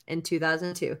Montreal in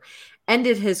 2002,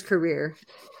 ended his career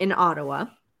in Ottawa,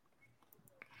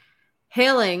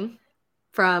 hailing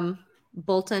from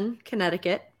Bolton,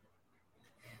 Connecticut,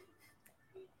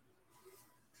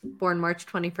 born March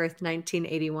 21st,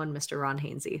 1981, Mr. Ron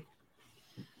Hainsey.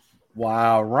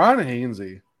 Wow, Ron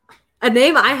Hainsey. A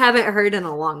name I haven't heard in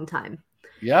a long time.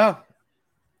 Yeah.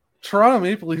 Toronto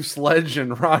Maple Leafs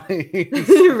legend Ron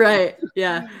Hainsey. Right,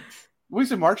 yeah. We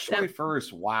said March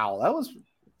 21st. Wow, that was...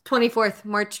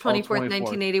 March 24th,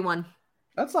 1981.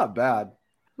 That's not bad.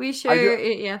 We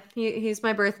share, he's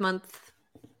my birth month.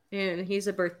 Yeah, he's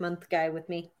a birth month guy with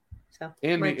me. So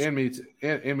and me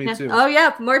too. Oh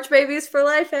yeah, March babies for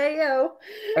life. Hey yo.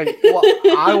 Hey, well,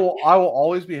 I will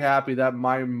always be happy that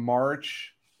my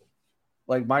March,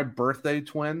 like my birthday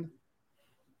twin,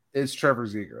 is Trevor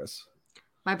Zegras.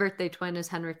 My birthday twin is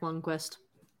Henrik Lundqvist.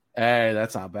 Hey,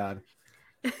 that's not bad.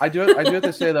 I do have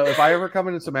to say though, if I ever come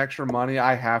into some extra money,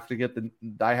 I have to get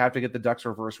the Ducks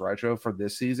Reverse Retro for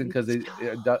this season because it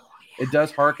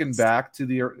does harken back to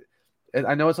the.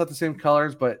 I know it's not the same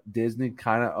colors, but Disney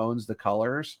kind of owns the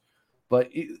colors. But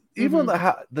even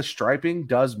the striping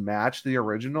does match the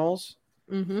originals.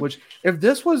 Which, if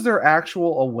this was their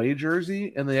actual away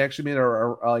jersey and they actually made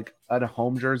a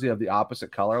home jersey of the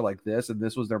opposite color like this, and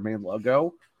this was their main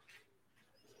logo,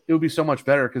 it would be so much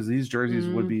better because these jerseys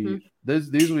would be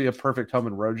these would be a perfect home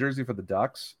and road jersey for the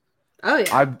Ducks. Oh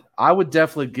yeah, I would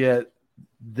definitely get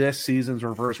this season's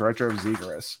reverse retro of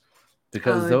Zegras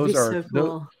because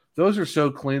those are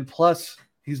so clean. Plus,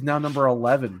 he's now number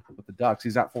 11 with the Ducks.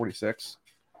 He's not 46.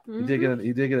 He did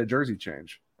get a jersey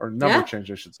change or number change,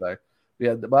 I should say.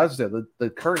 Yeah, but as I said, the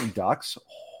current Ducks,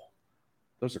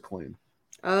 those are clean.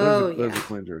 Oh, those are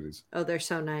clean jerseys. Oh, they're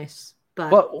so nice.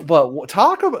 But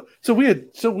talk about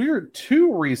we were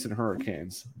 2 recent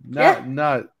hurricanes. Not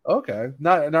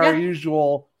our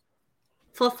usual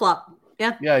flip flop.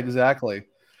 Yeah. Yeah, exactly.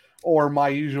 Or my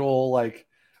usual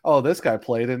this guy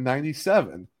played in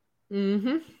 97.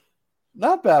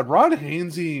 Not bad. Ron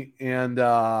Hainsey and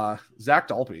Zach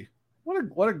Dalpe.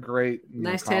 What a great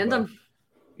nice combo. tandem.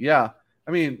 Yeah.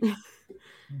 I mean,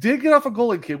 did get off a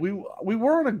goalie kid. We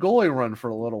were on a goalie run for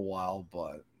a little while,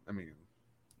 but I mean,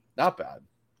 not bad.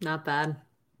 Not bad.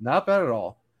 Not bad at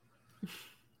all.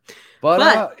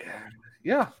 But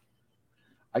yeah.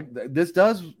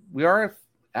 We are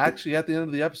actually at the end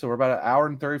of the episode. We're about 1 hour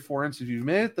and 34 minutes. If you've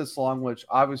made it this long, which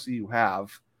obviously you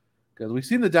have, because we've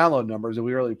seen the download numbers and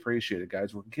we really appreciate it,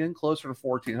 guys. We're getting closer to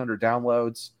 1,400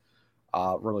 downloads.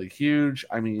 Really huge.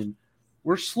 I mean,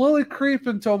 we're slowly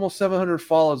creeping to almost 700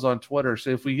 follows on Twitter.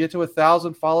 So if we get to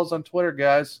 1,000 follows on Twitter,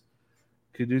 guys,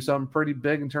 could do something pretty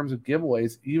big in terms of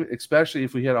giveaways, especially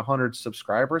if we hit 100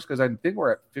 subscribers, because I think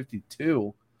we're at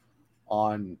 52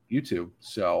 on YouTube.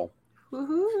 So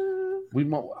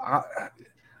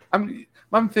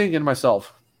I'm thinking to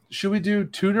myself, should we do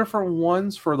 2 different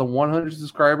ones for the 100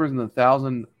 subscribers and the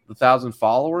 1,000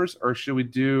 followers, or should we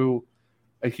do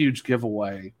a huge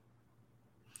giveaway?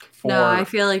 No, I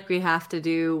feel like we have to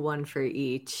do one for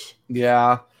each.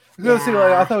 Yeah.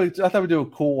 I thought we'd do a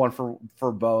cool one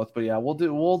for both, but yeah, we'll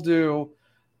do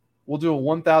a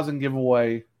 1,000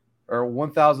 giveaway or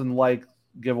 1,000 like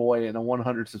giveaway and a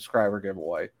 100 subscriber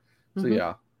giveaway. So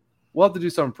yeah, we'll have to do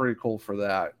something pretty cool for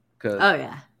that. Cause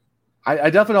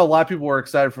I definitely know a lot of people were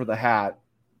excited for the hat.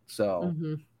 So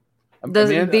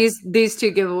these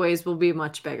 2 giveaways will be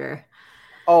much bigger.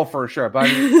 Oh, for sure. But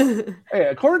I mean, hey,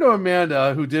 according to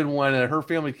Amanda, who did win it, her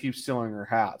family keeps stealing her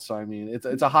hat. So I mean,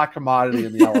 it's a hot commodity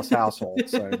in the Ellis household.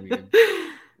 So I mean,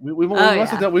 we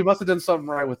must have done something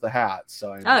right with the hat.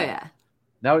 So I mean,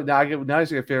 now I just got to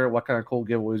figure out what kind of cool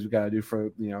giveaways we got to do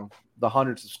for the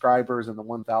 100 subscribers and the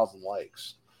 1,000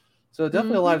 likes. So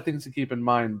definitely a lot of things to keep in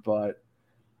mind. But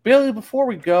Bailey, before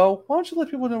we go, why don't you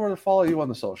let people know where to follow you on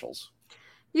the socials?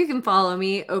 You can follow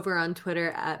me over on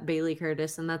Twitter at Bailey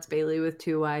Curtis, and that's Bailey with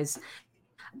 2 Y's.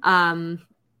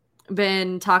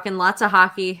 Been talking lots of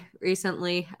hockey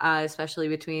recently, especially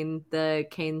between the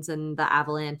Canes and the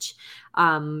Avalanche.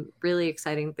 Really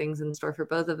exciting things in store for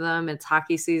both of them. It's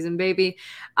hockey season, baby.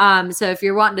 So if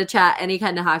you're wanting to chat any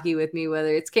kind of hockey with me,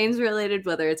 whether it's Canes related,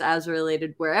 whether it's Avs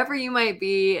related, wherever you might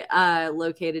be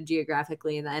located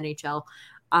geographically in the NHL,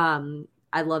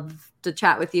 I'd love to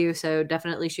chat with you. So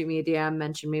definitely shoot me a DM,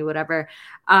 mention me, whatever.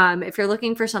 If you're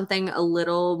looking for something a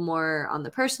little more on the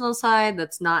personal side,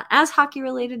 that's not as hockey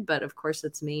related, but of course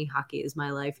it's me. Hockey is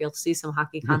my life. You'll see some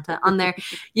hockey content on there.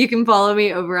 You can follow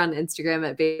me over on Instagram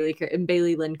at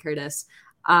Bailey Lynn Curtis.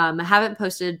 I haven't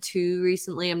posted too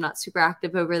recently. I'm not super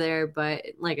active over there, but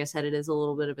like I said, it is a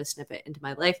little bit of a snippet into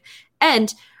my life.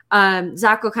 And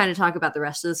Zach will kind of talk about the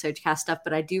rest of the Sojcast stuff,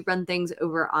 but I do run things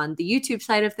over on the YouTube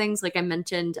side of things. Like I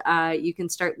mentioned, you can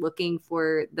start looking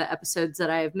for the episodes that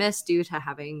I have missed due to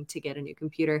having to get a new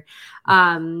computer.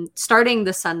 Starting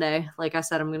this Sunday, like I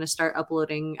said, I'm going to start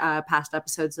uploading past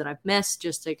episodes that I've missed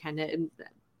just to kind of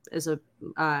as a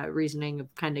reasoning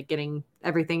of kind of getting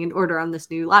everything in order on this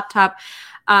new laptop.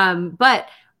 But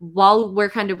while we're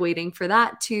kind of waiting for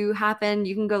that to happen,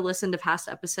 you can go listen to past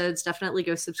episodes. Definitely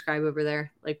go subscribe over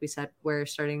there. Like we said, we're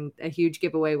starting a huge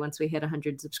giveaway once we hit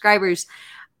 100 subscribers.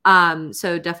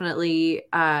 So definitely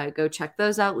go check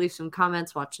those out, leave some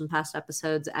comments, watch some past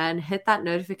episodes, and hit that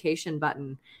notification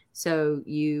button so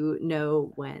you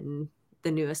know when the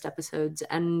newest episodes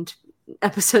and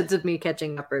episodes of me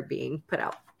catching up are being put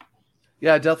out.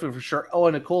 Yeah, definitely, for sure. Oh,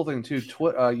 and a cool thing too,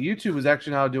 YouTube is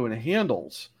actually now doing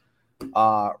handles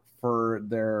for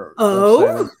their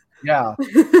website. Yeah.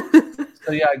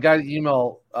 So yeah, I got an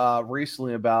email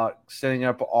recently about setting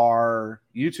up our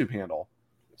YouTube handle.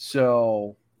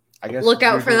 So I guess look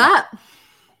out for that.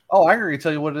 Oh, I can already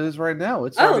tell you what it is right now.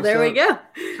 It's there we go.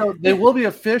 So they will be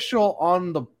official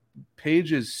on the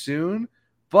pages soon,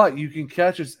 but you can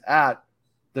catch us at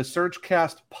the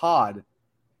Surgecast Pod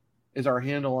is our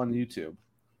handle on YouTube.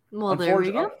 Well, there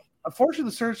we go. Unfortunately,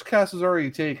 the Surgecast is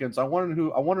already taken, so I wondered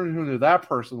who that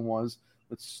person was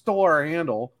that stole our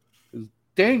handle.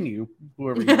 Dang you,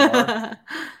 whoever you are.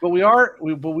 But we are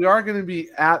going to be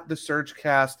at the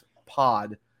Surgecast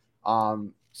Pod.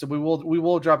 So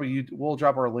we'll drop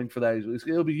our link for that.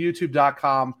 It'll be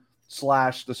youtube.com/the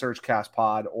Surgecast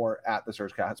Pod or at the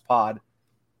Surgecast Pod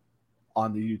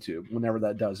on the YouTube whenever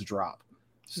that does drop.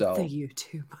 So the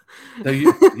YouTube. The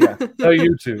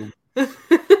YouTube.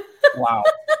 Wow.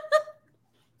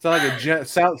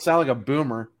 Sound like a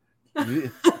boomer.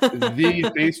 The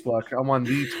Facebook. I'm on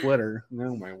the Twitter.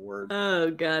 Oh my word.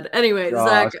 Oh god. Anyway,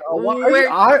 gosh. Zach,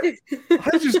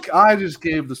 I just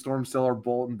gave the Storm Stellar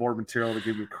bulletin board material to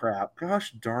give you crap.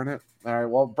 Gosh darn it. All right.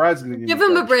 Well, Brad's gonna give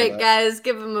him a break, guys.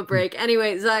 Give him a break.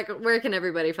 Anyway, Zach, where can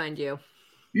everybody find you?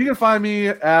 You can find me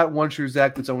at One True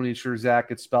Zach. That's only True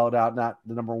Zach. It's spelled out, not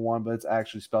the number one, but it's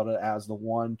actually spelled out as the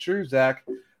one True Zach.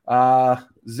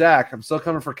 Zach, I'm still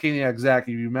coming for Caniac Zach.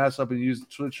 If you mess up and use the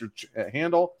Twitch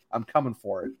handle, I'm coming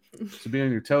for it. So be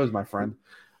on your toes, my friend.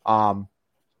 You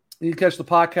can catch the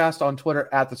podcast on Twitter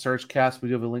at the Surgecast. We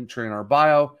do have a link tree in our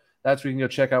bio. That's where you can go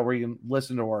check out where you can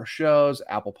listen to our shows,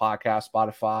 Apple Podcasts,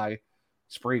 Spotify,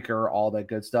 Spreaker, all that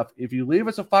good stuff. If you leave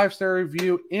us a 5-star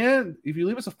review and if you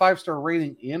leave us a 5-star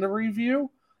rating and a review,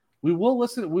 we will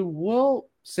listen. We will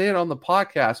say it on the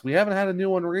podcast. We haven't had a new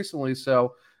one recently,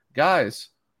 so guys,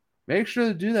 make sure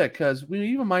to do that because we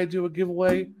even might do a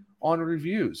giveaway on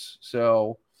reviews.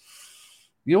 So,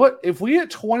 you know what? If we get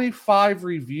 25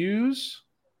 reviews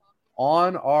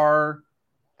on our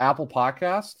Apple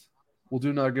podcast, we'll do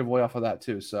another giveaway off of that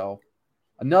too. So,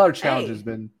 another challenge has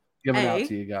been given out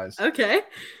to you guys. Okay.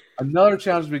 Another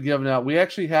challenge has been given out. We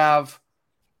actually have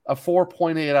a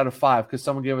 4.8 out of 5 because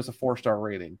someone gave us a 4-star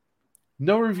rating.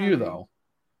 No review though.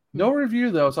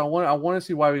 So I want to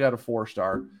see why we got a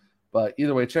 4-star. But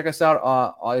either way, check us out.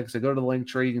 Like I said, go to the link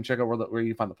tree. You can check out where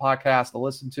you can find the podcast to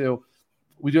listen to.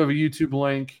 We do have a YouTube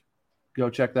link. Go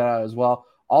check that out as well.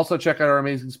 Also, check out our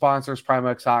amazing sponsors,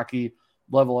 Primex Hockey,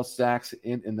 Level Up Stacks,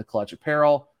 in the Clutch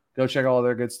Apparel. Go check out all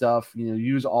their good stuff.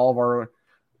 Use all of our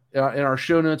in our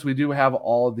show notes. We do have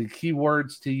all of the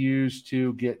keywords to use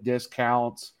to get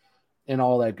discounts and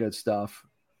all that good stuff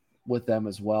with them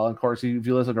as well. And of course, if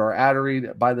you listen to our ad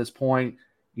read by this point,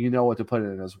 you know what to put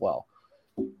in as well.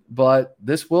 But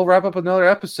this will wrap up another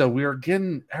episode. We are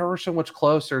getting ever so much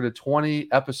closer to 20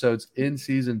 episodes in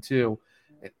season 2,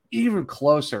 and even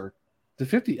closer to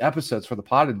 50 episodes for the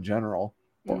pod in general.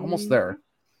 We're almost there.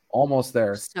 Almost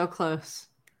there. So close.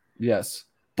 Yes.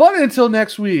 But until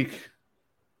next week,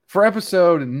 for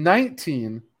episode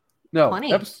 19, no,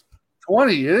 20. Episode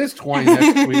 20. It is 20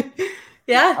 next week.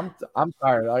 Yeah. I'm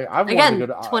tired. I Again, want to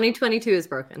go to 2022 is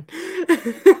broken.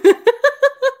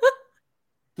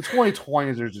 The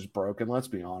 2020s are just broken, let's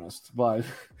be honest. But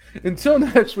until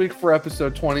next week for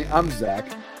episode 20, I'm Zach.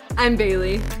 I'm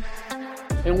Bailey.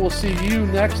 And we'll see you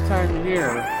next time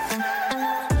here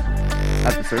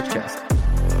at the Surgecast.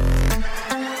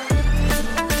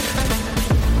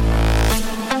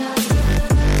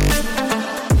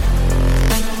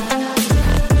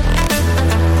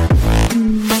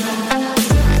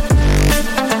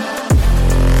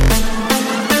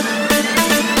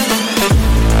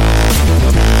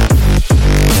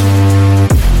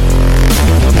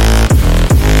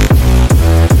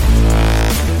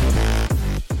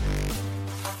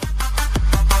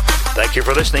 Thank you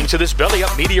for listening to this Belly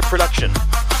Up Media production.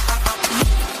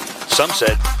 Some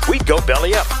said we'd go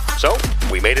belly up, so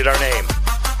we made it our name.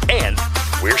 And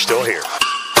we're still here.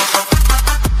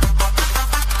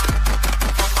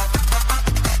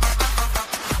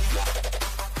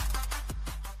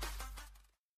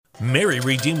 Mary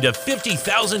redeemed a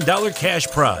 $50,000 cash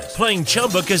prize playing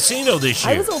Chumba Casino this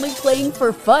year. I was only playing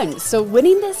for fun, so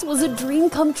winning this was a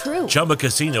dream come true. Chumba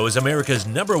Casino is America's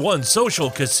 #1 social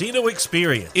casino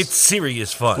experience. It's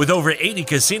serious fun. With over 80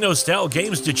 casino-style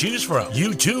games to choose from,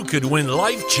 you too could win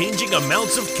life-changing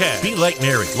amounts of cash. Be like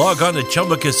Mary. Log on to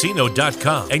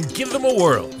ChumbaCasino.com and give them a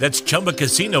whirl. That's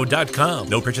ChumbaCasino.com.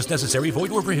 No purchase necessary.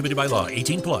 Void where prohibited by law.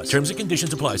 18+. Terms and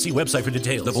conditions apply. See website for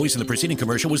details. The voice in the preceding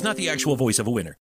commercial was not the actual voice of a winner.